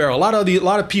 Will Ferrell, a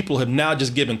lot of people have now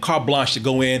just given carte blanche to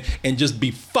go in and just be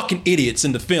fucking idiots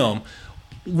in the film,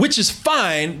 which is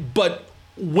fine, but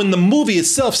when the movie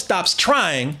itself stops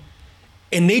trying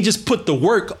and they just put the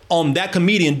work on that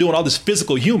comedian doing all this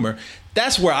physical humor,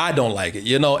 that's where I don't like it,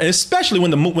 you know, and especially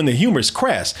when the humor is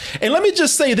crass. And let me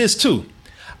just say this too.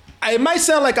 It might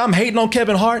sound like I'm hating on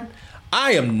Kevin Hart.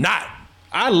 I am not.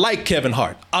 I like Kevin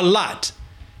Hart a lot.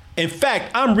 In fact,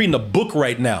 I'm reading a book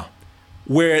right now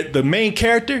where the main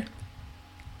character,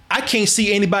 I can't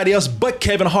see anybody else but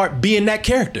Kevin Hart being that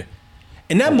character.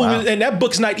 And that movie, and that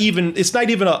book's not even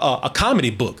a comedy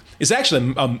book. It's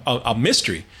actually a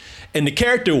mystery. And the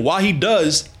character, while he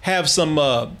does have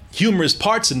some humorous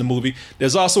parts in the movie,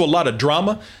 there's also a lot of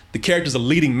drama. The character's a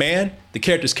leading man. The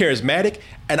character's charismatic.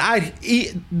 And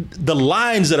the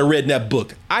lines that are read in that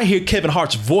book, I hear Kevin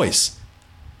Hart's voice.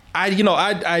 I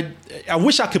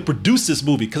wish I could produce this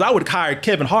movie because I would hire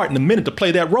Kevin Hart in a minute to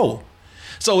play that role.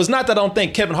 So it's not that I don't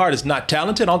think Kevin Hart is not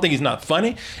talented. I don't think he's not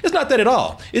funny. It's not that at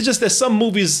all. It's just that some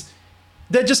movies,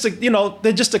 they're just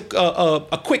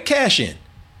a quick cash in.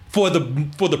 For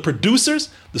the producers,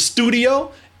 the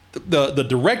studio, the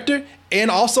director and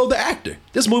also the actor.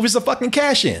 This movie's a fucking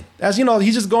cash in. As you know,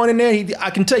 he's just going in there. I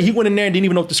can tell you, he went in there and didn't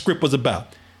even know what the script was about.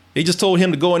 They just told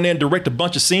him to go in there and direct a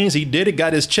bunch of scenes. He did it,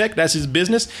 got his check. That's his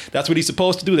business. That's what he's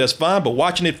supposed to do. That's fine. But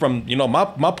watching it from,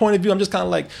 my point of view, I'm just kind of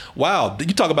like, wow,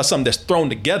 you talk about something that's thrown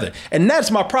together. And that's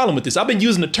my problem with this. I've been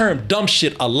using the term dumb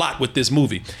shit a lot with this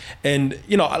movie. And,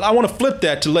 I want to flip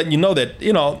that to let you know that,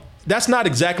 that's not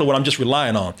exactly what I'm just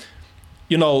relying on.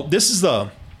 This is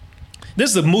a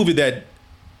movie that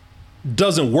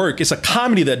doesn't work. It's a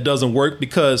comedy that doesn't work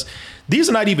because these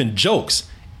are not even jokes.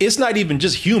 It's not even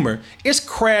just humor. It's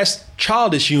crass,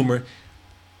 childish humor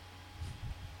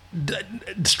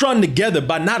strung together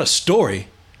by not a story,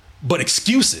 but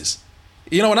excuses.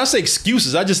 When I say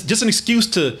excuses, I just an excuse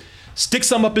to stick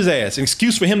something up his ass, an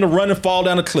excuse for him to run and fall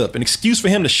down a cliff, an excuse for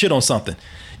him to shit on something.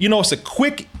 It's a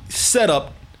quick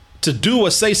setup to do or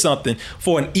say something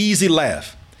for an easy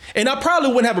laugh. And I probably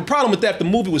wouldn't have a problem with that if the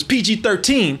movie was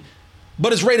PG-13,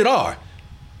 but it's rated R.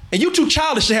 And you too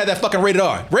childish to have that fucking rated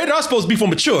R. Rated R is supposed to be for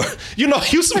mature. You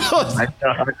supposed.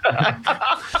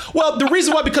 Well, the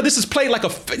reason why, because this is played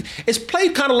it's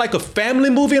played kind of like a family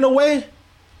movie in a way.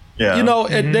 Yeah.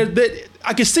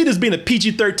 I can see this being a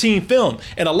PG-13 film,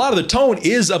 and a lot of the tone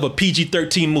is of a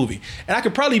PG-13 movie. And I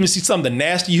could probably even see some of the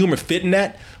nasty humor fit in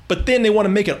that. But then they want to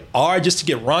make it R just to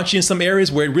get raunchy in some areas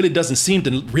where it really doesn't seem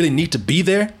to really need to be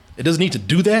there. It doesn't need to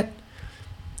do that.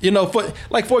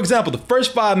 For example, the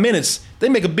first 5 minutes, they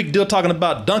make a big deal talking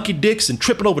about donkey dicks and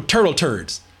tripping over turtle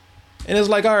turds. And it's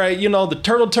like, all right, the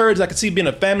turtle turds, I could see being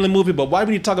a family movie, but why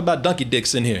would you talk about donkey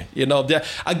dicks in here?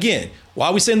 Again, why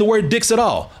are we saying the word dicks at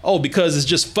all? Oh, because it's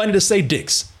just funny to say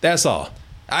dicks. That's all.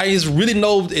 There's really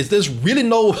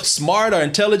no smart or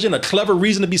intelligent or clever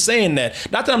reason to be saying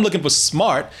that. Not that I'm looking for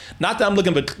smart, not that I'm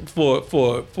looking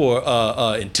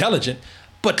for intelligent,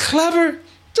 but clever,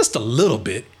 just a little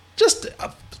bit. Just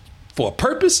for a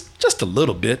purpose, just a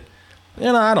little bit.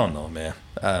 I don't know, man.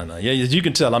 I don't know. Yeah, as you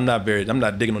can tell, I'm not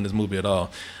digging on this movie at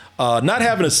all. Not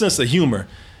having a sense of humor,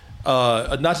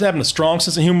 not having a strong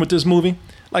sense of humor with this movie.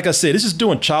 Like I said, it's just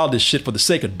doing childish shit for the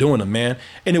sake of doing it, man.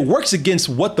 And it works against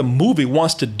what the movie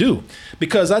wants to do.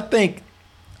 Because I think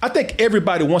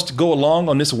everybody wants to go along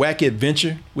on this wacky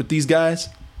adventure with these guys.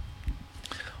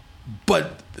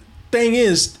 But the thing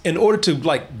is, in order to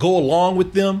go along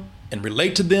with them and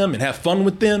relate to them and have fun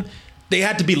with them, they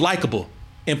had to be likable.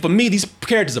 And for me, these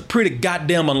characters are pretty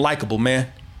goddamn unlikable, man.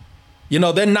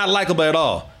 They're not likable at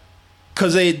all.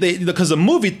 Because the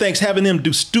movie thinks having them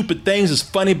do stupid things is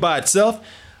funny by itself.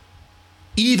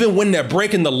 Even when they're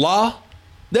breaking the law,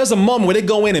 there's a moment where they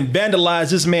go in and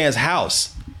vandalize this man's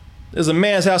house. There's a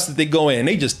man's house that they go in and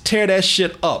they just tear that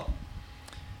shit up.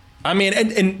 I mean,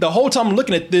 and the whole time I'm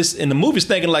looking at this and the movie's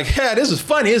thinking like, hey, this is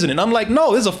funny, isn't it? And I'm like,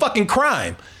 no, this is a fucking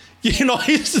crime.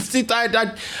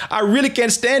 I really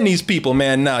can't stand these people,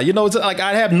 man. Now, it's like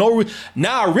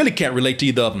now I really can't relate to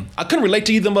either of them. I couldn't relate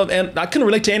to either of them, and I couldn't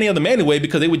relate to any of them anyway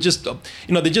because they were just,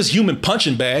 they're just human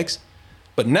punching bags.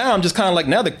 But now I'm just kind of like,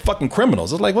 now they're fucking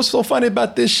criminals. It's like, what's so funny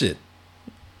about this shit?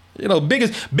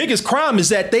 Biggest crime is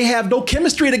that they have no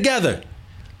chemistry together.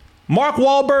 Mark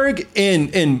Wahlberg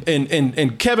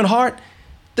and Kevin Hart,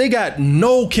 they got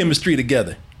no chemistry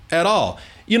together at all.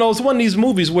 It's one of these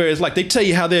movies where it's like they tell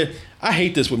you how I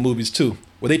hate this with movies too,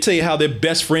 where they tell you how they're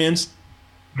best friends.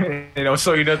 They don't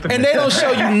show you nothing. And they don't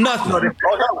show you nothing.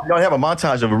 Y'all have a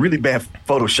montage of a really bad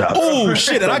Photoshop. Oh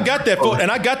shit! And I got that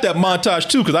montage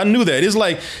too because I knew that. It's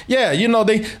like, yeah,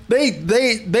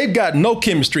 they've got no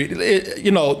chemistry.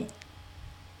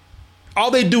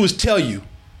 All they do is tell you,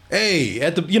 hey,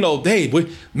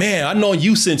 man, I know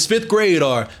you since 5th grade,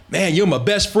 or man, you're my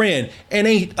best friend, and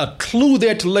ain't a clue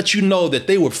there to let you know that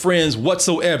they were friends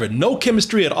whatsoever. No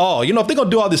chemistry at all. If they're gonna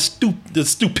do all this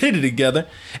stupidity together,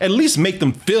 at least make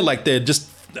them feel like they're just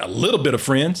a little bit of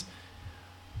friends.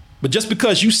 But just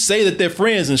because you say that they're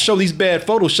friends and show these bad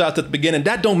Photoshops at the beginning,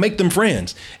 that don't make them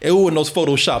friends. And those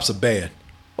Photoshops are bad.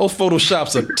 Those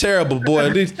Photoshops are terrible, boy.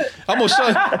 I'm gonna show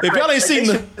you. If y'all ain't seen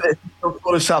the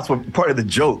Photoshops were part of the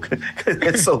joke.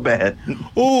 It's so bad.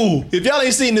 Ooh, if y'all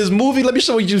ain't seen this movie, let me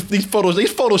show you these photos.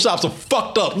 These Photoshops are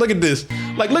fucked up. Look at this.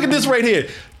 Look at this right here.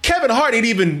 Kevin Hart ain't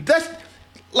even.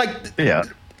 Yeah.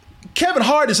 Kevin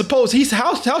Hart is supposed.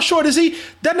 How short is he?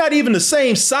 They're not even the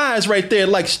same size right there.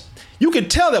 You can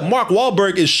tell that Mark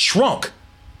Wahlberg is shrunk.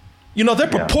 Their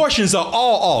proportions are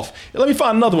all off. Let me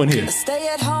find another one here. Stay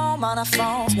at home on our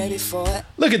phones, maybe for it.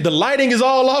 Look at the lighting is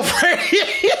all off right here.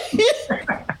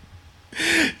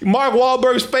 Mark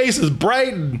Wahlberg's face is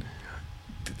bright and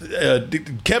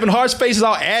Kevin Hart's face is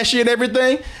all ashy and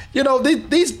everything.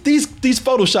 These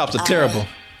Photoshops are terrible.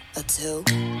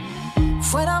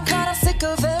 When I'm kind of sick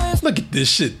of every Look at this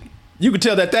shit. You can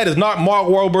tell that is not Mark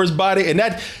Wahlberg's body, and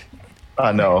that.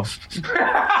 I know.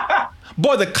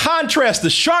 Boy, the contrast, the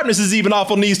sharpness is even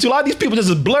off on these two. A lot of these people just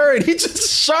is blurred. He's just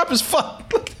sharp as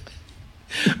fuck.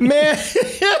 Man.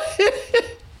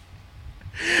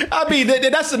 I mean,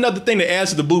 that's another thing that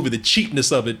adds to the movie, the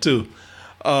cheapness of it, too.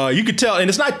 You could tell, and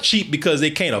it's not cheap because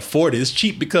they can't afford it. It's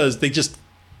cheap because they just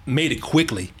made it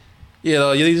quickly. You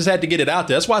know, they just had to get it out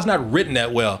there. That's why it's not written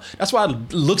that well. That's why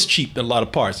it looks cheap in a lot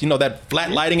of parts. You know, that flat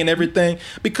lighting and everything.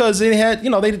 Because they had, you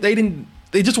know, they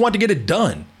just wanted to get it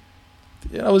done.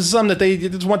 You know, it was something that they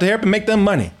just wanted to help and make them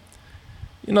money.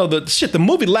 You know, the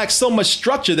movie lacks so much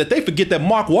structure that they forget that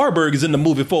Mark Wahlberg is in the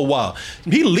movie for a while.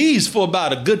 He leaves for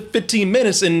about a good 15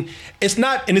 minutes, and it's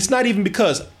not even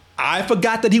because I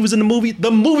forgot that he was in the movie. The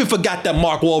movie forgot that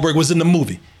Mark Wahlberg was in the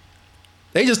movie.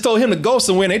 They just told him to go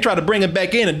somewhere, and they tried to bring him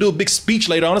back in and do a big speech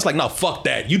later on. It's like, no, fuck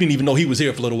that. You didn't even know he was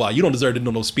here for a little while. You don't deserve to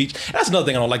do no speech. That's another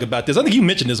thing I don't like about this. I think you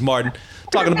mentioned this, Martin,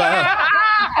 talking about how.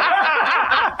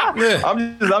 Yeah.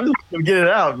 I'm just gonna get it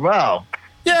out. Wow.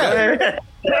 Yeah.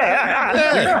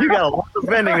 You got a lot of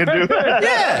bending to do.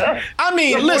 Yeah. I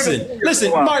mean, listen,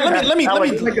 Martin, let me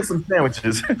making some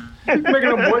sandwiches. Making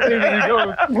them more things as you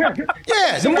go.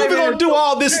 Yeah, the movie gonna do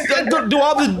all this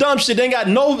dumb shit. They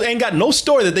ain't got no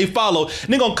story that they follow. And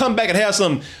they're gonna come back and have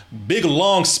some big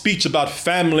long speech about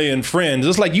family and friends.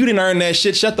 It's like, you didn't earn that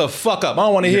shit. Shut the fuck up. I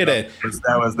don't want to hear that.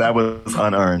 That was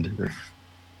unearned.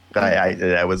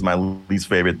 That was my least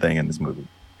favorite thing in this movie.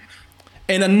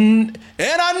 And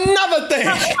another thing.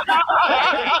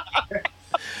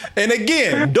 And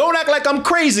again, don't act like I'm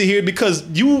crazy here, because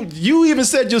you even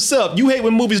said yourself, you hate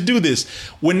when movies do this.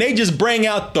 When they just bring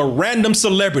out the random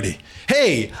celebrity.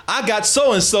 Hey, I got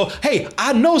so-and-so. Hey,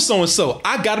 I know so-and-so.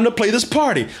 I got him to play this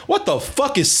party. What the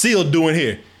fuck is Seal doing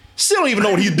here? Seal don't even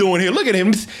know what he's doing here. Look at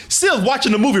him. Seal's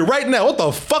watching the movie right now. What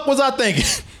the fuck was I thinking?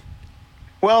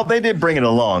 Well, they did bring it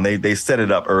along. They set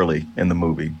it up early in the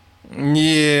movie.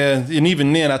 Yeah, and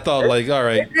even then I thought, like, all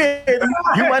right.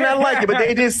 You might not like it, but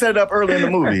they did set it up early in the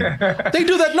movie. They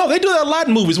do that. No, they do that a lot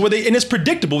in movies and it's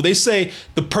predictable. They say,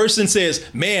 the person says,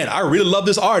 man, I really love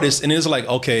this artist. And it's like,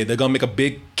 okay, they're going to make a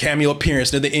big cameo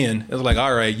appearance at the end. It's like,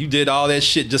 all right, you did all that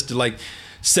shit just to like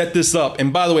set this up.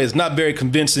 And by the way, it's not very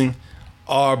convincing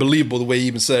or believable the way you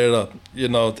even set it up. You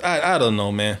know, I don't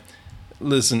know, man.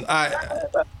 Listen, I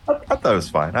thought it was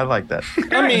fine. I like that.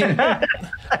 I mean,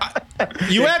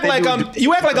 you act like I'm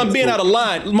being out of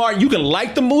line, Martin. You can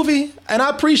like the movie, and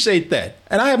I appreciate that,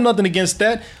 and I have nothing against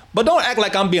that. But don't act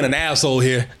like I'm being an asshole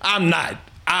here. I'm not.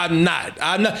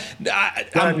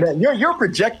 You're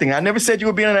projecting. I never said you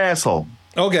were being an asshole.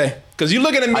 Okay, because you're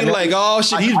looking at me like, oh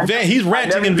shit, he's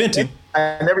ranting and venting.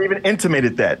 I never even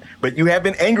intimated that, but you have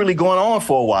been angrily going on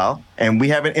for a while, and we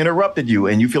haven't interrupted you,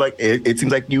 and you feel like it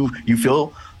seems like you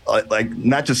feel like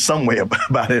not just some way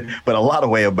about it, but a lot of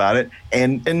way about it,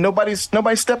 and nobody's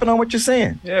stepping on what you're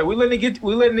saying. Yeah, we're letting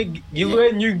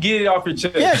you get it off your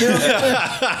chest.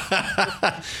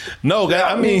 Yeah. No,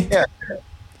 guy.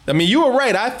 I mean, you were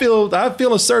right. I feel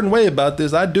a certain way about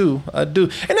this. I do. And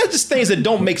that's just things that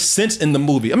don't make sense in the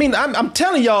movie. I mean, I'm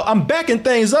telling y'all, I'm backing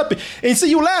things up. And see,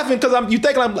 you laughing because you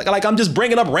think I'm just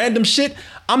bringing up random shit.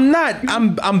 I'm not.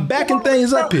 I'm backing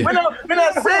things up here. We're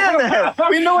not saying that.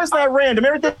 We know it's not random.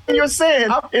 Everything you're saying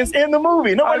is in the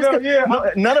movie.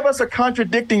 None of us are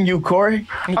contradicting you, Corey.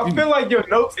 I feel like your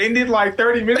notes ended like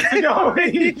 30 minutes ago.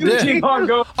 You just keep on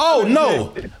going. Oh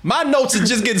no, my notes are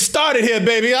just getting started here,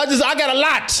 baby. I got a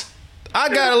lot. I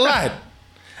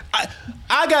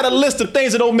got a list of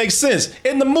things that don't make sense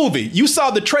in the movie. You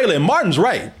saw the trailer, and Martin's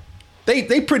right.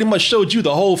 They pretty much showed you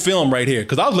the whole film right here.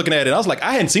 Because I was looking at it, I was like,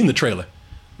 I hadn't seen the trailer.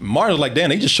 Martin was like, damn,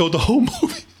 they just showed the whole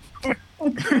movie.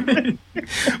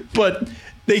 But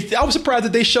I was surprised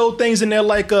that they showed things in there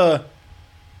like there's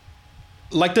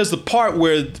the part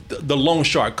where the loan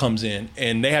shark comes in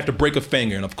and they have to break a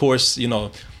finger. And of course, you know,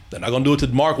 they're not going to do it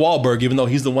to Mark Wahlberg, even though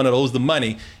he's the one that owes the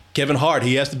money. Kevin Hart,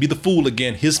 he has to be the fool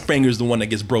again. His finger's the one that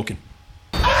gets broken.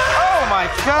 Oh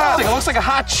my God, it looks like a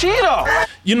hot Cheeto.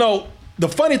 You know, the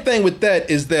funny thing with that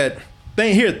is that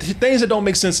things that don't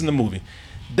make sense in the movie.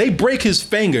 They break his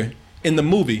finger in the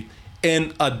movie,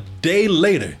 and a day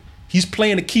later, he's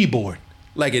playing the keyboard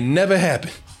like it never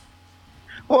happened.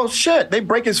 Well, shit, they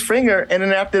break his finger, and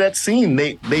then after that scene,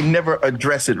 they never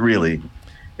address it really.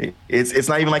 It's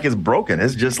not even like it's broken.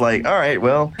 It's just like, all right,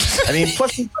 well, I mean,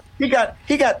 plus he got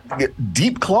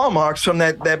deep claw marks from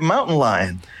that mountain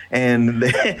lion. And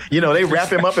they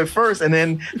wrap him up at first, and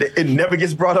then it never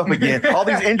gets brought up again. All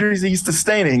these injuries he's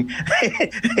sustaining,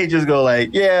 they just go like,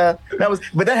 yeah,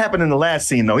 but that happened in the last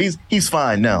scene though. He's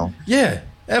fine now. Yeah,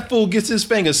 That fool gets his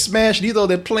fingers smashed. He's over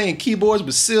there playing keyboards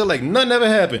with Seal like nothing ever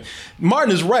happened.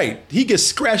 Martin is right. He gets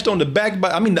scratched on the back.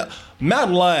 The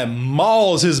mountain lion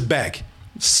mauls his back.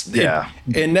 Yeah.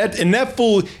 And that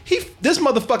fool, this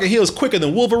motherfucker heals quicker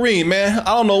than Wolverine, man.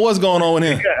 I don't know what's going on with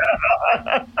him.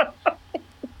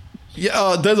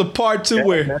 Yeah, there's a part too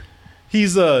where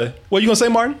he's what you gonna say,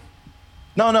 Martin?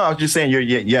 No, I was just saying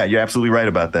you're absolutely right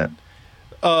about that.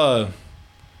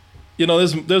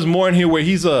 There's more in here where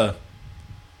he's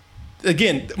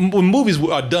again, when movies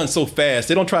are done so fast,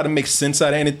 they don't try to make sense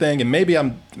out of anything, and maybe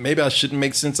I shouldn't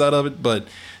make sense out of it, but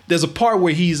there's a part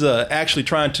where he's actually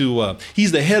trying to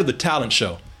he's the head of the talent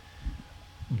show,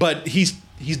 but he's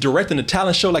directing the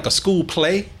talent show like a school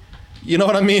play. You know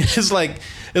what I mean? It's like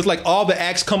all the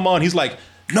acts come on. He's like,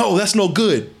 no, that's no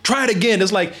good. Try it again.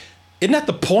 It's like, isn't that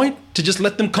the point, to just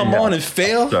let them come on and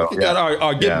fail or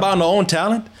get by on their own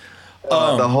talent?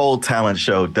 The whole talent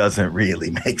show doesn't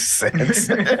really make sense.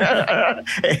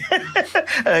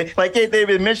 Like they've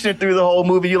been mentioning through the whole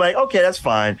movie. You're like, okay, that's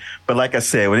fine. But like I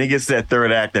said, when it gets to that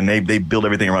third act and they build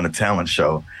everything around the talent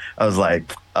show, I was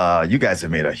like, you guys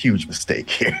have made a huge mistake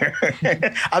here.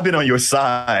 I've been on your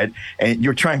side and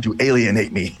you're trying to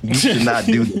alienate me. You should not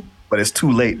do that. But it's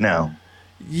too late now.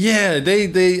 Yeah,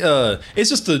 it's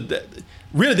just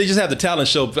really, they just have the talent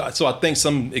show. So I think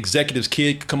some executive's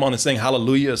kid could come on and sing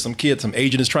Hallelujah, or some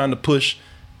agent is trying to push.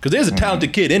 Because there's a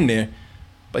talented kid in there,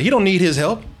 but he don't need his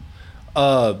help.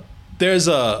 There's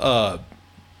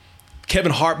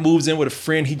Kevin Hart moves in with a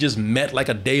friend he just met like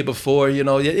a day before.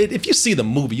 If you see the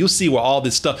movie, you'll see where all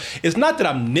this stuff. It's not that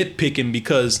I'm nitpicking,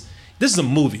 because this is a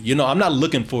movie. I'm not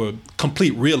looking for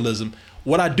complete realism.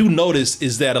 What I do notice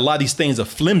is that a lot of these things are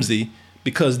flimsy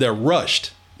because they're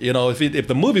rushed. If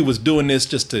the movie was doing this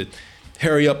just to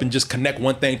hurry up and just connect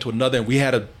one thing to another, and we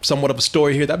had somewhat of a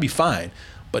story here, that'd be fine.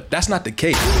 But that's not the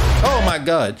case. Oh my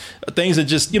God, things are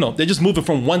just they're just moving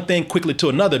from one thing quickly to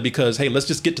another because, hey, let's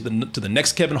just get to the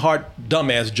next Kevin Hart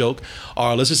dumbass joke,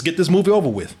 or let's just get this movie over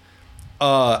with.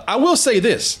 I will say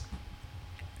this: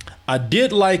 I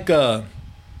did like some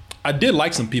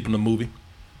people in the movie.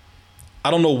 I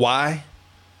don't know why,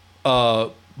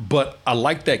 but I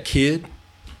like that kid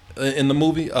in the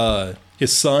movie,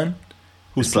 his son,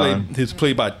 who's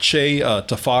played by Shea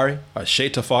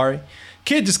Tafari.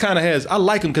 Kid just kind of has, I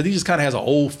like him because he just kind of has an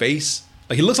old face.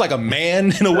 Like, he looks like a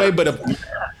man in a way, but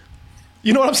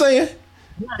you know what I'm saying?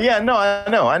 Yeah, no,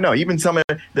 I know. Even some of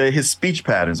his speech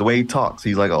patterns, the way he talks,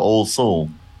 he's like an old soul.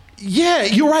 Yeah,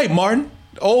 you're right, Martin.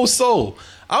 Old soul.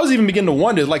 I was even beginning to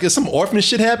wonder, like, is some orphan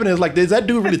shit happening? It's like, is that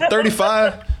dude really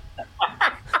 35?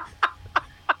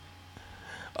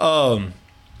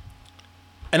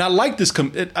 And I like this.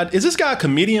 Is this guy a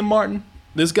comedian, Martin?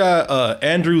 This guy,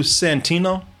 Andrew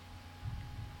Santino?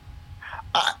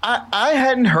 I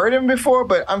hadn't heard him before,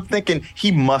 but I'm thinking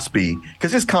he must be,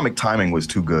 because his comic timing was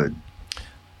too good.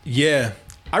 Yeah,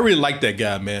 I really like that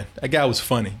guy, man. That guy was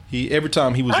funny. Every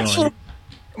time he was on.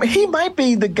 He might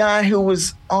be the guy who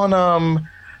was on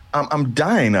I'm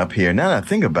Dying Up Here. Now that I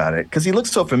think about it, because he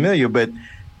looks so familiar, but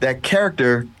that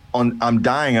character on I'm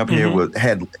Dying Up Here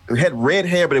had red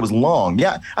hair, but it was long.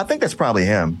 Yeah, I think that's probably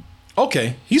him.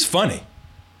 Okay, he's funny.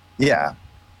 Yeah,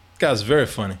 guy's very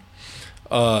funny.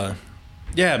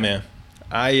 Yeah, man,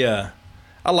 I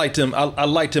liked him. I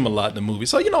liked him a lot in the movie.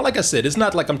 So like I said, it's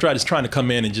not like I'm trying to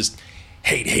come in and just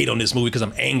hate on this movie because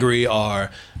I'm angry or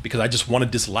because I just want to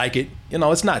dislike it.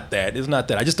 It's not that. It's not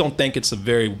that. I just don't think it's a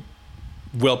very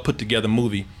well put together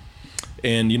movie.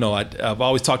 And I've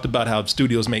always talked about how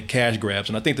studios make cash grabs,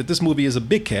 and I think that this movie is a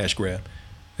big cash grab.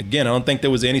 Again, I don't think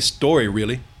there was any story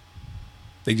really.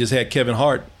 They just had Kevin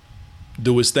Hart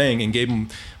do his thing and gave him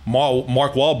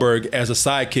Mark Wahlberg as a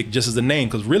sidekick, just as a name,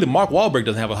 because really Mark Wahlberg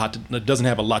doesn't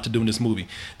have a lot to do in this movie.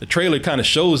 The trailer kind of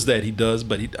shows that he does,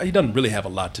 but he doesn't really have a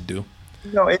lot to do.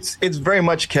 No, it's very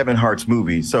much Kevin Hart's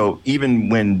movie. So even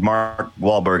when Mark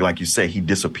Wahlberg, like you say, he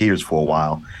disappears for a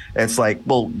while, it's like,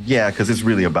 well, yeah, because it's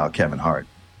really about Kevin Hart.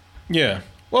 Yeah.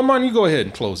 Well, Martin, you go ahead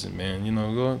and close it, man.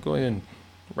 Go ahead and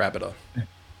wrap it up.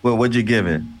 Well, what'd you give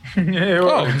it? I'll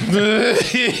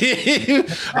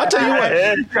tell you what.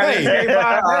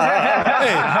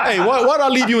 Hey, why do I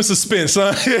leave you in suspense,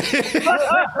 huh?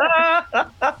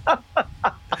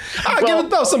 I'll give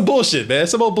it some bullshit, man.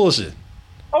 Some old bullshit.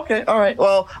 Okay, all right.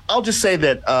 Well, I'll just say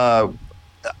that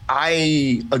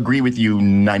I agree with you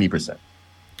 90%.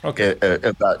 Okay.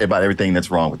 About everything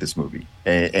that's wrong with this movie,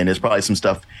 and there's probably some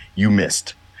stuff you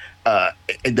missed. But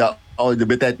that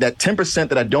 10%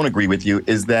 that I don't agree with you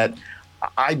is that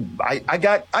I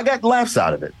got laughs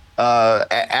out of it.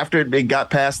 After they got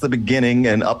past the beginning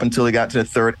and up until they got to the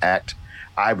third act,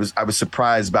 I was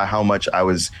surprised by how much I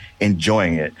was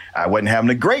enjoying it. I wasn't having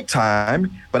a great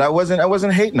time, but I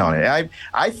wasn't hating on it.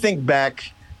 I think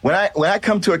back when I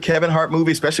come to a Kevin Hart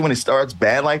movie, especially when it starts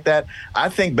bad like that, I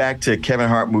think back to Kevin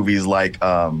Hart movies like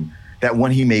that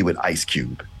one he made with Ice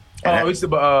Cube. And it's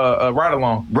about Ride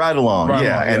Along. Ride Along,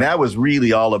 yeah. And that was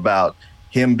really all about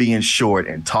him being short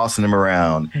and tossing him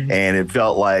around. Mm-hmm. And it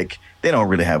felt like they don't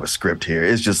really have a script here.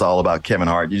 It's just all about Kevin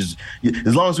Hart.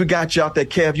 As long as we got you out there,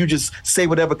 Kev, you just say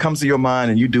whatever comes to your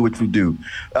mind and you do what you do.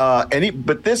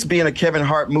 But this being a Kevin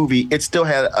Hart movie, it still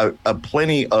had a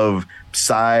plenty of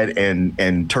side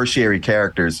and tertiary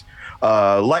characters,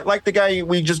 like the guy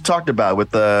we just talked about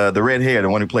with the red hair, the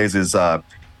one who plays his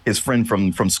friend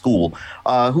from school,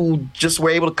 who just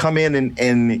were able to come in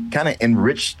and kind of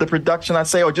enrich the production, I'd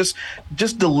say, or just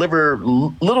deliver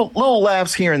little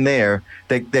laughs here and there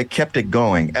that kept it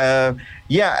going.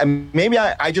 Maybe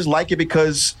I just like it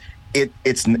because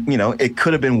it's it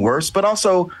could have been worse, but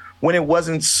also when it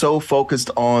wasn't so focused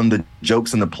on the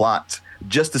jokes and the plot,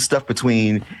 just the stuff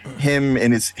between him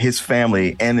and his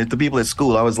family and the people at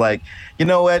school. I was like, you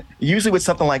know what? Usually with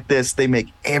something like this, they make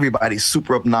everybody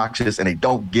super obnoxious and they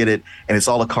don't get it, and it's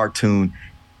all a cartoon.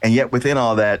 And yet within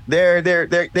all that,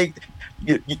 this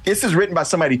is written by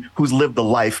somebody who's lived the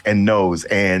life and knows,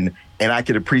 and I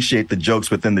could appreciate the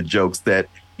jokes within the jokes that,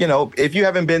 if you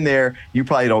haven't been there, you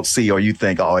probably don't see, or you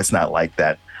think, oh, it's not like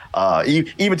that.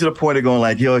 Even to the point of going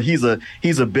like, he's a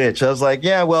bitch. I was like,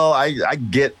 yeah, well, I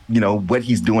get, what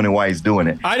he's doing and why he's doing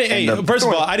it. First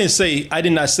of all, I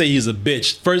did not say he's a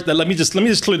bitch. First, let me just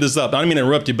clear this up. I don't mean to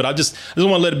interrupt you, but I just want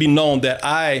to let it be known that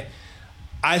I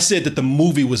said that the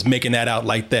movie was making that out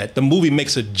like that. The movie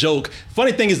makes a joke.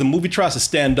 Funny thing is, the movie tries to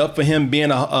stand up for him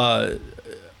being or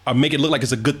make it look like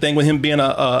it's a good thing with him being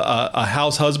a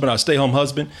house husband or a stay-home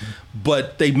husband,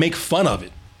 but they make fun of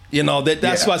it.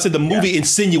 That's why I said the movie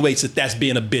insinuates that that's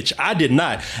being a bitch. I did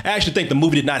not. I actually think the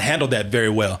movie did not handle that very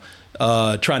well,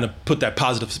 trying to put that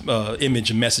positive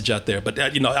image and message out there. But I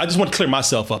just want to clear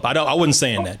myself up. I wasn't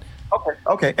saying that.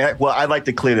 Okay. Well, I'd like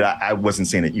to clear that I wasn't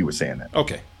saying that you were saying that.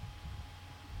 Okay.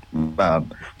 But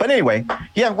anyway,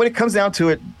 when it comes down to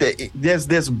it,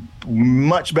 there's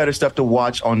much better stuff to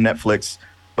watch on Netflix,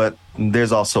 but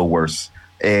there's also worse.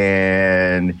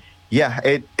 And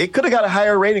it could have got a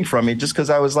higher rating from me just because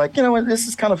I was like, this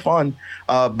is kind of fun.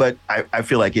 But I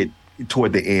feel like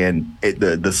toward the end,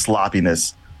 the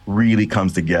sloppiness really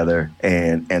comes together,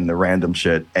 and the random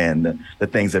shit and the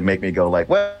things that make me go like,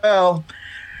 well,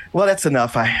 that's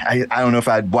enough. I don't know if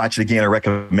I'd watch it again or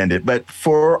recommend it. But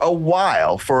for a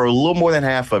while, for a little more than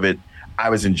half of it, I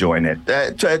was enjoying it.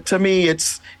 To me,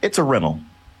 it's a rental.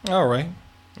 All right.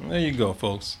 There you go,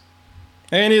 folks.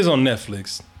 And it is on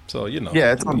Netflix. So,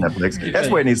 Yeah, it's on Netflix. That's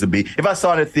where it needs to be. If I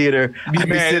saw it in the theater, I'd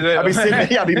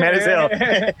be mad as hell.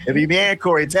 It'd be me and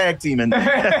Corey tag teaming,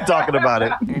 talking about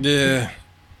it. Yeah.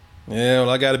 Yeah, well,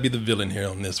 I got to be the villain here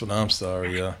on this one. I'm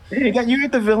sorry. You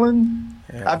ain't the villain.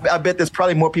 Yeah. I bet there's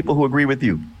probably more people who agree with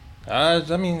you. I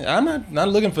mean, I'm not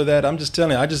looking for that. I'm just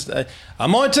telling you.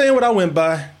 I'm only telling you what I went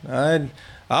by.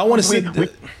 I want to see.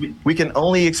 We can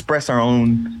only express our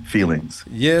own feelings.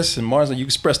 Yes, and Marlon, you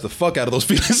express the fuck out of those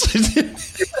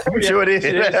feelings. I'm sure it is.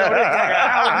 Yeah.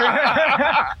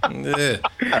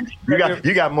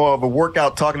 You got more of a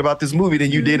workout talking about this movie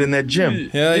than you did in that gym.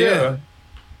 Yeah.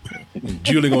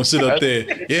 Julie gonna sit up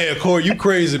there. Yeah, Corey, you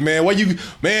crazy, man. You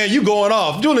going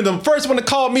off? Julie, the first one to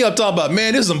call me up talking about,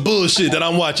 man, this is some bullshit that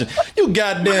I'm watching. You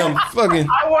goddamn fucking.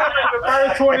 I watched the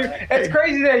first 20. It's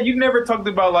crazy that you never talked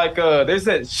about there's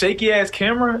that shaky ass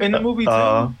camera in the movie too.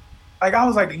 I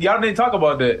was like, y'all didn't talk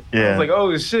about that. Yeah. I was like,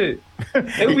 oh shit.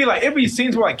 It'd be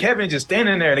scenes where Kevin just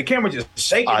standing there and the camera just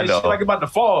shaking and shit like about to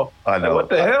fall. I know. What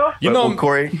the hell? Well,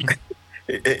 Corey,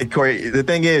 the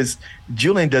thing is,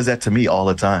 Julian does that to me all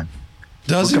the time.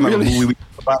 Does he really?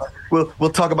 We'll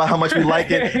talk about how much we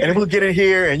like it, and we'll get in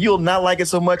here, and you'll not like it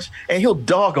so much, and he'll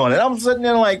dog on it. I'm sitting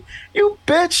there like, you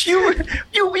bitch, you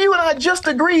and I just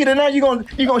agreed, and now you're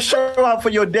gonna show out for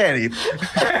your daddy.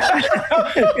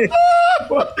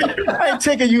 I ain't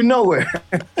taking you nowhere.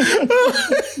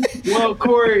 Well,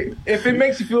 Corey, if it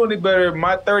makes you feel any better,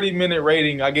 my 30-minute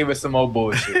rating, I gave it some old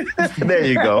bullshit. There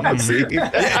you go. See?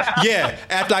 Yeah,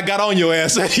 after I got on your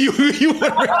ass, you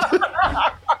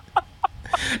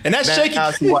and that's shaky. Now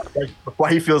I see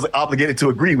why he feels obligated to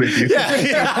agree with you. Yeah.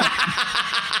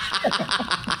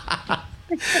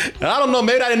 And I don't know.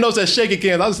 Maybe I didn't know that shaky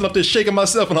cam. I was up there shaking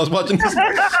myself when I was watching this.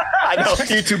 I know.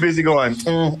 You're too busy going. You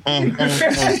shaking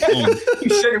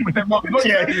with that motherfucker.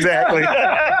 Yeah, exactly.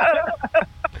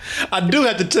 I do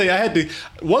have to tell you,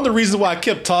 one of the reasons why I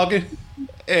kept talking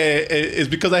And it's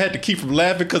because I had to keep from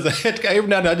laughing because every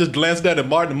now and then I just glanced down at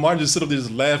Martin, and Martin just sit up there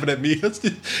just laughing at me.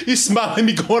 He's smiling at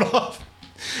me going off.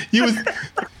 You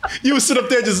would sit up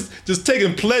there just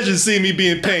taking pleasure in seeing me be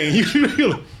in pain.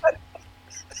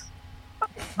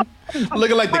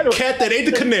 Looking like the cat that ate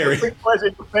the canary. Pleasure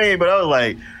in pain, but I was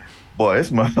like, boy,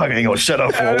 this motherfucker ain't gonna shut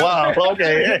up for a while.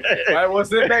 Okay. I was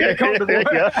sitting back comfortable.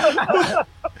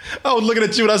 I was looking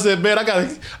at you and I said, man, I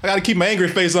gotta keep my angry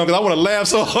face on because I want to laugh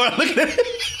so hard looking at it.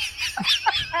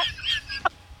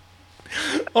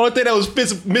 Only thing that was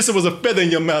missing was a feather in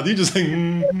your mouth. You just like,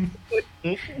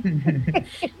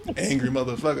 angry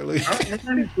motherfucker.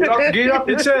 Get off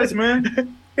your chest,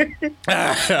 man. Feel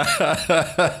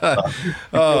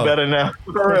better now.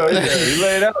 For real, yeah. You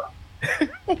lay it out.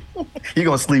 You're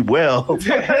gonna sleep well.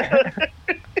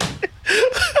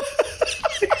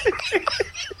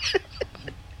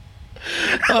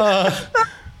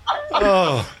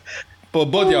 But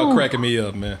both y'all cracking me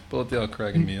up, man. Both y'all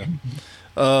cracking me up.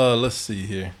 Let's see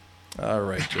here. All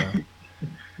right, y'all.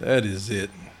 That is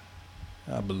it.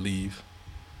 I believe.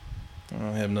 I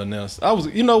don't have nothing else.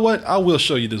 You know what? I will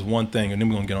show you this one thing, and then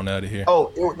we're gonna get on out of here.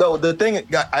 Oh no, the thing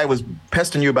I was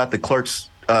pestering you about the Clerks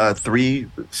 3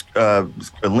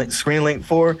 screen link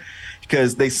for,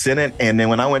 because they sent it, and then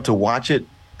when I went to watch it,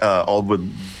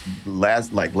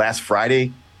 last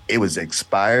Friday, it was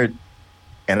expired,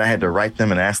 and I had to write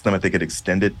them and ask them if they could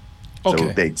extend it. Okay.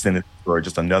 So they extended it for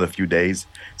just another few days.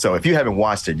 So if you haven't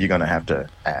watched it, you're gonna have to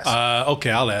ask. Okay,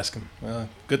 I'll ask him.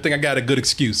 Good thing I got a good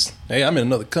excuse. Hey, I'm in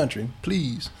another country.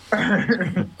 Please.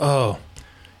 Oh,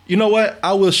 you know what?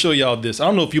 I will show y'all this. I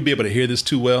don't know if you'll be able to hear this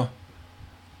too well,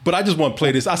 but I just want to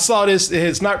play this. I saw this.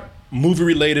 It's not movie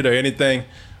related or anything,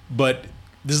 but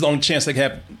this is the only chance I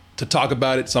have to talk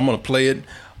about it, so I'm gonna play it.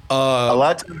 A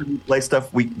lot of times when we play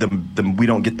stuff, we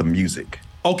don't get the music.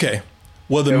 Okay.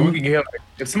 Well, we can hear,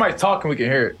 if somebody's talking, we can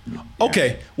hear it.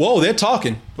 Okay. Whoa, they're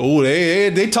talking. Oh,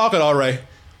 they talking all right.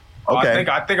 Okay.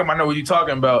 I think I might know what you're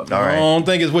talking about. All right. I don't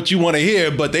think it's what you want to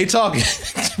hear, but they talking.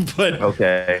 But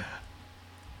okay.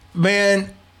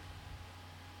 Man,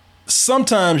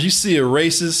 sometimes you see a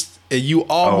racist and you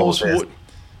almost would.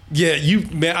 Yeah,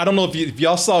 man. I don't know if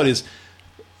y'all saw this.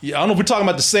 Yeah, I don't know if we're talking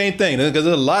about the same thing because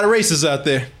there's a lot of racists out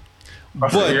there.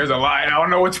 But there's a lot. I don't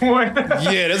know which one.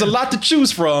 Yeah, there's a lot to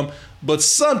choose from. But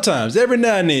sometimes, every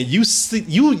now and then, you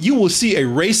will see a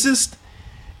racist,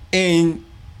 and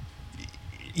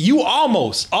you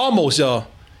almost y'all,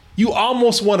 you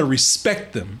almost want to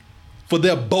respect them for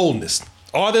their boldness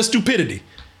or their stupidity.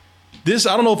 This,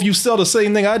 I don't know if you saw the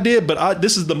same thing I did, but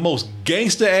this is the most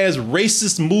gangster ass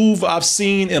racist move I've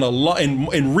seen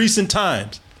in recent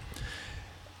times.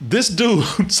 This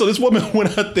dude, so this woman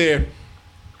went out there.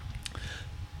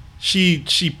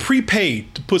 She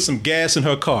prepaid to put some gas in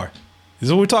her car. Is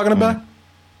that what we're talking about?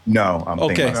 No, I'm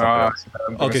thinking about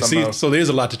something else. Okay, see, so there's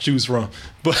a lot to choose from.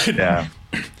 But yeah.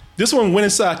 This one went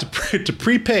inside to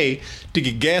prepay to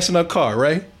get gas in her car,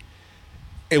 right?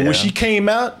 And when she came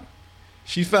out,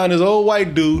 she found this old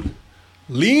white dude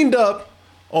leaned up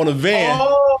on a van.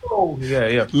 Oh,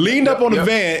 yeah. Leaned up on a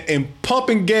van and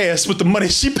pumping gas with the money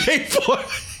she paid for.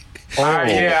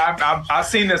 Yeah, I've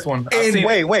seen this one. Wait,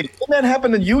 didn't that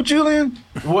happen to you, Julian?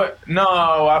 What? No,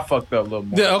 I fucked up a little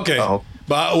more. Yeah, okay.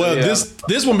 But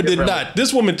this woman did not.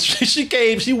 This woman, she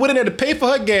went in there to pay for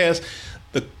her gas.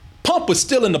 The pump was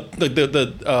still in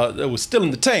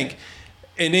the tank,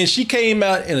 and then she came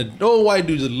out, and an old white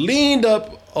dude just leaned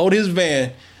up on his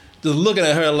van, just looking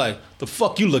at her like, "The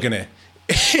fuck you looking at?"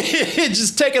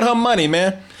 Just taking her money,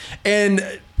 man.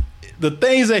 And the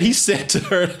things that he said to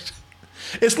her.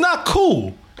 It's not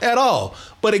cool at all.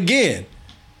 But again,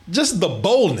 just the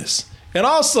boldness and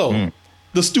also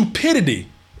the stupidity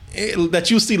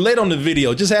that you see later on the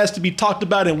video just has to be talked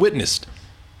about and witnessed.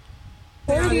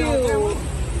 Where do you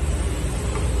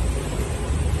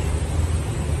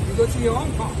go to your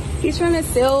own car? He's trying to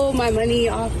steal my money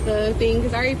off the thing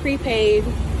because I already prepaid.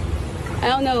 I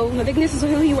don't know. I think this is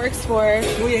who he works for.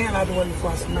 Move your hand out the way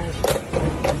before I smash it.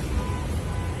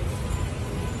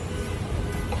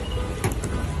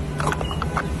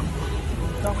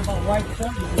 Talking about white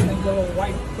privilege and then little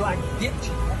white black bitch.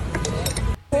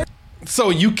 So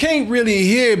you can't really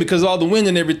hear because of all the wind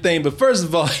and everything. But first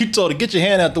of all, he told her, get your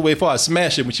hand out the way before I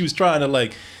smash it when she was trying to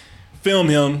like film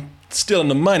him stealing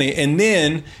the money. And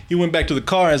then he went back to the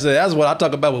car and said, that's what I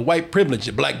talk about with white privilege,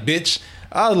 you black bitch.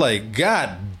 I was like,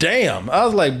 God damn. I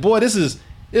was like, boy, this is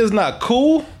not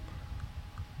cool.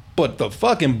 But the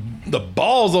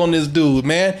balls on this dude,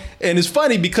 man. And it's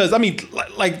funny because I mean,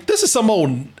 like this is some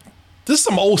old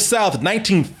South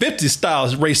 1950s style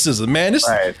racism, man. This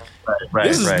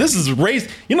is race.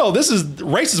 You know, this is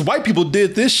racist white people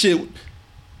did this shit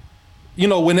You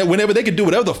know, whenever they could do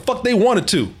whatever the fuck they wanted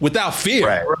to without fear.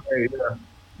 Right. Yeah.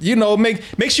 You know,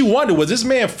 makes you wonder, was this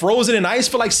man frozen in ice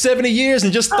for like 70 years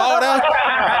and just thawed out?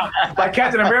 Like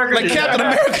Captain America? Like Captain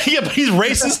America, yeah, but he's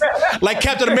racist. Like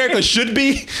Captain America should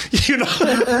be, you know?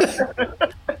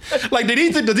 Like,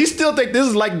 does he still think this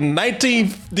is like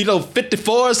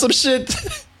 1954 or some shit?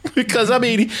 Because, I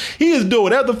mean, he is doing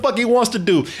whatever the fuck he wants to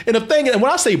do. And the thing, and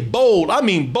when I say bold, I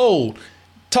mean bold.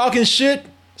 Talking shit,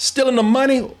 stealing the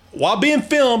money while being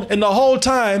filmed, and the whole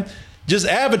time just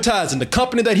advertising the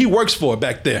company that he works for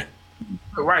back there.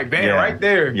 Right, van right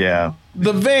there. Yeah.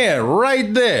 The van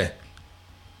right there.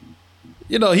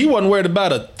 You know, he wasn't worried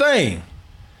about a thing.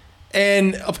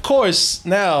 And of course,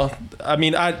 now, I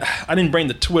mean, I didn't bring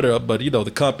the Twitter up, but you know,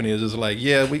 the company is just like,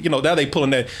 yeah, we, you know, now they pulling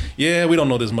that, yeah, we don't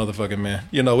know this motherfucking man.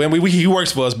 You know, and he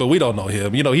works for us, but we don't know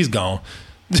him. You know, he's gone.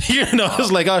 You know,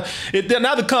 it's like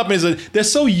now the companies they're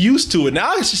so used to it.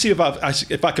 Now I should see if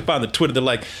I could find the Twitter. They're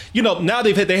like, you know, now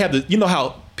they have the, you know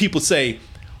how people say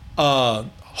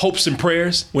hopes and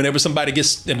prayers whenever somebody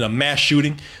gets in a mass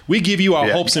shooting. We give you our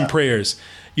hopes and prayers.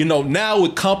 You know, now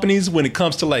with companies, when it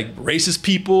comes to like racist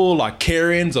people or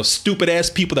Karens or stupid ass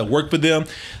people that work for them,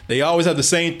 they always have the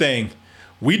same thing.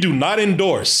 We do not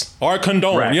endorse or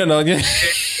condone. Right. You know,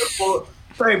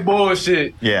 say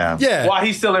bullshit. Yeah. Yeah. While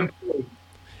he's still employed.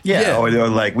 Yeah, or they're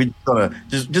like, we gonna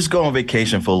just go on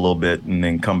vacation for a little bit and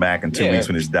then come back in 2 weeks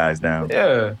when this dies down.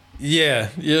 Yeah,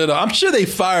 you know, I'm sure they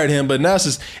fired him, but now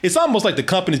it's almost like the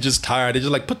company's just tired. They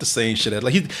just like put the same shit out.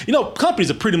 Like you know,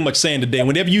 companies are pretty much saying today,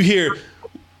 whenever you hear,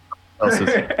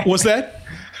 what's that?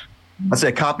 I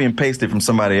said copy and paste it from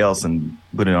somebody else and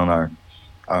put it on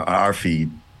our feed.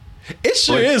 It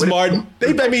sure is, Martin.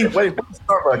 What does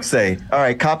Starbucks say? All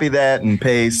right, copy that and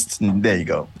paste, and there you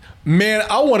go. Man,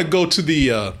 I want to go to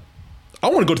the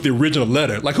original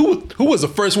letter. Like who was the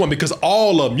first one? Because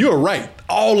all of them, you're right.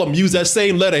 All of them use that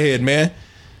same letterhead, man.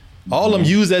 All of them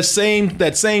use that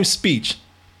same speech.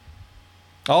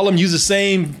 All of them use the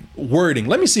same wording.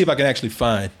 Let me see if I can actually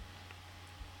find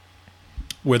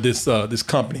where this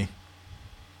company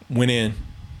went in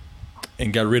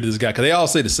and got rid of this guy. Because they all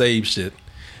say the same shit.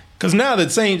 Because now the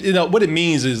same, you know, what it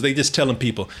means is they just telling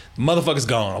people, motherfucker's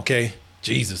gone, okay?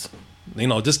 Jesus. You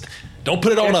know, just don't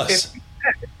put it on us.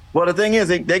 Well, the thing is,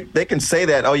 they can say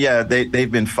that, oh, yeah,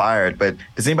 they've been fired. But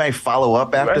does anybody follow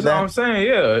up after that? That's what I'm saying,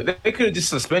 yeah. They could have just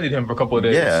suspended him for a couple of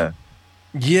days. Yeah.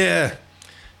 Yeah.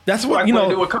 That's what, you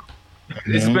know.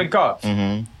 It's been cops.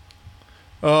 Mm-hmm.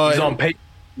 He's on pay.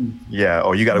 Yeah,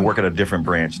 or you got to work at a different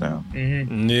branch now.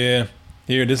 Mm-hmm. Yeah.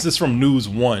 Here, this is from News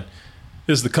One.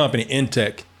 This is the company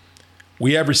Intech.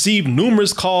 We have received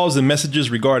numerous calls and messages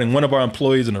regarding one of our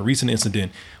employees in a recent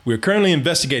incident. We are currently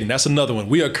investigating. That's another one.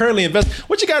 We are currently investigating.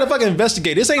 What you got to fucking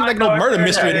investigate? This ain't like no murder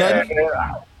mystery or nothing.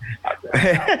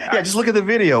 Yeah, just look at the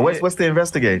video. What's to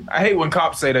investigate? I hate when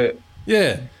cops say that.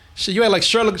 Yeah. Shit, you act like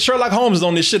Sherlock Holmes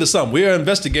on this shit or something. We are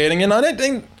investigating. You know, that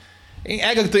thing.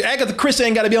 Agatha Christie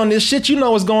ain't got to be on this shit. You know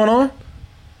what's going on.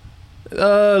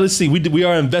 Let's see. We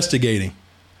are investigating.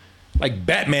 Like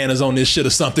Batman is on this shit or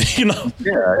something, you know?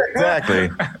 Yeah, exactly.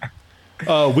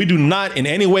 We do not in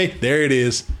any way, there it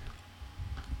is.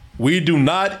 We do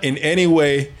not in any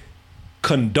way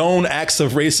condone acts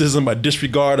of racism or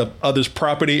disregard of others'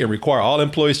 property and require all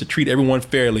employees to treat everyone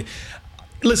fairly.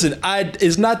 Listen,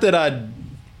 it's not that I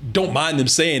don't mind them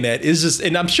saying that. It's just,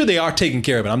 and I'm sure they are taking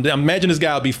care of it. I'm imagining this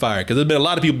guy will be fired because there's been a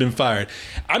lot of people been fired.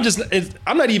 I'm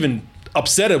not even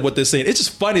upset at what they're saying. It's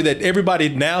just funny that everybody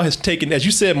now has taken, as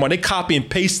you said, Mark, they copy and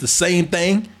paste the same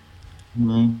thing.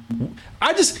 Mm-hmm.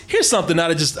 Here's something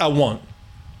that I want.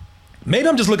 Maybe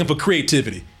I'm just looking for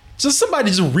creativity. Just somebody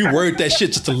just reword that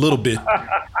shit just a little bit.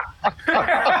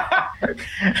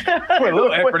 We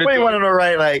want to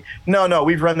write like, no,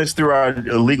 we've run this through our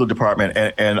legal department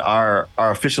and our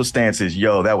official stance is,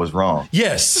 yo, that was wrong.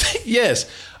 Yes.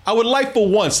 I would like for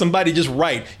once somebody just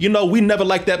write, you know, we never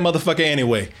liked that motherfucker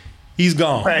anyway. He's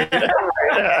gone. Right.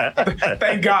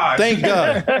 Thank God. Thank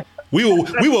God. We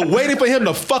were waiting for him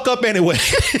to fuck up anyway.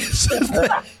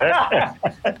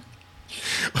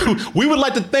 We would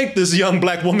like to thank this young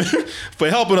black woman for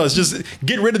helping us just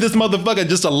get rid of this motherfucker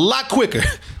just a lot quicker.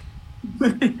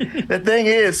 The thing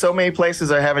is, so many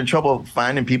places are having trouble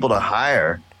finding people to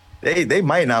hire. They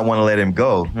might not want to let him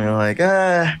go. They're like,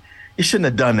 you shouldn't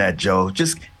have done that, Joe.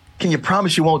 Just, can you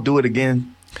promise you won't do it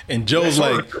again? And Joe's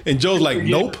like,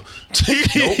 nope.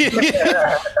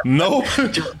 Nope.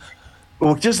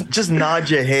 Well, just nod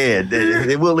your head.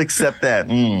 They will accept that.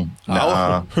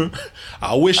 Nah.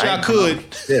 I wish I could.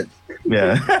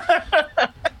 Yeah.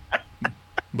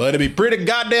 But it'd be pretty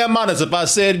goddamn honest if I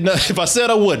said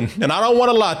I wouldn't, and I don't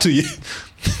want to lie to you.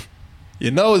 You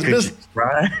know, it's just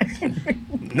right.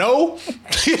 No.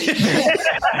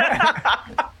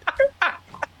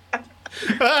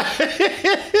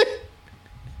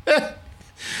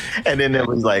 And then it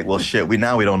was like, well, shit, we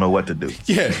don't know what to do.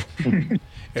 Yeah.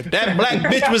 If that black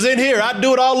bitch was in here, I'd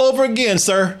do it all over again,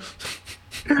 sir.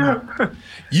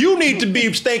 You need to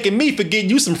be thanking me for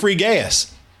getting you some free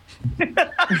gas.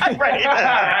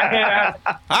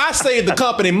 I saved the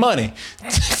company money.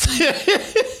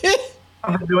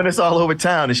 I've been doing this all over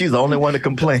town, and she's the only one to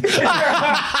complain.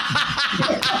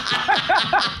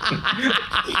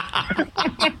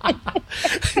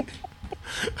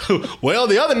 Well,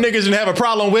 the other niggas didn't have a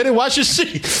problem with it. Why should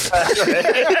she?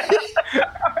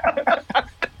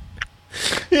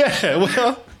 Yeah,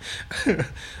 well,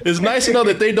 it's nice to know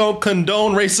that they don't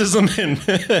condone racism. And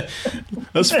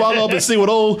let's follow up and see what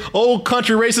old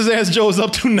country racist ass Joe's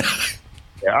up to now.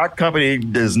 Yeah, our company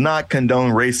does not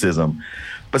condone racism.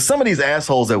 But some of these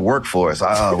assholes that work for us,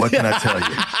 what can I tell you?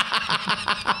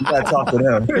 You gotta talk to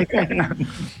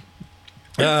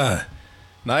them.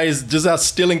 Now he's just out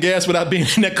stealing gas without being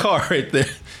in that car right there.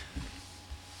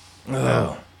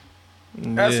 Oh.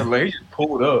 That's hilarious. He just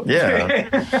pulled up.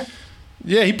 Yeah.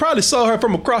 Yeah, he probably saw her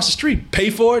from across the street, pay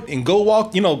for it, and go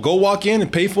walk in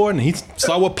and pay for it. And he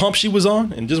saw what pump she was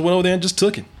on and just went over there and just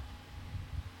took it.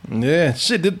 Yeah,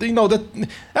 shit.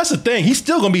 That's the thing. He's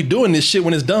still gonna be doing this shit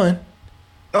when it's done.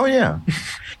 Oh yeah,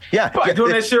 yeah. Probably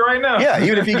doing that shit right now. Yeah,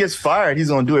 even if he gets fired, he's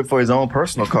gonna do it for his own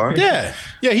personal car. Yeah,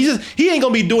 yeah. He ain't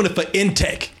gonna be doing it for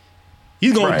Intech.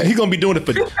 He's gonna be doing it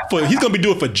for he's gonna be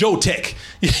doing it for Joe Tech.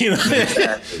 You know.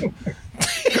 Exactly.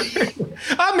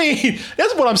 I mean,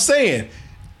 that's what I'm saying.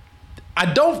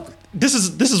 This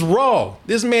is wrong.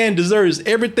 This man deserves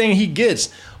everything he gets.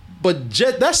 But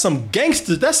that's some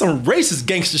gangster, that's some racist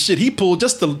gangster shit he pulled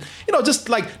just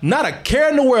like not a care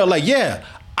in the world. Like, yeah,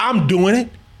 I'm doing it.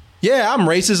 Yeah, I'm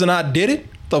racist and I did it.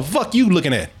 The fuck you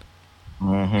looking at?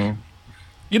 Mm-hmm.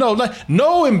 You know, like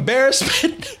no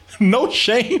embarrassment, no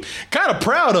shame. Kind of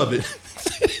proud of it.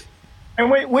 And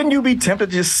wait, wouldn't you be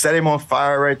tempted to just set him on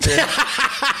fire right there?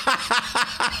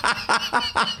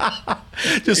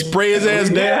 Just spray his ass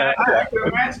down.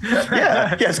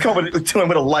 Yeah, just come to him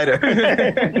with a lighter.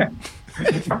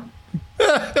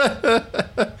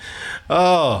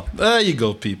 Oh, there you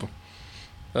go, people.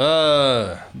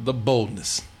 The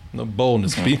boldness,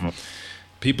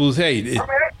 people's hate.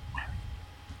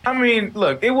 I mean,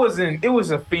 look, it was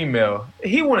a female.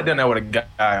 He wouldn't have done that with a guy,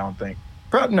 I don't think.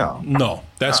 No,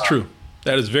 that's true.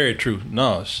 That is very true.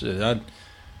 No, shit.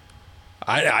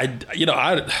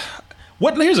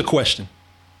 Here's a question.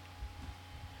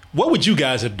 What would you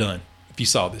guys have done if you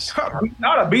saw this? I'd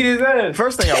have beat his ass.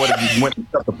 First thing I would have went and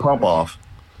shut the pump off.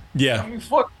 Yeah. I mean,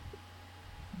 fuck.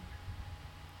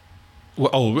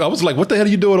 Well, I was like, what the hell are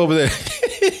you doing over there?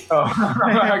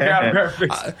 I got it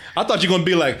perfect. I thought you were going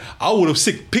to be like, I would have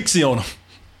sick Pixie on him.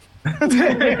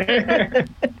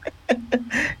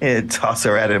 And toss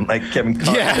her at him like Kevin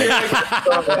Conroy.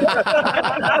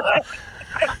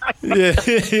 Yeah.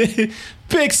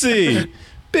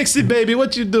 Pixie baby,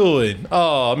 what you doing?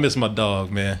 Oh, I miss my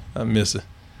dog, man. I miss her.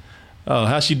 Oh,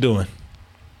 how's she doing?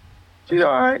 She's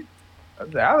all right.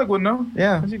 Alec would know.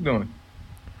 Yeah. How's she doing?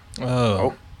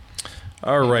 Oh.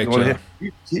 All right, y'all.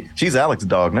 She's Alex's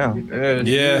dog now.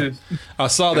 Yeah. I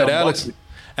saw that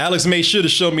Alex made sure to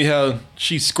show me how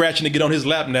she's scratching to get on his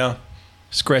lap now.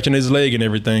 Scratching his leg and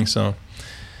everything, so.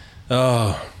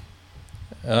 Oh.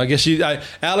 I guess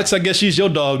Alex, I guess she's your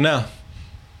dog now.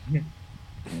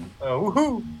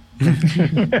 Woohoo.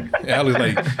 Alex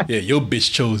like, yeah, your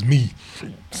bitch chose me.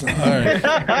 So, all right.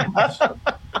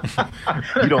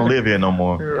 You don't live here no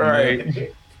more.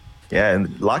 Right. Yeah,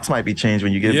 and locks might be changed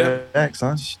when you get back,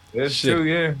 son. That's true,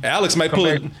 yeah. Alex might pull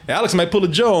a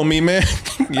Joe on me, man.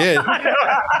 Yeah.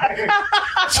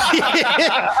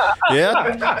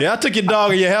 Yeah, I took your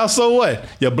dog in your house, so what?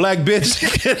 You black bitch.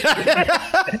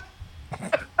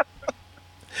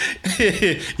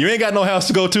 You ain't got no house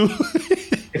to go to.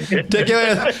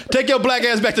 Take your black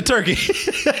ass back to Turkey.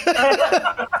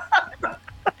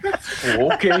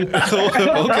 Okay.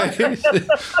 Okay.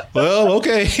 Well,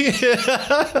 okay.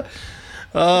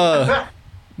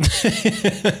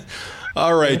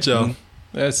 All right, y'all.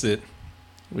 That's it.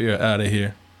 We are out of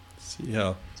here. See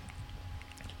how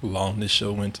long this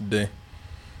show went today.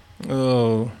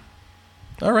 Oh,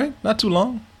 all right. Not too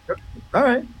long. All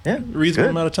right. Yeah. Reasonable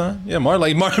amount of time. Yeah,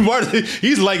 Martin,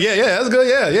 he's like, yeah, that's good.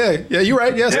 Yeah, you're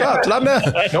right. Yeah, stop now.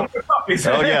 Oh,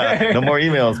 yeah. No more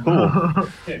emails. Cool.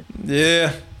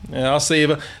 Yeah, I'll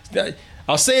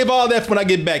save all that when I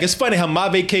get back. It's funny how my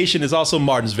vacation is also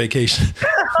Martin's vacation.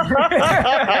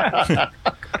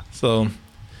 So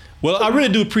Well, I really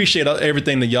do appreciate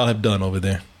everything that y'all have done over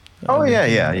there. Oh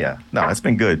yeah. No, it's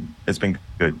been good. It's been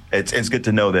good. It's good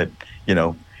to know that, you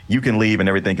know, you can leave and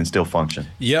everything can still function.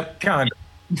 Yep. Kind of.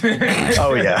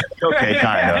 Oh yeah. Okay,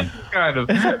 kind of.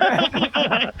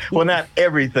 Well, not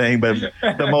everything, but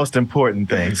the most important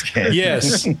things can.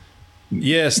 Yes.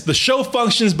 Yes, the show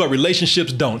functions, but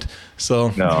relationships don't. So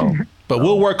no. But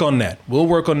we'll work on that. We'll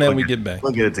work on that when we get back.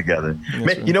 We'll get it together. Yes,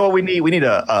 Man, you know what we need? We need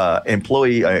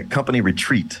a company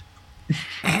retreat.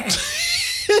 You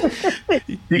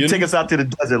can take us out to the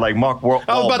desert like Mark Wahlberg.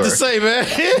 I was about to say, man.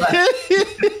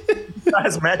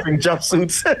 Guys matching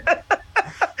jumpsuits.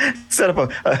 Set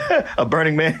up a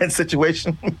Burning Man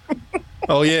situation.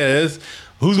 Oh yeah,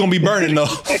 who's gonna be burning though?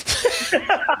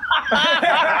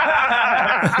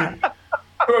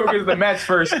 Whoever gets the match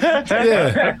first.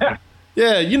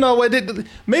 Yeah. You know what?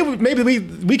 Maybe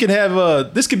we can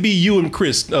have this could be you and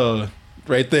Chris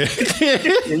right there.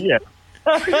 Yeah.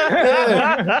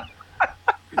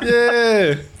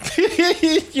 Yeah.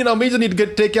 You know, we just need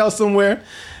to take y'all somewhere.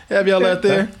 Have y'all out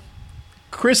there.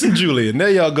 Chris and Julian. There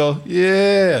y'all go.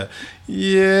 Yeah.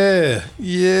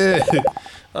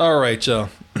 All right, y'all.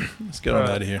 Let's get on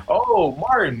out of here. Oh,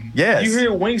 Martin. Yes. You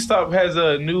hear Wingstop has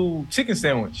a new chicken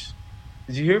sandwich?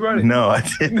 Did you hear about it? No, I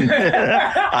didn't.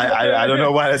 I don't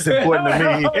know why that's important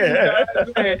to me.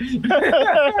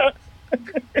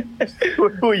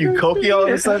 Who are you, Koki all of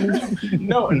a sudden?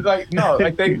 No, like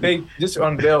they just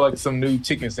unveiled like some new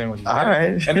chicken sandwiches. All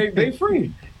right. And they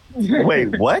free.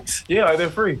 Wait, what? Yeah, like they're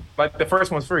free. Like the first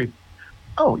one's free.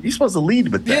 Oh, you're supposed to lead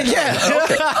with that.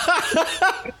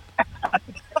 Yeah.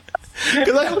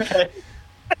 Okay.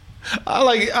 I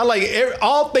like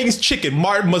all things chicken.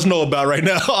 Martin must know about right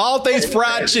now. All things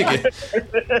fried chicken.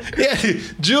 Yeah,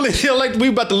 Julie, like we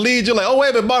about to lead. You're like, oh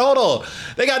wait a minute, Martin, hold on.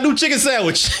 They got a new chicken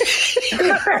sandwich.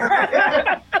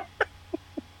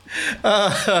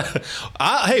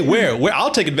 Hey, where?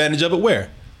 I'll take advantage of it. Where?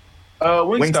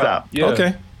 Wingstop. Yeah.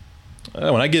 Okay.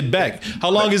 When I get back, how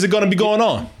long is it going to be going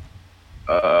on?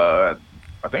 I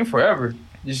think forever.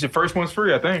 Just the first one's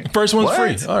free. I think. First one's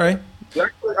free. All right. I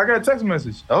got a text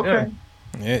message. Okay.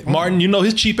 Yeah. Martin, you know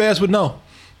his cheap ass would know.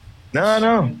 No, I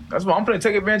know. That's why I'm gonna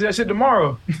take advantage of that shit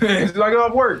tomorrow. It's like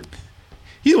off work.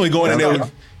 He's only going in there with,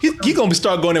 he's gonna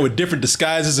start going there with different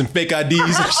disguises and fake IDs.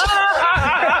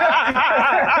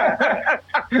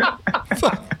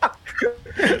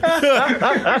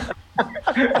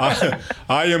 I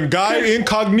am Guy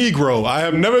Incognito. I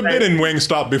have never been in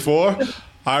Wingstop before.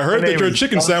 I heard that your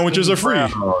chicken sandwiches are free.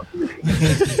 I'm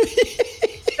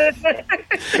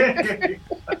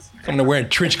gonna wearing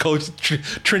trench coats and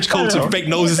fake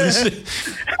noses and shit.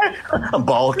 A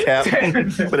bald cap,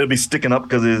 but it'll be sticking up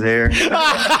because of his hair.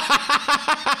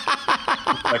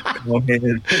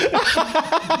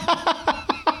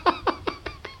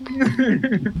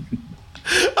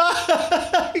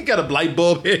 He got a light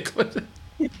bulb head.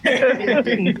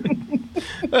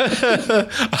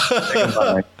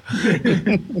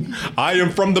 I am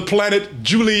from the planet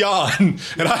Julian,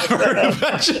 and I've heard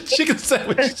about your chicken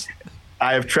sandwiches.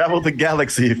 I have traveled the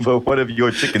galaxy for one of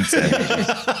your chicken sandwiches.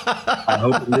 I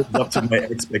hope it lives up to my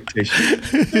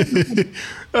expectations.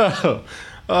 Oh,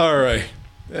 all right.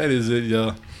 That is it,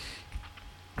 y'all.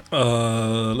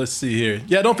 Let's see here.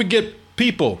 Yeah, don't forget,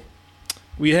 people,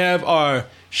 we have our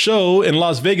show in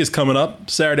Las Vegas coming up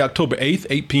Saturday, October 8th,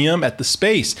 8 p.m. at the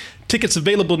Space. Tickets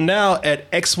available now at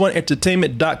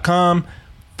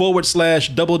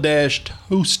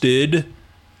x1entertainment.com/double-toasted.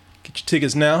 Get your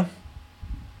tickets now.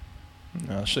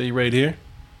 I'll show you right here.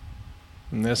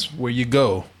 And that's where you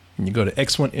go. And you go to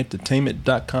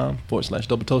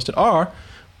x1entertainment.com/double-toasted or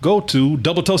go to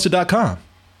doubletoasted.com.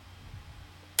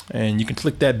 And you can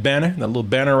click that banner, that little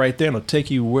banner right there, and it'll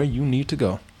take you where you need to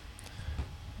go.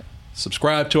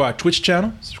 Subscribe to our Twitch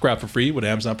channel. Subscribe for free with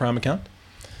an Amazon Prime account.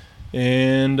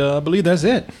 And I believe that's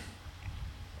it.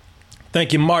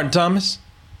 Thank you, Martin Thomas.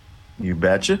 You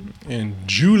betcha. And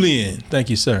Julian. Thank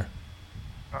you, sir.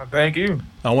 Thank you.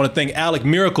 I want to thank Alec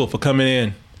Miracle for coming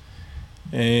in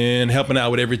and helping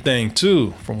out with everything,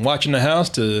 too. From watching the house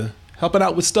to helping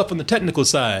out with stuff on the technical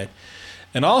side.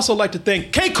 And I also like to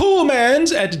thank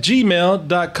kcoolmans at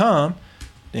gmail.com.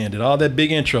 Dan did all that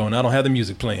big intro, and I don't have the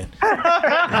music playing.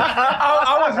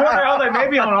 I was wondering, I was like,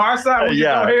 maybe on our side we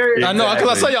can hear it. I know, because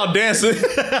I saw y'all dancing.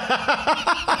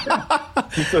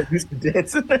 You're so used to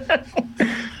dancing.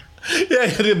 Yeah,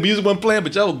 the music wasn't playing,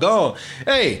 but y'all were gone.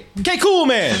 Hey,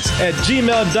 kcoolmans at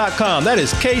gmail.com. That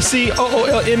is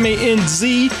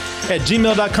KCOOLMANZ at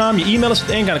gmail.com. You email us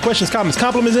with any kind of questions, comments,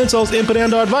 compliments, insults, input,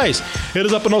 and or advice. Hit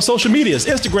us up on those social medias: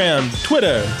 Instagram,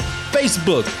 Twitter,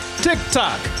 Facebook,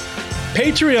 TikTok,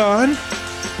 Patreon,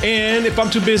 and if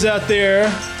I'm too busy out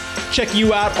there check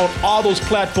you out on all those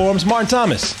platforms. Martin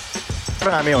Thomas.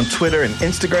 Find me on Twitter and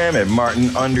Instagram at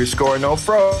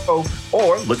Martin_NoFro,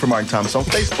 or look for Martin Thomas on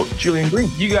Facebook, Julian Green.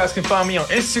 You guys can find me on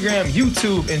Instagram,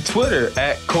 YouTube, and Twitter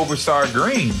at Cobra Star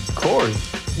Green. Corey.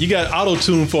 You got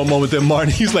auto-tune for a moment there,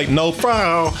 Martin. He's like, no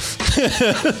frown.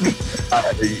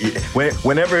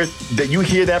 Whenever that you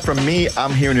hear that from me,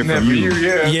 I'm hearing it from you.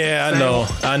 Yeah,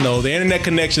 I know. The internet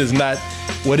connection is not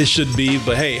what it should be,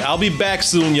 but hey, I'll be back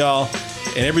soon, y'all,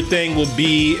 and everything will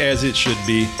be as it should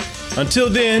be. Until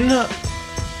then,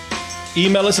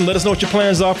 email us and let us know what your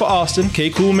plans are for Austin,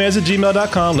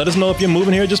 kcoolmans@gmail.com. Let us know if you're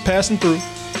moving here or just passing through,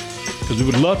 because we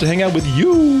would love to hang out with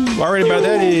you. All right, everybody,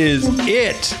 that is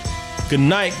it. Good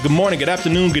night, good morning, good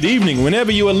afternoon, good evening.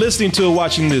 Whenever you are listening to or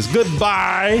watching this,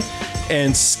 goodbye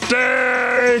and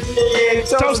stay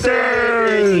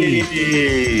toasty.